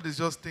 God is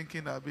just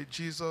thinking a bit,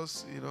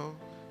 Jesus, you know,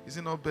 is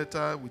it not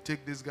better we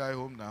take this guy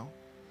home now?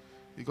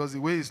 Because the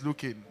way he's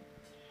looking,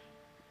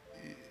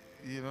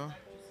 you know,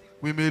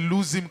 we may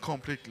lose him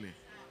completely.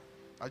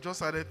 I just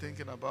started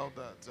thinking about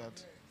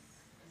that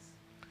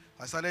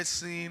I started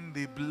seeing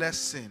the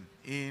blessing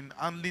in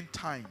handling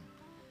time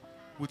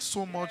with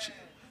so much.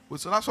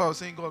 So that's why I was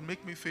saying, God,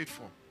 make me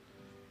faithful.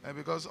 And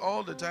because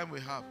all the time we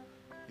have,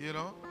 you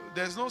know,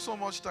 there's not so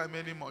much time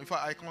anymore. In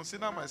fact, I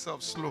consider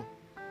myself slow.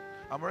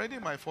 I'm already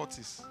in my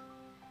 40s.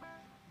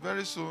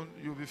 Very soon,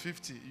 you'll be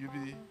 50.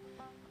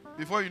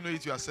 Before you know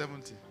it, you are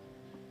 70.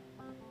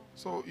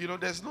 So, you know,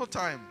 there's no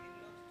time.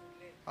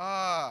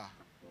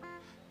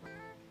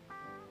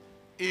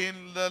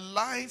 In the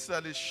light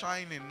that is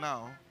shining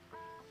now,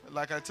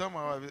 like I tell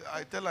my wife,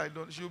 I tell her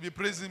she'll be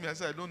praising me. I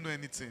say, I don't know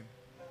anything.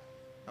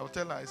 I will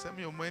tell her, I say,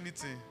 me, don't know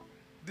anything.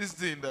 This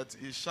thing that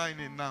is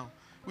shining now,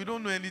 we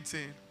don't know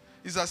anything.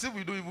 It's as if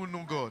we don't even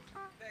know God.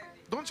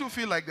 Don't you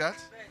feel like that?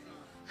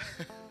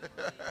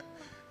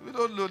 We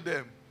don't know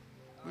them.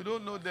 We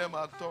don't know them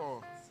at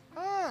all.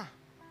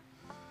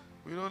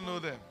 We don't know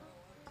them.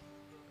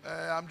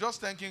 I'm just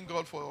thanking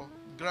God for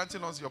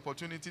granting us the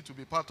opportunity to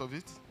be part of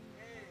it.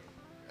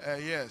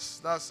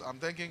 Yes, I'm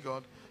thanking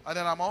God. And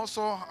then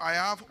I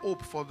have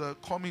hope for the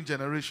coming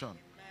generation.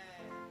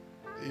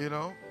 You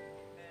know,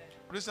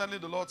 recently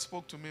the Lord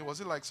spoke to me,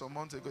 was it like some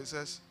months ago? He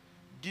says,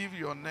 give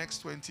your next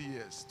 20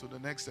 years to the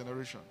next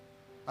generation.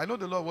 I know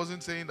the Lord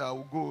wasn't saying that I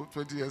will go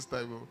 20 years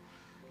time.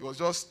 He was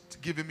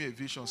just giving me a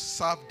vision.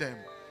 Serve them.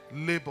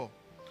 Labor.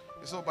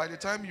 So by the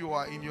time you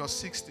are in your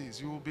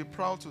 60s, you will be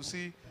proud to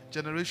see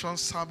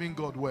generations serving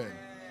God well.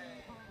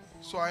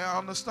 So I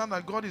understand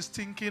that God is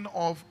thinking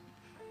of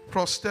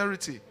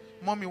posterity.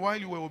 Mommy, while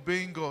you were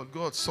obeying God,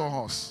 God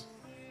saw us.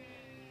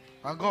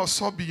 And God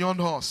saw beyond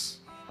us.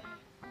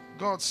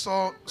 God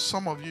saw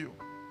some of you.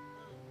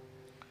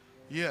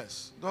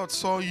 Yes, God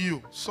saw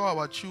you, saw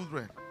our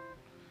children.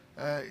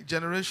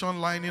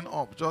 Generation lining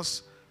up,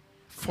 just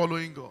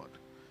following God.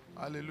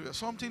 Hallelujah.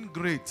 Something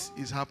great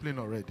is happening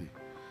already.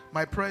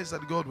 My prayer is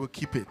that God will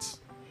keep it.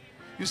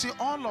 You see,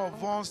 all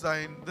of us that are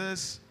in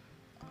this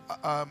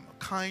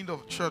kind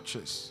of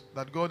churches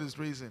that God is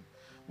raising,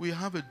 we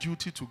have a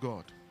duty to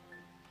God.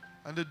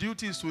 And the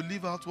duty is to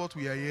live out what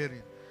we are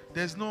hearing.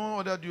 There's no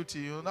other duty.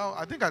 You know, now,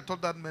 I think I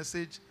taught that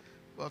message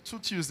 2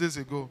 Tuesdays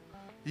ago,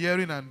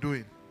 hearing and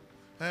doing.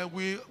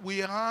 We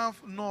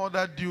have no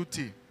other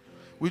duty.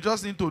 We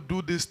just need to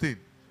do this thing.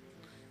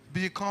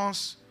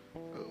 Because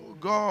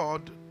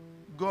God,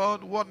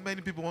 what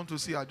many people want to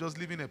see are just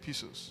living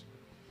epistles.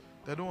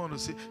 They don't want to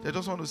see, they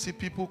just want to see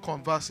people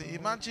conversing.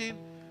 Imagine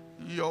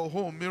your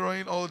home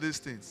mirroring all these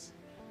things.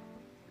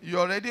 You're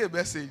already a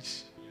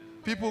message.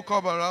 People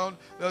come around,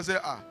 they'll say,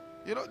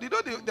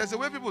 there's a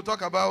way people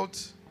talk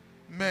about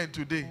men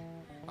today.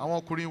 You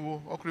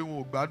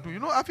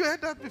know, have you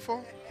heard that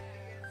before?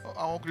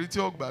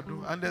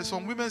 And there's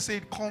some women say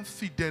it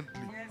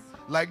confidently.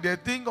 Like they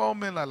think all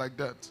men are like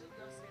that.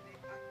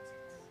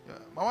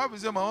 My wife will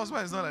say, my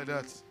husband is not like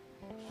that.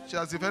 She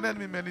has defended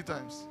me many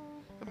times.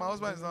 My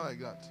husband is not like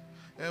that.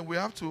 And we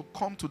have to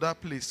come to that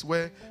place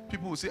where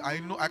people will say, I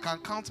know I can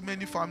count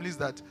many families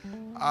that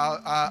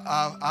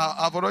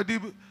have already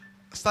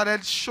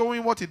started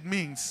showing what it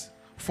means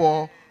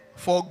for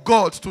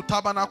God to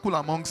tabernacle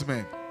amongst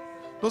men.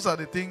 Those are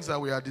the things that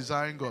we are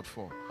desiring God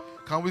for.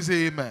 Can we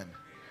say amen?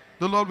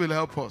 The Lord will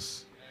help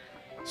us.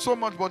 So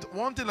much, but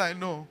one thing I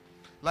know,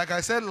 like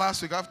I said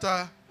last week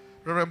after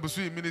Reverend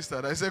Busui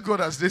ministered, I said God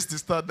has raised the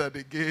standard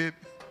again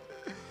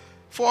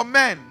for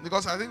men,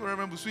 because I think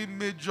Reverend Busui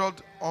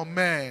majored on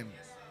men.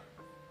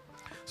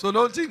 So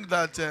don't think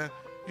that,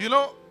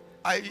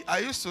 I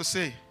used to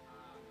say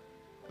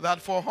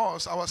that for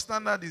us, our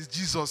standard is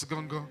Jesus,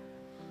 Gongo.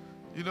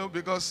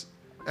 Because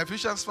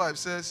Ephesians 5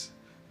 says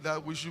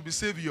that we should be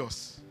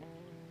saviors.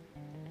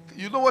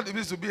 You know what it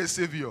means to be a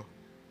savior?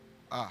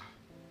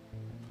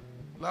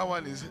 That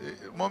one is,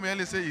 Mommy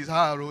only say is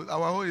hard.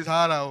 Our own is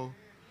harder.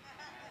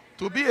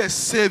 To be a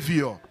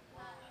savior.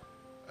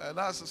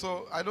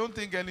 So I don't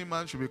think any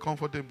man should be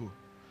comfortable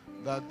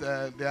that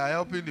they are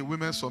helping the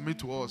women submit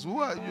to us.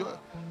 Who are you?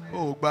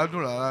 Oh,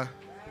 Badura.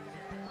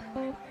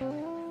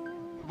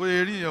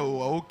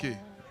 Okay.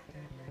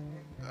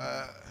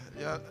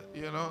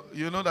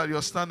 You know that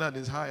your standard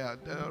is higher.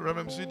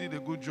 Reverend Sweet did a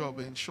good job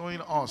in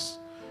showing us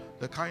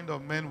the kind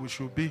of men we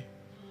should be.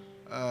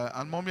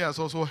 And Mommy has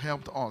also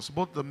helped us,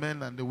 both the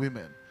men and the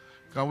women.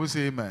 Can we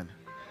say amen?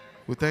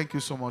 We thank you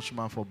so much,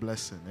 man, for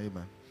blessing.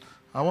 Amen.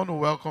 I want to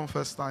welcome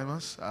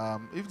first-timers.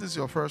 If this is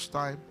your first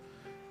time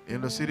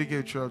in the City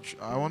Gate Church,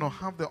 I want to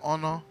have the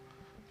honor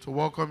to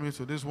welcome you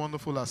to this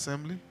wonderful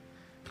assembly.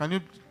 Can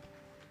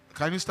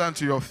you stand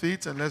to your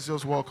feet and let's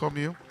just welcome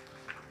you?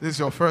 This is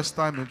your first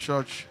time in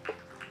church.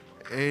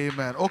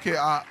 Amen. Okay,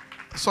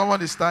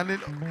 someone is standing.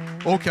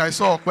 Okay, I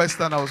saw a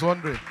question. I was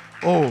wondering.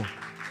 Oh,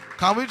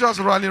 can we just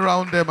rally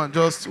around them and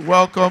just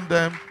welcome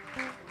them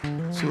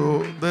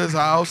to this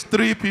house?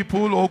 3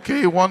 people.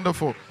 Okay,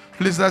 wonderful.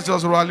 Please, let's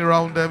just rally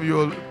around them.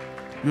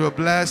 You're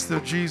blessed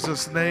in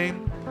Jesus'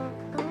 name.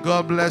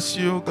 God bless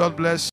you. God bless you.